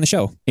who used to work on the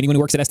show, anyone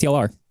who works at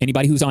STLR,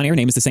 anybody whose on-air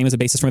name is the same as a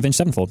bassist from Avenged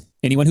Sevenfold,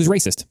 anyone who's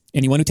racist,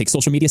 anyone who takes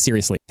social media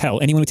seriously, hell,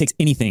 anyone who takes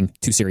anything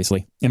too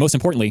seriously, and most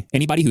importantly,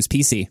 anybody who's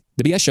PC.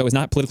 The BS show is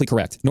not politically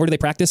correct, nor do they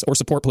practice or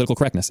support political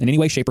correctness in any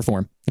way, shape, or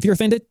form. If you're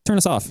offended, turn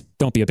us off.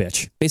 Don't be a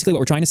bitch. Basically, what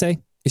we're trying to say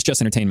is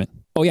just entertainment.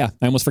 Oh yeah,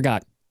 I almost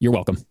forgot. You're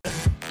welcome.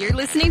 You're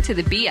listening to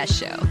The BS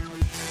Show.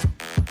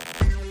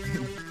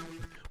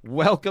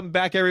 Welcome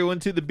back, everyone,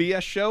 to the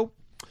BS show.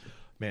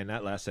 Man,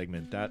 that last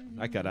segment, that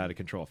got out of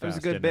control fast. That was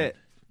a good didn't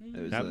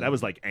bit. it? That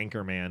was like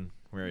Anchorman,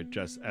 where it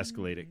just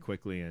escalated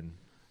quickly. And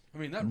I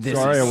mean, that This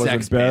Sorry, is I wasn't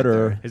Sex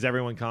better. Panther. is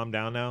everyone calmed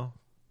down now?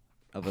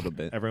 A little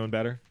bit. Everyone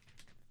better?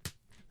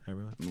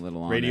 Everyone? I'm a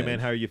little on Radio edge. Man,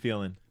 how are you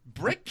feeling?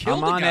 Brick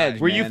killed I'm the on guy.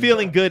 edge. Were you Man.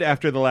 feeling good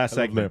after the last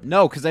segment?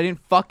 No, because I didn't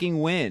fucking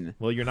win.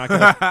 Well, you're not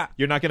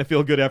gonna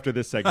feel good after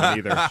this segment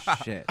either.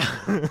 Shit.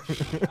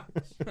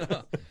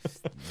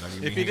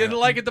 If you didn't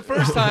like it the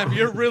first time,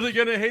 you're really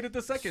gonna hate it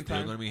the second They're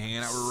time. gonna be hanging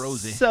out with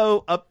Rosie.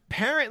 So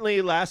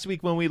apparently, last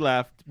week when we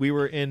left, we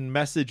were in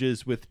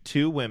messages with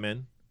 2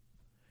 women,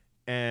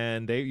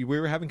 and we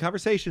were having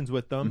conversations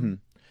with them,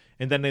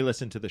 and then they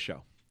listened to the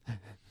show.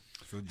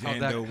 So How'd Jane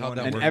that- Doe how'd 1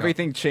 that And work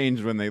everything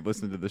changed when they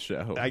listened to the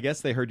show. I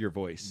guess they heard your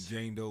voice.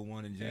 Jane Doe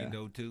 1 and Jane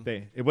Doe 2.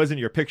 It wasn't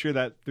your picture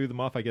that threw them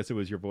off. I guess it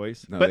was your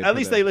voice. No, but they at put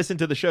least a- they listened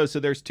to the show,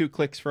 so there's 2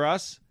 clicks for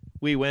us.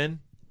 We win.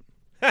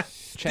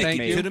 Take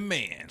it to the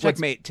man.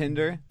 Checkmate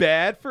Tinder.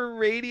 Bad for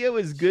radio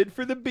is good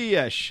for the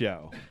BS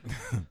show.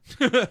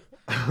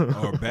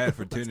 Or bad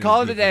for Tinder.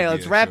 Call it a day.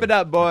 Let's wrap it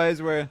up, boys.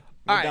 We're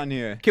All right. done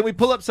here. Can we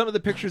pull up some of the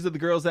pictures of the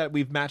girls that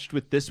we've matched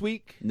with this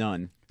week?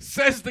 None.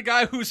 Says the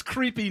guy who's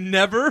creepy.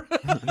 Never.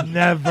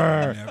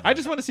 Never. I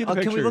just want to see the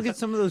pictures. Can we look at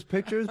some of those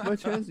pictures, by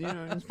chance? You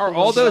know, just Are pull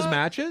all those those up.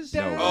 matches?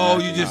 No. Oh,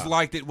 you just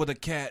liked it with a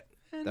cat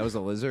That was a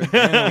lizard.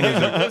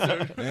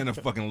 and a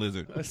fucking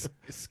lizard.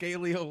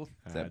 Scaly old.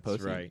 Is that That's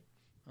pussy? right.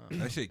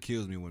 That shit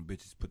kills me when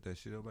bitches put that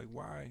shit up. Like,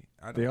 why?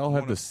 I They all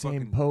have wanna the same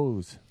fucking-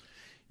 pose.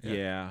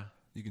 Yeah.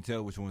 You can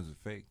tell which ones are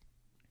fake.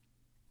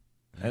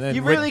 And then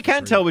You really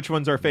can tell which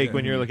ones are fake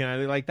when you're looking at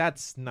it. Like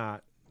that's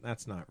not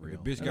real.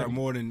 The bitch got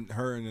more than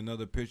her in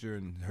another picture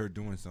and her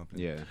doing something.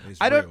 Yeah. It's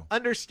I don't real.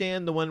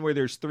 understand the one where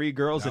there's 3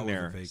 girls That in was a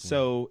there. fake one.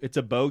 So it's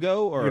a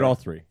BOGO or You get all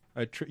 3.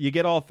 you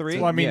get all 3.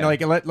 Well, I mean, Yeah.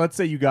 like let's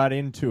say you got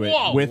into it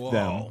Whoa. with Whoa.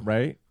 them,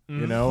 right?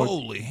 You know,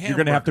 Holy you're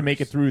gonna have to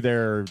make it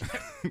hamburgers.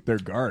 through their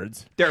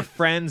guards. Their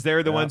friends,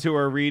 they're the ones who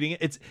are reading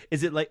it.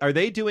 Is it like are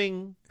they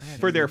doing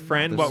for their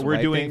friend the what we're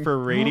doing swiping? for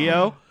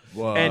radio?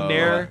 Whoa. And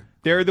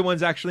they're the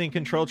ones actually in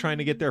control trying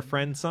to get their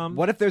friend some.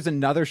 What if there's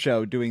another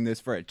show doing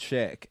this for a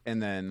chick,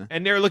 and then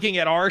And they're looking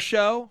at our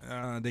show?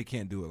 They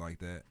can't do it like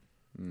that.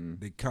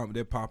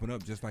 They're popping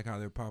up just like how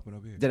they're popping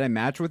up here. did I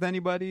match with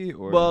anybody?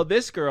 Or Well,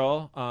 this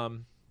girl,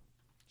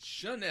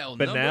 Chanel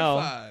Benel.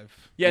 number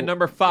 5. yeah,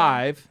 number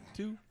 5.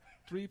 2,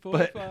 3, 4,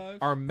 But 5.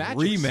 our match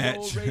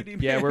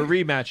Rematch. Yeah, we're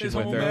rematching His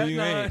with whole her. match.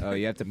 You ain't. oh,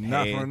 you have to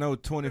Not pay. for no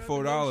 $24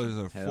 or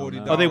Hell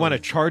 $40. no. Oh, they want to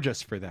charge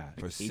us for that.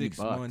 for 80 6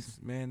 bucks. months.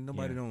 Man,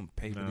 nobody Yeah. don't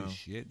pay for No. this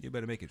shit. You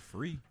better make it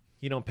free.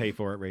 You don't pay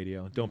for it,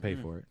 radio. Don't pay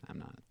for it. I'm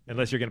not.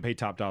 Unless you're going to pay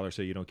top dollar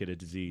so you don't get a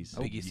disease.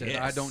 Biggie said,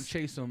 yes. I don't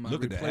chase them.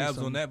 Look at the abs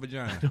on that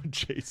vagina. Don't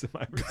chase them.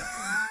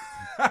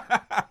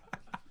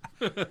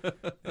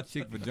 That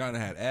chick vagina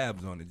had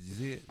abs on it. Did you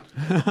see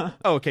it?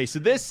 Okay, so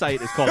this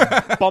site is called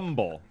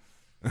Bumble.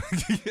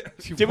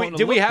 Did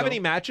we have any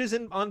matches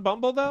on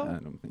Bumble, though? I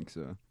don't think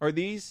so. Are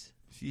these?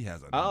 She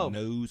has a Oh.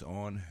 nose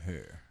on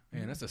her.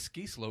 Man, that's a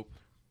ski slope.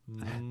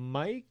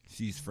 Mike?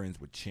 She's friends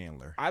with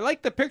Chandler. I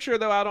like the picture,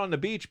 though, out on the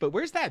beach, but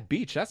where's that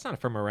beach? That's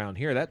not from around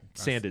here. That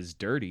sand is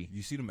dirty.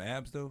 You see them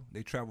abs, though?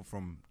 They travel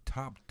from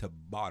top to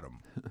bottom.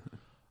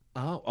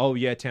 Oh,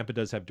 yeah, Tampa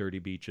does have dirty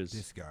beaches.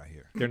 This guy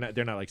here.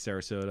 They're not like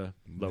Sarasota,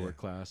 lower Yeah.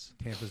 class.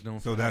 Tampa's known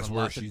So for that's having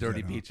where lots of she's dirty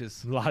at, huh?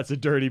 beaches. Lots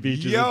of dirty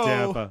beaches Yo! in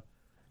Tampa.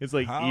 It's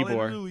like Ybor.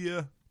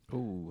 Hallelujah.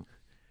 Ooh.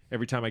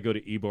 Every time I go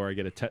to Ybor, I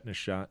get a tetanus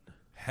shot.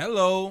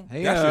 Hello.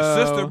 Hey, That's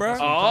your sister, bro.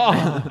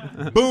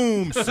 Oh,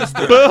 Boom,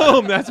 sister.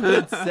 boom! That's what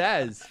it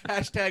says.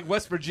 Hashtag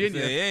West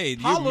Virginia. Say, hey, you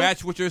Holla.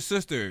 match with your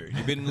sister.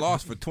 You've been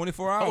lost for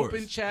 24 hours.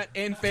 Open chat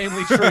and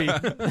family tree.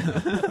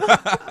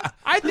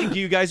 I think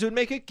you guys would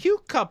make a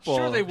cute couple.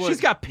 Sure they would.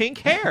 She's got pink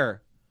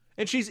hair,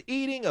 and she's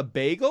eating a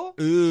bagel.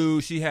 Ooh,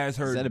 she has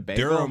her Is that a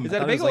bagel? Durham. Is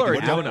that a I thought it was bagel or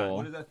like a an donut? apple.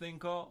 What is that thing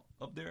called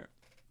up there?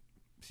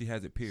 She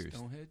has it pierced.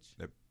 Stonehenge?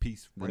 That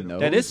piece The right nose? up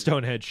That is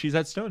Stonehenge. She's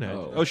at Stonehenge.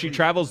 Oh. Oh, she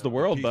travels the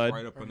world, piece bud.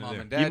 right up under Mom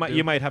there. and Dad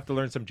You might have to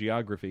learn some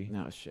geography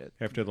No shit.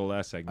 after the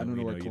last segment. I don't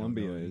know We where you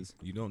Columbia know. is.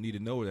 You don't need to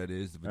know where that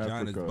is. The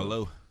vagina's Africa.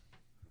 below.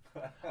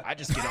 I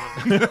just get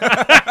on.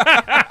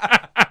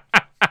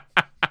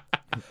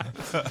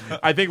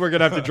 I think we're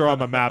gonna have to draw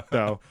him a map,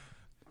 though.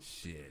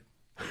 Shit.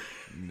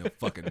 No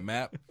fucking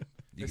map.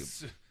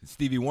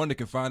 Stevie Wonder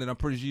can find it. I'm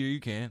pretty sure you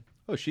can.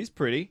 Oh, she's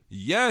pretty.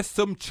 Yes,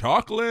 some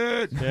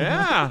chocolate.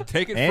 Yeah,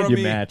 Take it And from you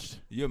me. matched.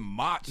 You're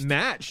matched.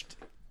 matched.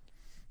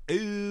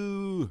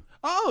 Ooh.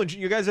 Oh, and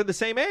you guys are the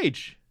same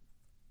age.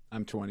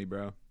 I'm 20,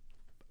 bro.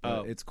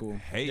 Oh. It's cool.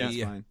 Hey.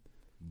 That's fine.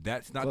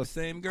 That's not Close- the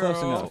same girl.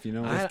 close enough, you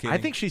know? Just I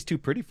kidding. think she's too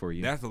pretty for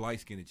you. That's the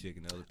light-skinned chick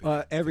in the other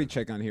picture. Every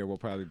chick on here will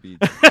probably be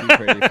too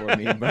pretty for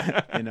me,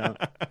 but you know.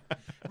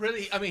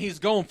 Really, I mean, he's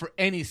going for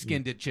any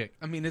skinned chick.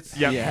 I mean, it's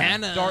Yeah.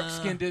 Yeah. dark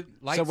skinned,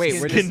 light So wait,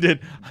 we're skinned.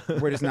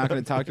 just- We're just not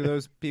going to talk to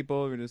those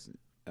people. We're just.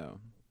 Oh.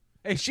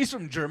 Hey, she's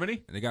from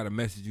Germany. And they got to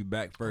message you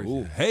back first.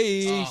 Ooh.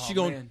 Hey, Oh, she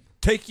going to man.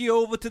 take you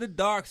over to the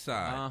dark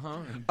side. Uh-huh.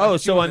 Oh,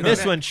 so on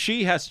this one,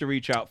 she has to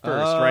reach out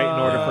first, right, in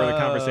order for the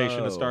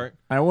conversation Oh. to start.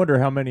 I wonder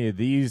how many of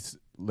these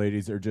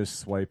ladies are just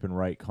swiping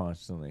right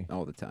constantly,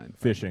 All the time.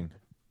 fishing.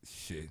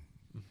 Shit.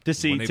 To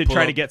see, When they to pull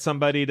try to up- get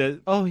somebody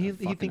to. Oh, he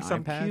fucking thinks eye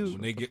I'm patch.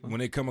 cute. When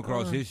they come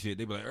across his shit,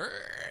 they be like,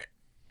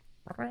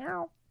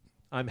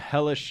 I'm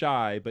hella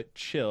shy, but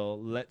chill.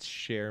 Let's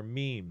share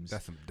memes.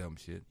 that's some dumb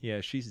shit.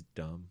 Yeah, she's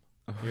dumb.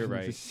 You're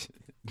right.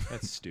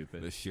 That's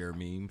stupid. Let's share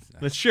memes.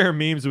 Let's share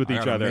memes with I each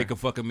gotta other. Make a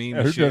fucking meme. Yeah,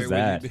 and who share does it with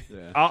that? you.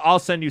 Yeah. I'll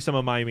send you some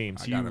of my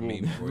memes. I You got a will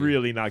meme for you.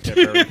 really not get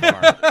very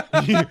far.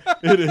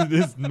 it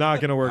is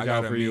not going to work I got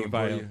out a for you. meme If for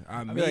I you. I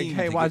I'll be like, mean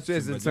hey, to watch get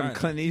this. It's some vagina.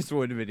 Clint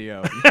Eastwood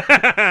video.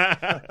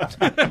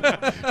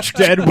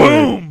 Dead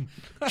Boom!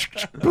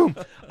 Boom!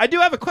 I do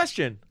have a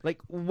question. Like,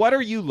 what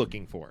are you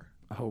looking for?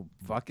 Oh,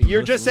 fucking.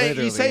 You're just saying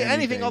you literally say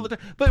anything all the time.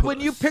 But when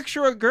you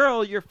picture a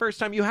girl your first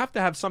time, you have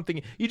to have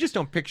something. You just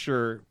don't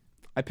picture.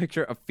 I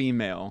picture a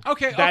female.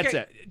 Okay, That's okay.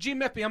 it. G.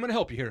 Meppy, I'm going to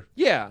help you here.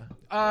 Yeah,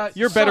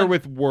 you're better son-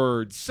 with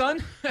words.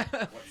 Son,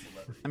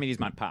 I mean, he's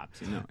my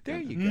pops, you know. There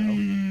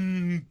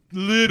you go.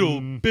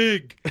 Little,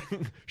 big,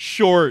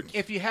 short.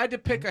 if you had to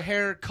pick a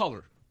hair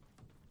color,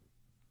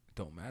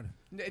 Don't matter.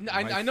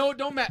 I know it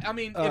don't matter. I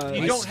mean, if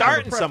you He's don't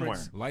starting have a somewhere.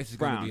 preference, Lights is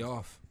gonna Brown. be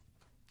off.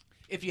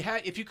 if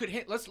you could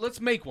hit,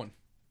 let's make one.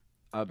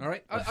 All All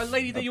right, a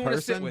lady that you want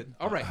to sit with.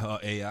 All right.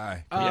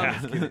 AI.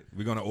 Yeah.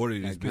 We're gonna order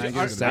these Can I bitches. get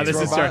a It's sex gonna Now this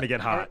be- is starting to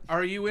get hot.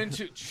 Are you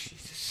into?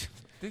 Jesus.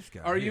 This guy.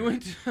 Are you here.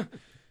 into?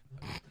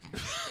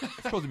 It's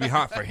supposed to be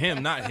hot for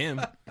him, not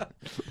him.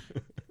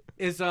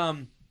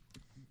 Do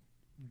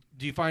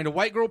you find a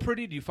white girl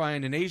pretty? Do you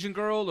find an Asian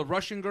girl, a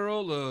Russian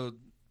girl,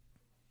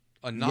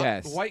 a not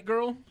Yes. white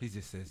girl? He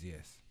just says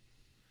yes.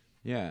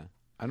 Yeah,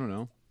 I don't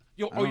know.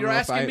 Yo, I don't you're know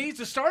if asking me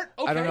to start?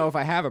 Okay. I don't know if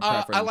I have a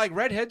preference. I like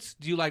redheads.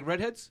 Do you like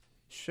redheads?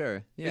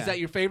 Sure. Yeah. Is that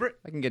your favorite?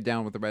 I can get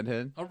down with the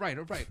redhead. All right.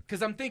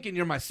 Because I'm thinking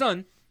you're my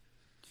son.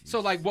 So,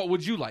 like, what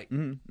would you like?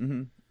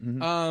 You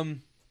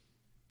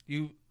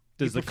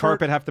Does the prefer-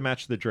 carpet have to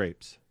match the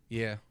drapes?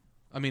 Yeah.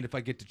 I mean, if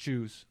I get to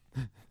choose.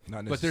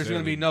 Not But there's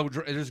going to be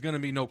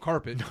no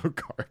carpet. No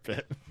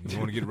carpet. You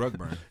want to get rug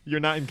burn? You're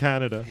not in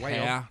Canada.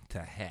 Hair to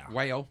hair.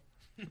 Wow.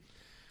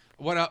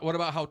 What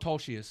about how tall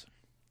she is?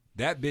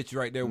 That bitch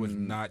right there was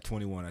not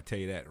 21. I tell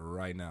you that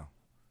right now.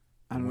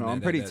 I don't know.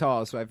 I'm pretty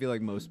tall, so I feel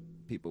like most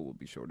people will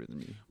be shorter than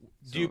me.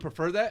 Do you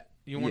prefer that?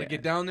 You want to Yeah.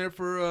 get down there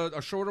for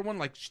a shorter one?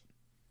 Like,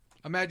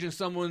 imagine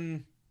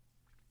someone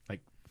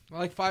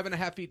like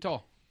 5.5 feet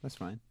tall. That's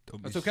fine.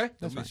 That's okay?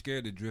 Don't be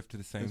scared to drift to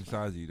the same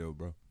size as you, though,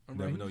 bro. You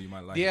never know, you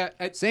might like Yeah.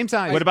 it. Same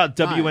size. What about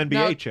WNBA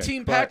Now, chick?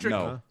 Team But Patrick,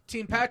 no.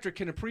 Team Patrick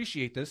can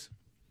appreciate this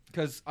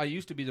because I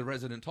used to be the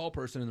resident tall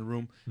person in the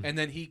room, and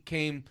then he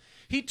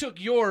took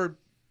your,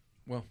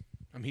 well,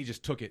 I mean, he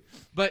just took it.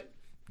 But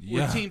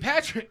Yeah. with Team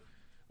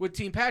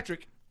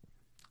Patrick,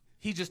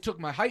 he just took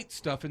my height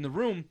stuff in the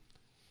room.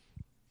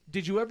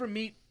 Did you ever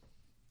meet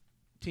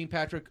Team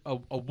Patrick, a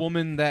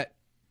woman that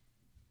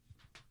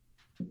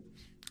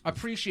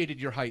appreciated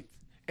your height,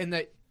 and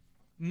that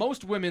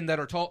most women that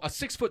are tall, a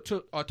 6 foot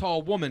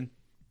tall woman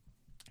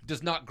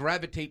does not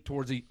gravitate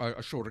towards a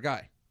shorter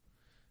guy,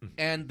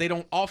 and they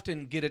don't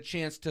often get a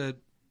chance to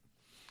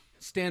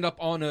stand up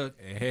on a.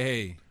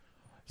 Hey.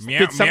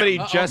 Did somebody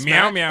just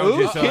Meow match? Meow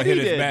Ooh, just Kitty hit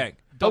his did. back.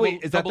 Oh,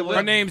 wait, is that the double one?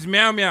 Her name's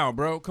Meow Meow,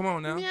 bro. Come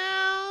on now.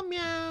 Meow,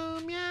 meow,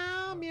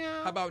 meow,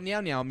 meow. How about meow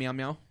meow meow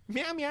meow?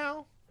 Meow,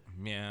 meow.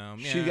 Meow,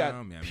 meow. She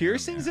got meow,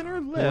 piercings meow, in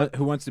her Who lip.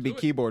 wants to be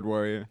keyboard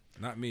warrior?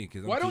 Not me,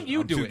 because Why don't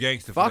you I'm do too it?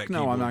 gangster for Fuck that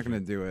no, I'm not keyboard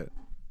going to shit. do it.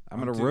 I'm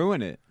I'm going to too-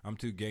 ruin it. I'm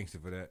too gangster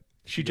for that.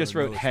 She You just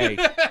better wrote, know "Hey."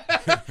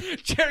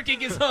 Cherokee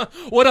gets on.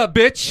 What up,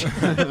 bitch?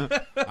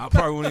 I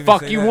probably wouldn't even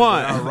Fuck say you that,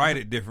 want. but I'll write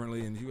it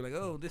differently, and you be like,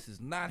 "Oh, this is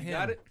not him."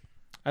 Got it?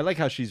 I like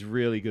how she's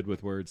really good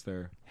with words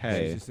there. She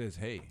Hey. just says,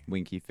 "Hey."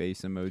 Winky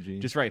face emoji.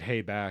 Just write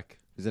 "hey" back.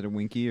 Is that a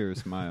winky or a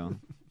smile?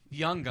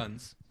 Young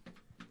Guns.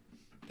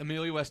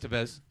 Emilio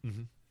Estevez.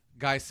 Mm-hmm.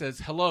 Guy says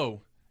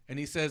hello, and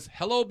he says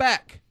hello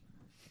back.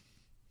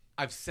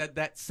 I've said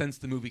that since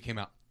the movie came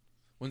out.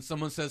 When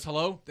someone says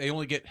hello, they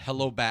only get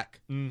hello back.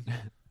 And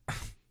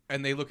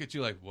they look at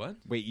you like, what?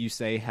 Wait, you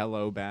say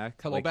hello back?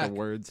 Hello like back. the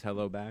words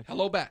hello back?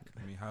 Hello back.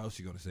 I mean, how else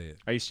you gonna say it?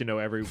 I used to know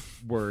every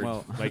word.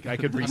 Well- like I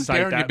could I'm recite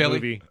daring you, that Billy.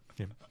 movie.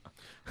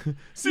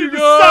 See the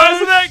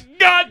size of that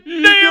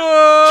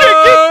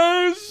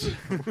goddamn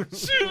chicken!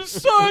 See the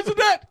size of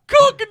that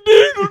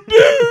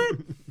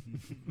cock-a-doodle-doo!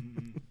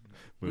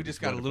 We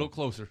just got a little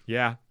closer,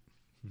 Yeah.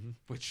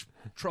 which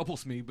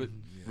troubles me, but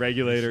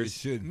Regulators. It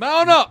should.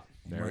 mount up.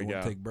 You There might we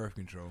wanna go. Take birth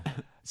control.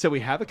 So we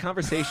have a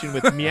conversation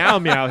with Meow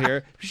Meow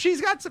here.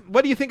 She's got some.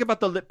 What do you think about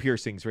the lip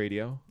piercings,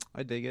 Radio?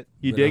 I dig it.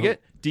 You But dig I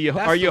it? Do you?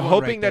 That's Are the you one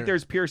hoping right that there.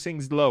 there's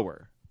piercings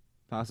lower?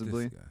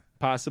 Possibly. This guy.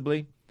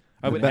 Possibly.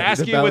 I The would be-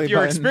 ask the you with belly your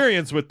button.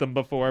 experience with them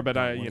before, but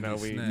I, Don't you wanna know,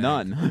 get we snagged.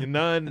 None.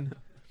 none.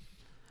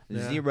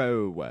 Yeah.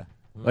 0.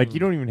 Like you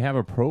don't even have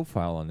a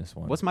profile on this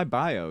one. What's my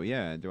bio?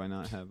 Yeah, do I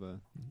not have a...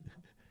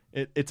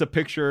 It's a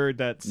picture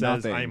that says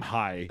Nothing. I'm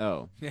high.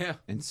 Oh. Yeah.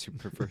 And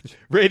super virgin.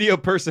 Radio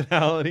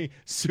personality,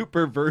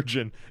 super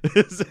virgin.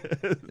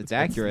 It's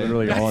accurate.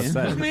 literally all it I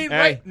says. mean, Hey.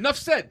 right, enough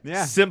said.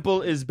 Yeah.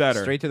 Simple is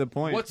better. Straight to the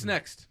point. What's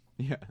next?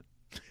 Yeah.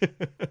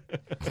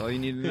 That's all you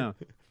need to know.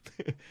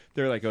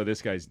 They're like, oh,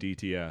 this guy's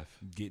DTF.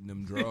 Getting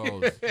them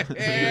draws.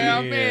 Yeah,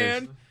 Yes.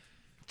 man.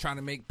 Trying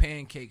to make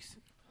pancakes.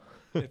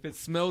 If it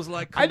smells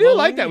like I do cologne,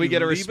 like that we you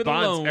get a leave it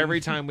response alone. every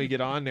time we get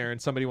on there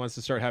and somebody wants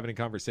to start having a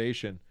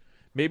conversation.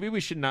 Maybe we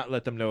should not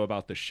let them know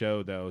about the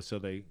show, though, so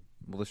they...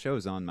 Well, the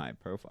show's on my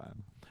profile.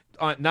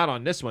 Not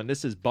on this one.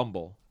 This is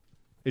Bumble.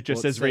 It just Well,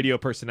 it says said radio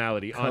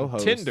personality. On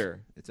Co-host.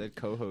 Tinder, It said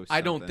co-host.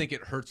 I don't something. think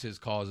it hurts his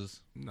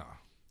causes. No.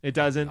 it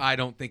doesn't. I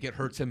don't think it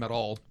hurts him at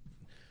all.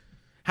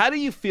 How do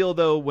you feel,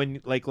 though, when,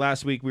 like,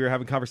 last week we were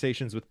having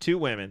conversations with two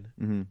women,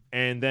 Mhm.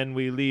 and then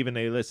we leave and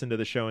they listen to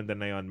the show and then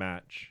they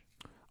unmatch?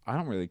 I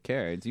don't really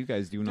care. It's you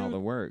guys doing all Dude, the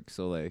work,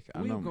 so like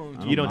I we're don't. going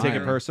I to You don't take it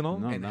mind. personal?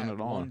 No, and not have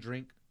at all. one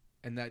drink,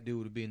 and that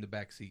dude would be in the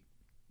back seat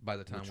by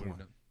the time Which we're one?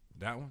 done.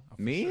 That one? Oh,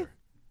 for Me? sure.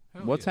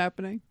 Hell What's yeah.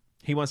 happening?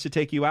 He wants to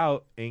take you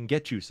out and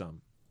get you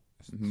some.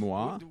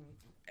 Moi?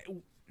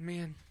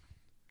 Man,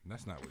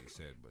 That's not what he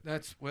said, but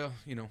that's, well,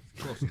 you know.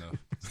 close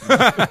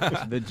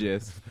enough. The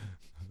gist.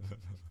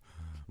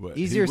 But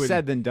Easier he wouldn't-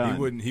 said than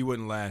done. He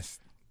wouldn't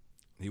last.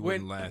 He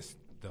wouldn't When- last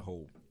the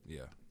whole.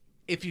 Yeah.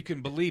 If you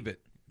can believe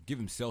it, Give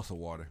him seltzer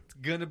water. it's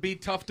going to be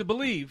tough to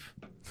believe.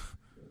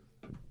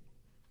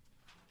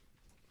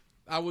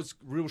 I was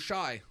real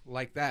shy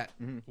like that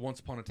once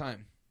upon a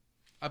time.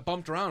 I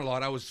bumped around a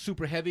lot. I was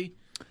super heavy.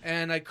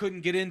 and I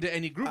couldn't get into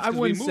any groups. I 'cause we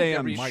wouldn't moved say I'm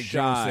every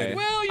shy.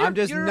 Well, I'm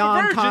just you're a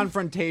virgin.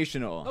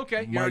 non-confrontational.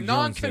 Okay, you're a Mike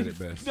Jones said it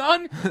best.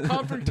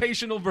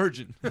 non-confrontational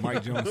virgin.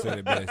 Mike Jones said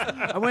it best.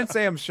 I wouldn't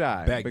say I'm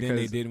shy. Back because, then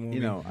they didn't want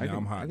you know, me. I Now can,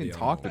 I'm hot. I can Yeah,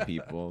 talk I'm to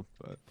people,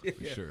 but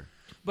For sure.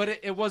 But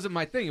it wasn't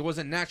my thing. It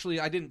wasn't naturally.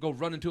 I didn't go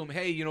run into him.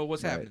 Hey, you know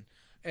what's happening?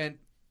 And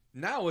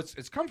now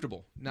it's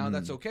comfortable. Now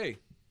that's okay.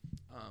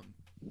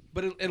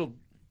 But it'll.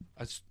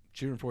 I was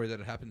cheering for you that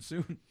it happens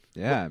soon.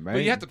 Yeah, right.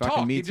 But you have to Fucking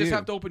talk. me You just too.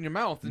 have to open your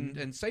mouth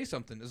and say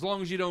something. As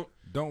long as you don't.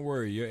 Don't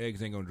worry, your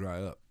eggs ain't gonna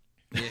dry up.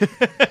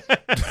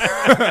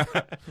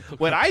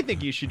 What I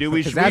think you should do,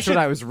 Because that's what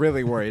I was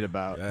really worried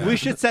about. We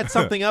should set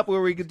something up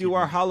where we could do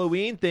our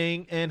Halloween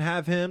thing and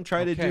have him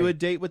try to Okay. do a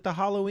date with the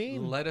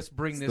Halloween. Let us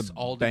bring It's this the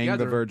all Bang the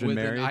together Virgin with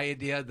Mary. an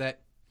idea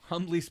that,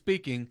 humbly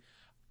speaking,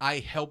 I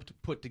helped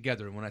put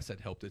together. And when I said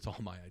helped, it's all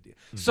my idea.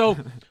 So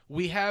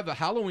we have a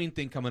Halloween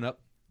thing coming up.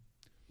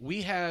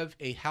 We have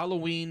a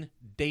Halloween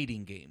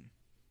dating game.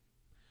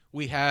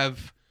 We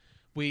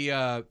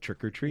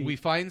trick or treat. We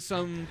find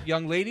some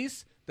young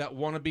ladies that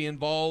want to be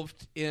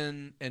involved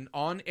in an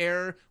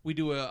on-air. We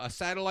do a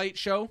satellite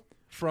show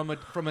from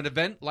an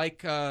event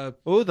like the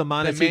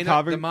Manatee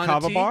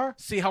Kava Bar.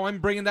 See how I'm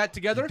bringing that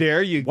together?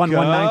 There you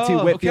 1192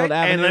 go. Whitfield And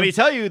Avenue. let me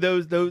tell you,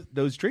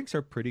 those drinks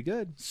are pretty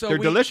good. So they're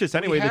we- delicious we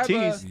anyway. The have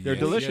teas, a- they're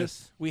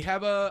delicious. We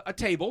have a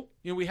table.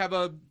 We have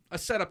a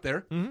setup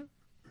there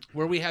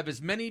where we have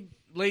as many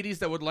ladies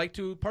that would like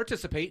to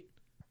participate,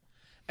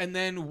 and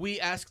then we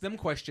ask them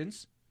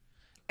questions.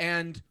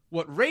 And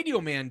what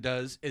Radio Man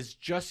does is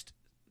just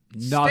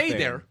Nothing. stay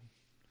there,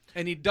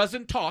 and he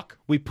doesn't talk.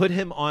 We put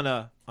him on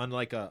a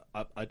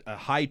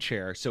high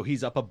chair, so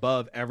he's up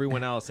above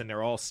everyone else, and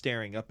they're all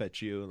staring up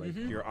at you like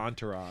your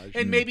entourage.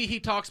 And maybe he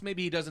talks,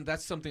 maybe he doesn't.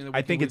 That's something that we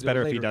I can think it's do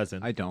better if he later.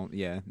 doesn't. I don't.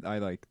 Yeah, I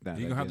like that.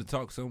 You're gonna have idea. to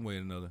talk some way or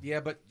another. Yeah,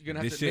 but you're gonna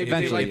have This to. shit-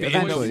 Maybe Eventually, they like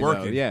eventually, the though.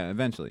 working. Yeah,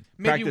 eventually.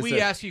 Maybe Practice we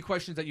it. ask you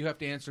questions that you have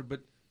to answer,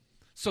 but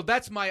so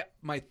that's my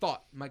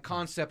thought, my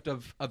concept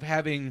of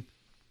having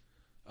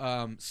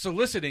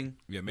soliciting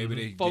Yeah, maybe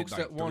they folks get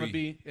like that want to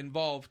be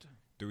involved.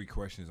 3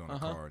 questions on a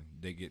card.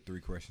 They get 3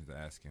 questions to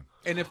ask him.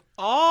 And if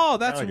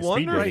that's like a speed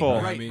wonderful. dating. You know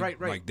what I Right, mean? right.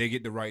 Like they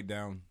get to write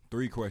down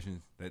 3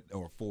 questions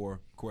or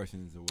 4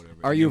 questions or whatever.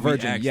 Are And you a then we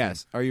virgin? ask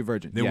Yes. them. Are you a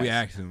virgin? Then we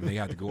Yes. ask them. They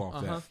have to go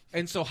off that.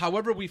 And so,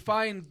 however we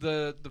find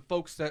the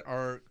folks that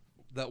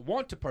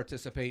want to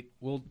participate,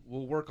 we'll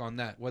work on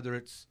that. Whether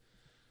it's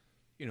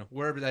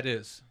wherever that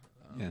is.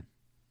 Yeah.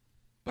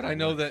 But I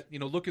know that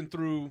looking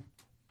through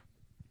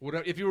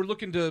whatever, if you were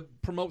looking to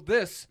promote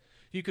this,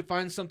 you could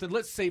find something.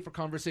 Let's say for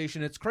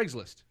conversation, it's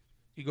Craigslist.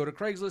 You go to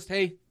Craigslist.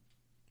 Hey,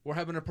 we're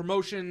having a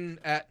promotion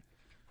at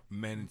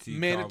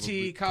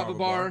Manatee Kava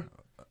Bar.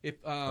 If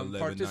 1192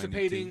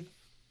 participating,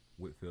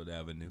 Whitfield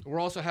Avenue. we're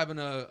also having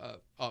a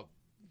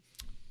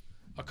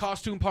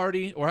costume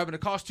party or having a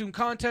costume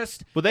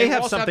contest. Well, they and we're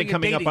have also something having a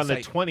coming up dating on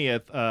the site.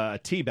 20th, a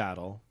tea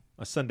battle,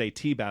 a Sunday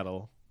tea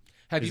battle.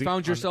 Have Is you it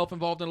found on- yourself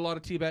involved in a lot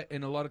of tea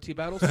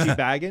battles? Tea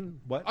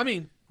bagging? What? I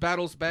mean,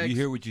 battles, bags. You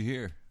hear what you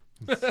hear.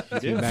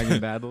 Teabagging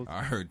battles.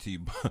 I heard T.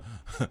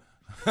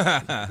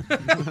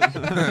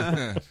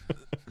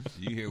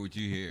 You hear what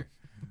you hear.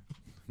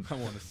 I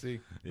want to see.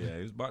 Yeah,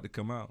 it's about to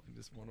come out. I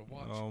just want to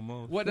watch.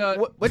 Almost.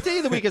 What day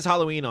of the week is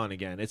Halloween on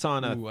again? It's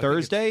on a Ooh, I think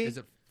Thursday? Is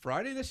it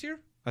Friday this year?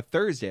 A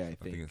Thursday, I I think.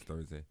 think it's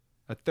Thursday.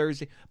 A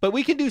Thursday. But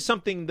we can do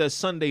something the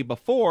Sunday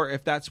before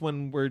if that's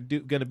when we're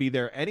going to be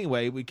there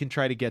anyway. We can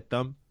try to get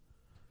them.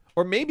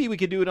 Or maybe we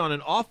could do it on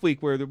an off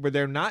week where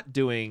they're not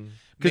doing...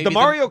 Because the Maybe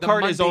Mario the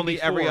Kart is Monday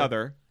only every before.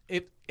 other.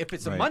 If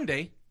it's a Right.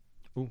 Monday,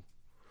 Ooh.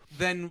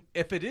 then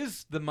if it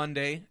is the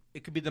Monday,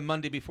 it could be the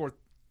Monday before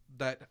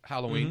that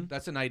Halloween.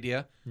 That's an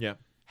idea. Yeah.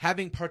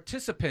 Having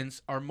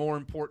participants are more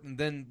important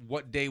than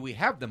what day we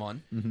have them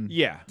on.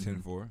 Yeah.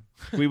 10-4.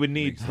 We would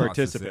need Makes lots of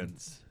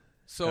participants. That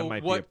So might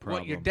be a what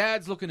problem. your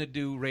dad's looking to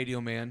do, Radio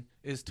Man,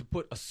 is to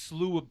put a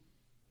slew of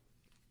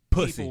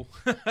Pussy. people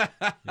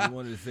He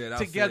wanted to say it. I'll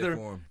say it together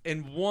for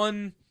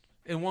him.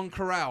 in one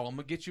corral. I'm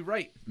gonna get you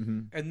right,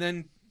 and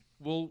then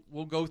we'll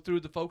go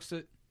through the folks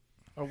that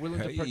are willing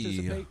Hey. to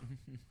participate.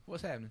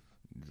 What's happening?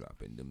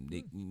 Dropping them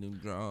dick in them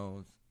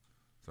draws.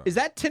 Is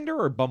that Tinder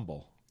or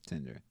Bumble?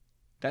 Tinder.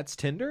 That's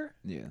Tinder?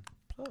 Yeah.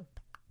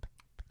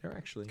 They're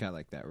actually... Kind of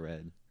like that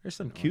red. There's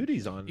some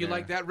cuties on You there.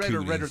 like that red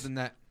or redder Cooties. than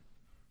that?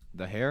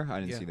 The hair? I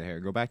didn't Yeah. see the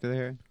hair. Go back to the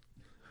hair.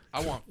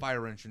 I want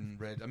fire engine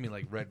red. I mean,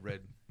 like red.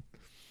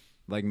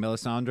 Like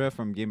Melisandre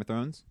from Game of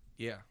Thrones?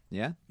 Yeah.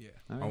 Yeah? Yeah.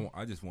 All right.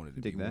 I just wanted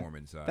to Dig be that. warm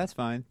inside. That's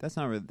fine. That's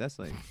not really... That's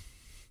like...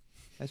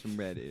 That's from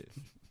Reddit.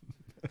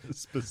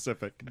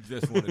 Specific.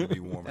 Just wanted to be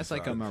warm That's inside.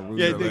 like a maroon.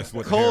 Yeah, That's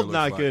what the hair cold, looks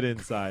not like. good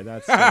inside.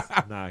 That's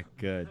not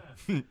good.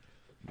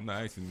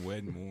 Nice and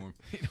wet and warm.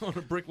 You don't want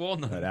a brick wall.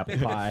 That apple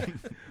pie.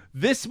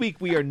 This week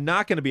we are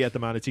not going to be at the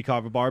Manatee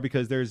Kava Bar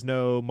because there's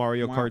no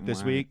Mario Wah, Kart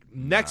this wah. week.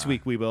 Next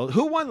week we will.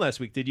 Who won last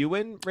week? Did you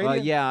win, Radio?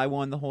 Yeah, I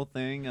won the whole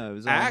thing. It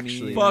was all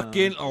Actually, me.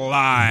 Fucking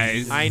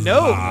lies. I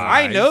know.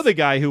 I know Lies. the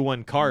guy who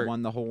won Kart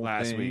Won the whole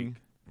last thing. week.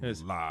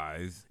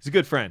 Lies. He's a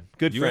good friend.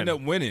 Good You friend.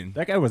 end up winning.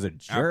 That guy was a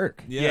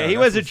jerk. Yeah, he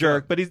was a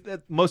jerk, but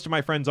most of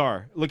my friends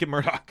are. Look at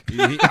Murdoch.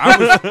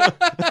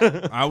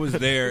 I was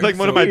there. Like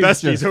one of my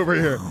besties over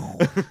here.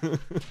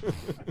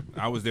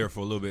 I was there for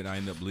a little bit and I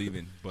ended up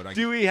leaving. But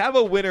Do we have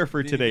a winner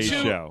for today's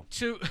show?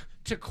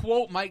 To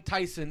quote Mike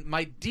Tyson,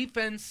 my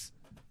defense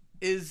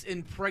is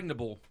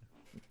impregnable.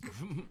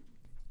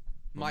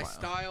 My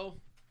style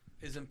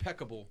is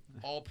impeccable.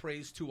 All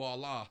praise to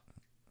Allah.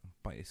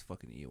 Bite his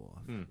fucking ear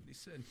off. He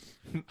said,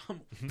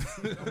 "I'm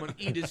gonna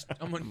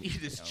eat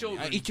his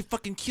children. I eat your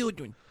fucking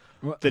children."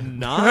 The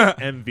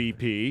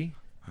non-MVP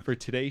for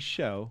today's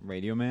show,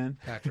 Radio Man.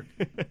 Patrick.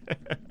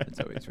 It's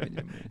always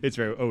Radio Man. It's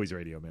always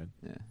Radio Man.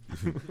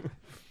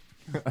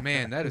 Yeah.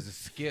 Man, that is a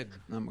skid.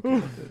 I'm okay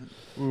with it.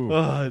 Ooh,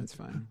 that's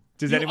fine.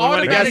 Does You anyone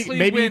want to guess? automatically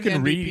maybe you win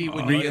can MVP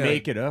when you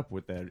remake it up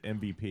with that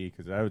MVP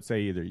because I would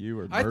say either you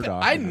or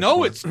Murdoch. I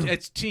know it's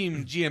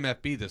Team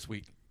GMFB this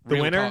week. The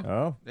Real winner? talk.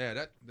 Oh.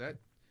 Yeah,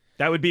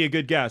 That would be a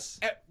good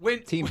guess.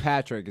 when Team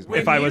Patrick is.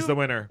 If I was the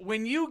winner.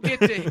 When you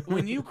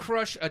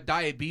crush a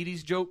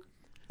diabetes joke.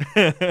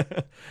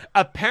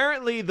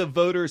 Apparently, the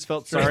voters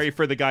felt sorry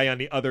for the guy on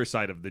the other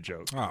side of the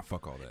joke. Ah,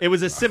 fuck all that. It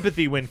was a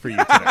sympathy win for you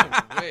today.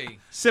 Way.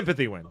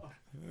 Sympathy win.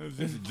 It was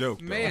just a joke,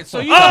 though. Man, so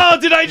you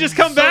did I just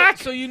come back?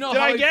 So you know Did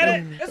how I get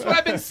it? That's what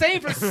I've been saying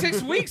for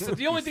 6 weeks.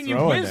 The only thing you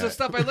throwing win is the that.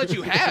 stuff I let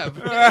you have.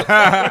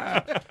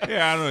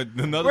 Yeah, I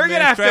don't know. We're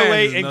gonna have to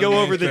wait and go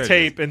over the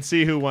tape and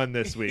see who won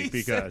this week He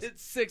because said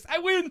it's 6. I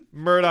win.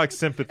 Murdoch's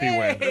sympathy Hey,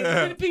 win.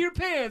 way to pee your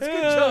pants.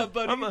 Good job,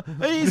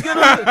 buddy. He's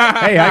gonna.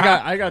 Hey,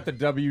 I got the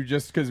W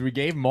just because we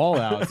gave them all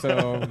out.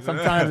 So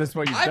sometimes that's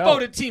what you. I felt.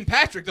 voted Team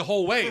Patrick the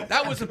whole way.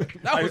 That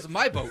was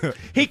my vote.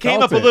 He came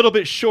felt up a it. little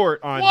bit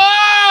short on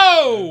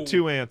Whoa!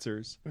 2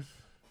 answers.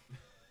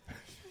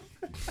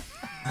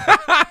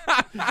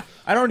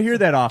 I don't hear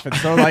that often,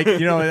 so like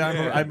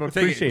I'm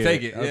appreciating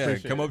Take it. I Yeah,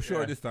 appreciate come it. up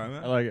short Yeah. this time.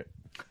 Huh? I like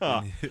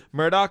it.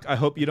 Murdoch, I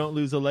hope you don't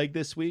lose a leg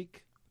this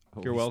week.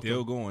 You're He's welcome.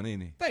 Still going,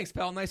 ain't he? Thanks,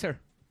 pal. Nice hair.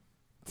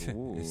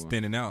 It's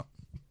thinning out.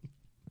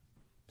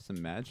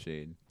 Some mad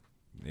shade.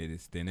 It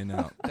is thinning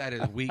out. That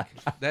is weak.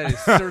 That is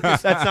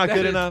circus. That's not that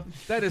good is- enough.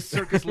 That is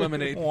circus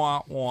lemonade.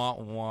 Wah, wah,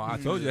 wah. I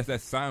told you that's that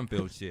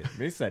Seinfeld shit.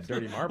 It's that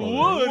dirty marble.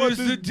 What is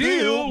the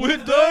deal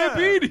with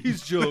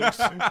diabetes jokes?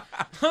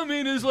 I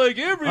mean, it's like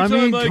every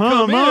time I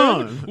come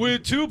in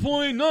with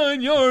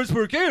 2.9 yards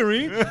per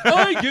carry,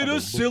 I get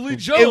a silly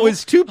joke. It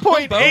was about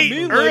me 2.8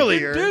 liking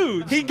earlier.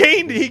 dudes. He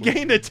gained a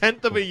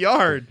 1/10 of a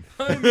yard.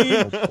 I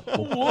mean,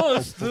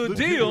 what's the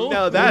deal?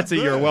 No, that's a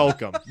you're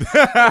welcome.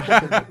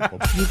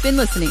 You've been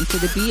listening to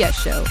The BS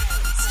Show,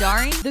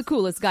 starring the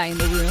coolest guy in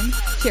the room,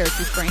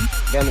 Cherokee Frank.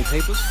 Got any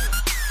papers?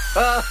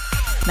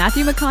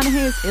 Matthew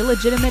McConaughey's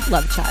illegitimate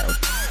love child,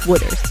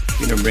 Wooders.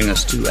 You're going to bring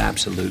us 2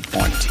 absolute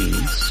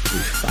pointees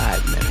with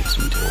 5 minutes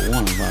until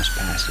one of us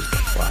passes the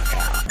fuck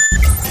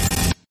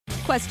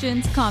out.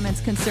 Questions,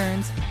 comments,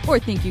 concerns, or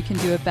think you can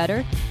do it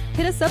better?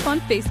 Hit us up on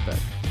Facebook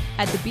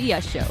at The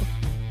BS Show.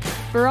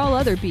 For all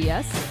other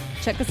BS,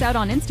 check us out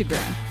on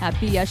Instagram at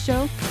BS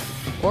Show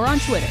or on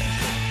Twitter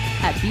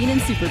at Bean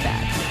and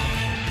Superbad.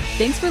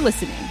 Thanks for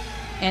listening,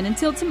 and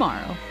until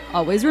tomorrow,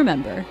 always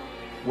remember,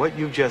 What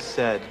you just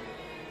said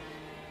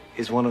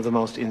is one of the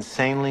most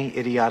insanely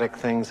idiotic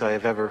things I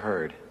have ever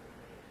heard.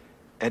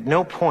 At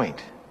no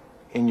point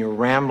in your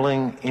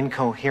rambling,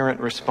 incoherent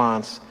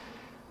response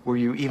were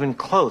you even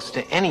close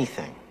to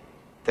anything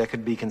that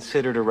could be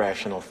considered a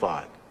rational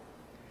thought.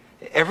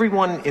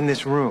 Everyone in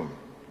this room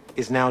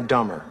is now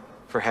dumber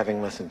for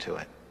having listened to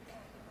it.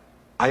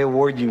 I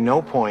award you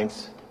no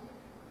points,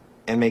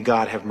 and may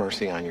God have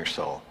mercy on your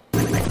soul.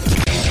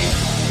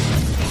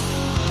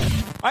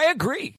 I agree.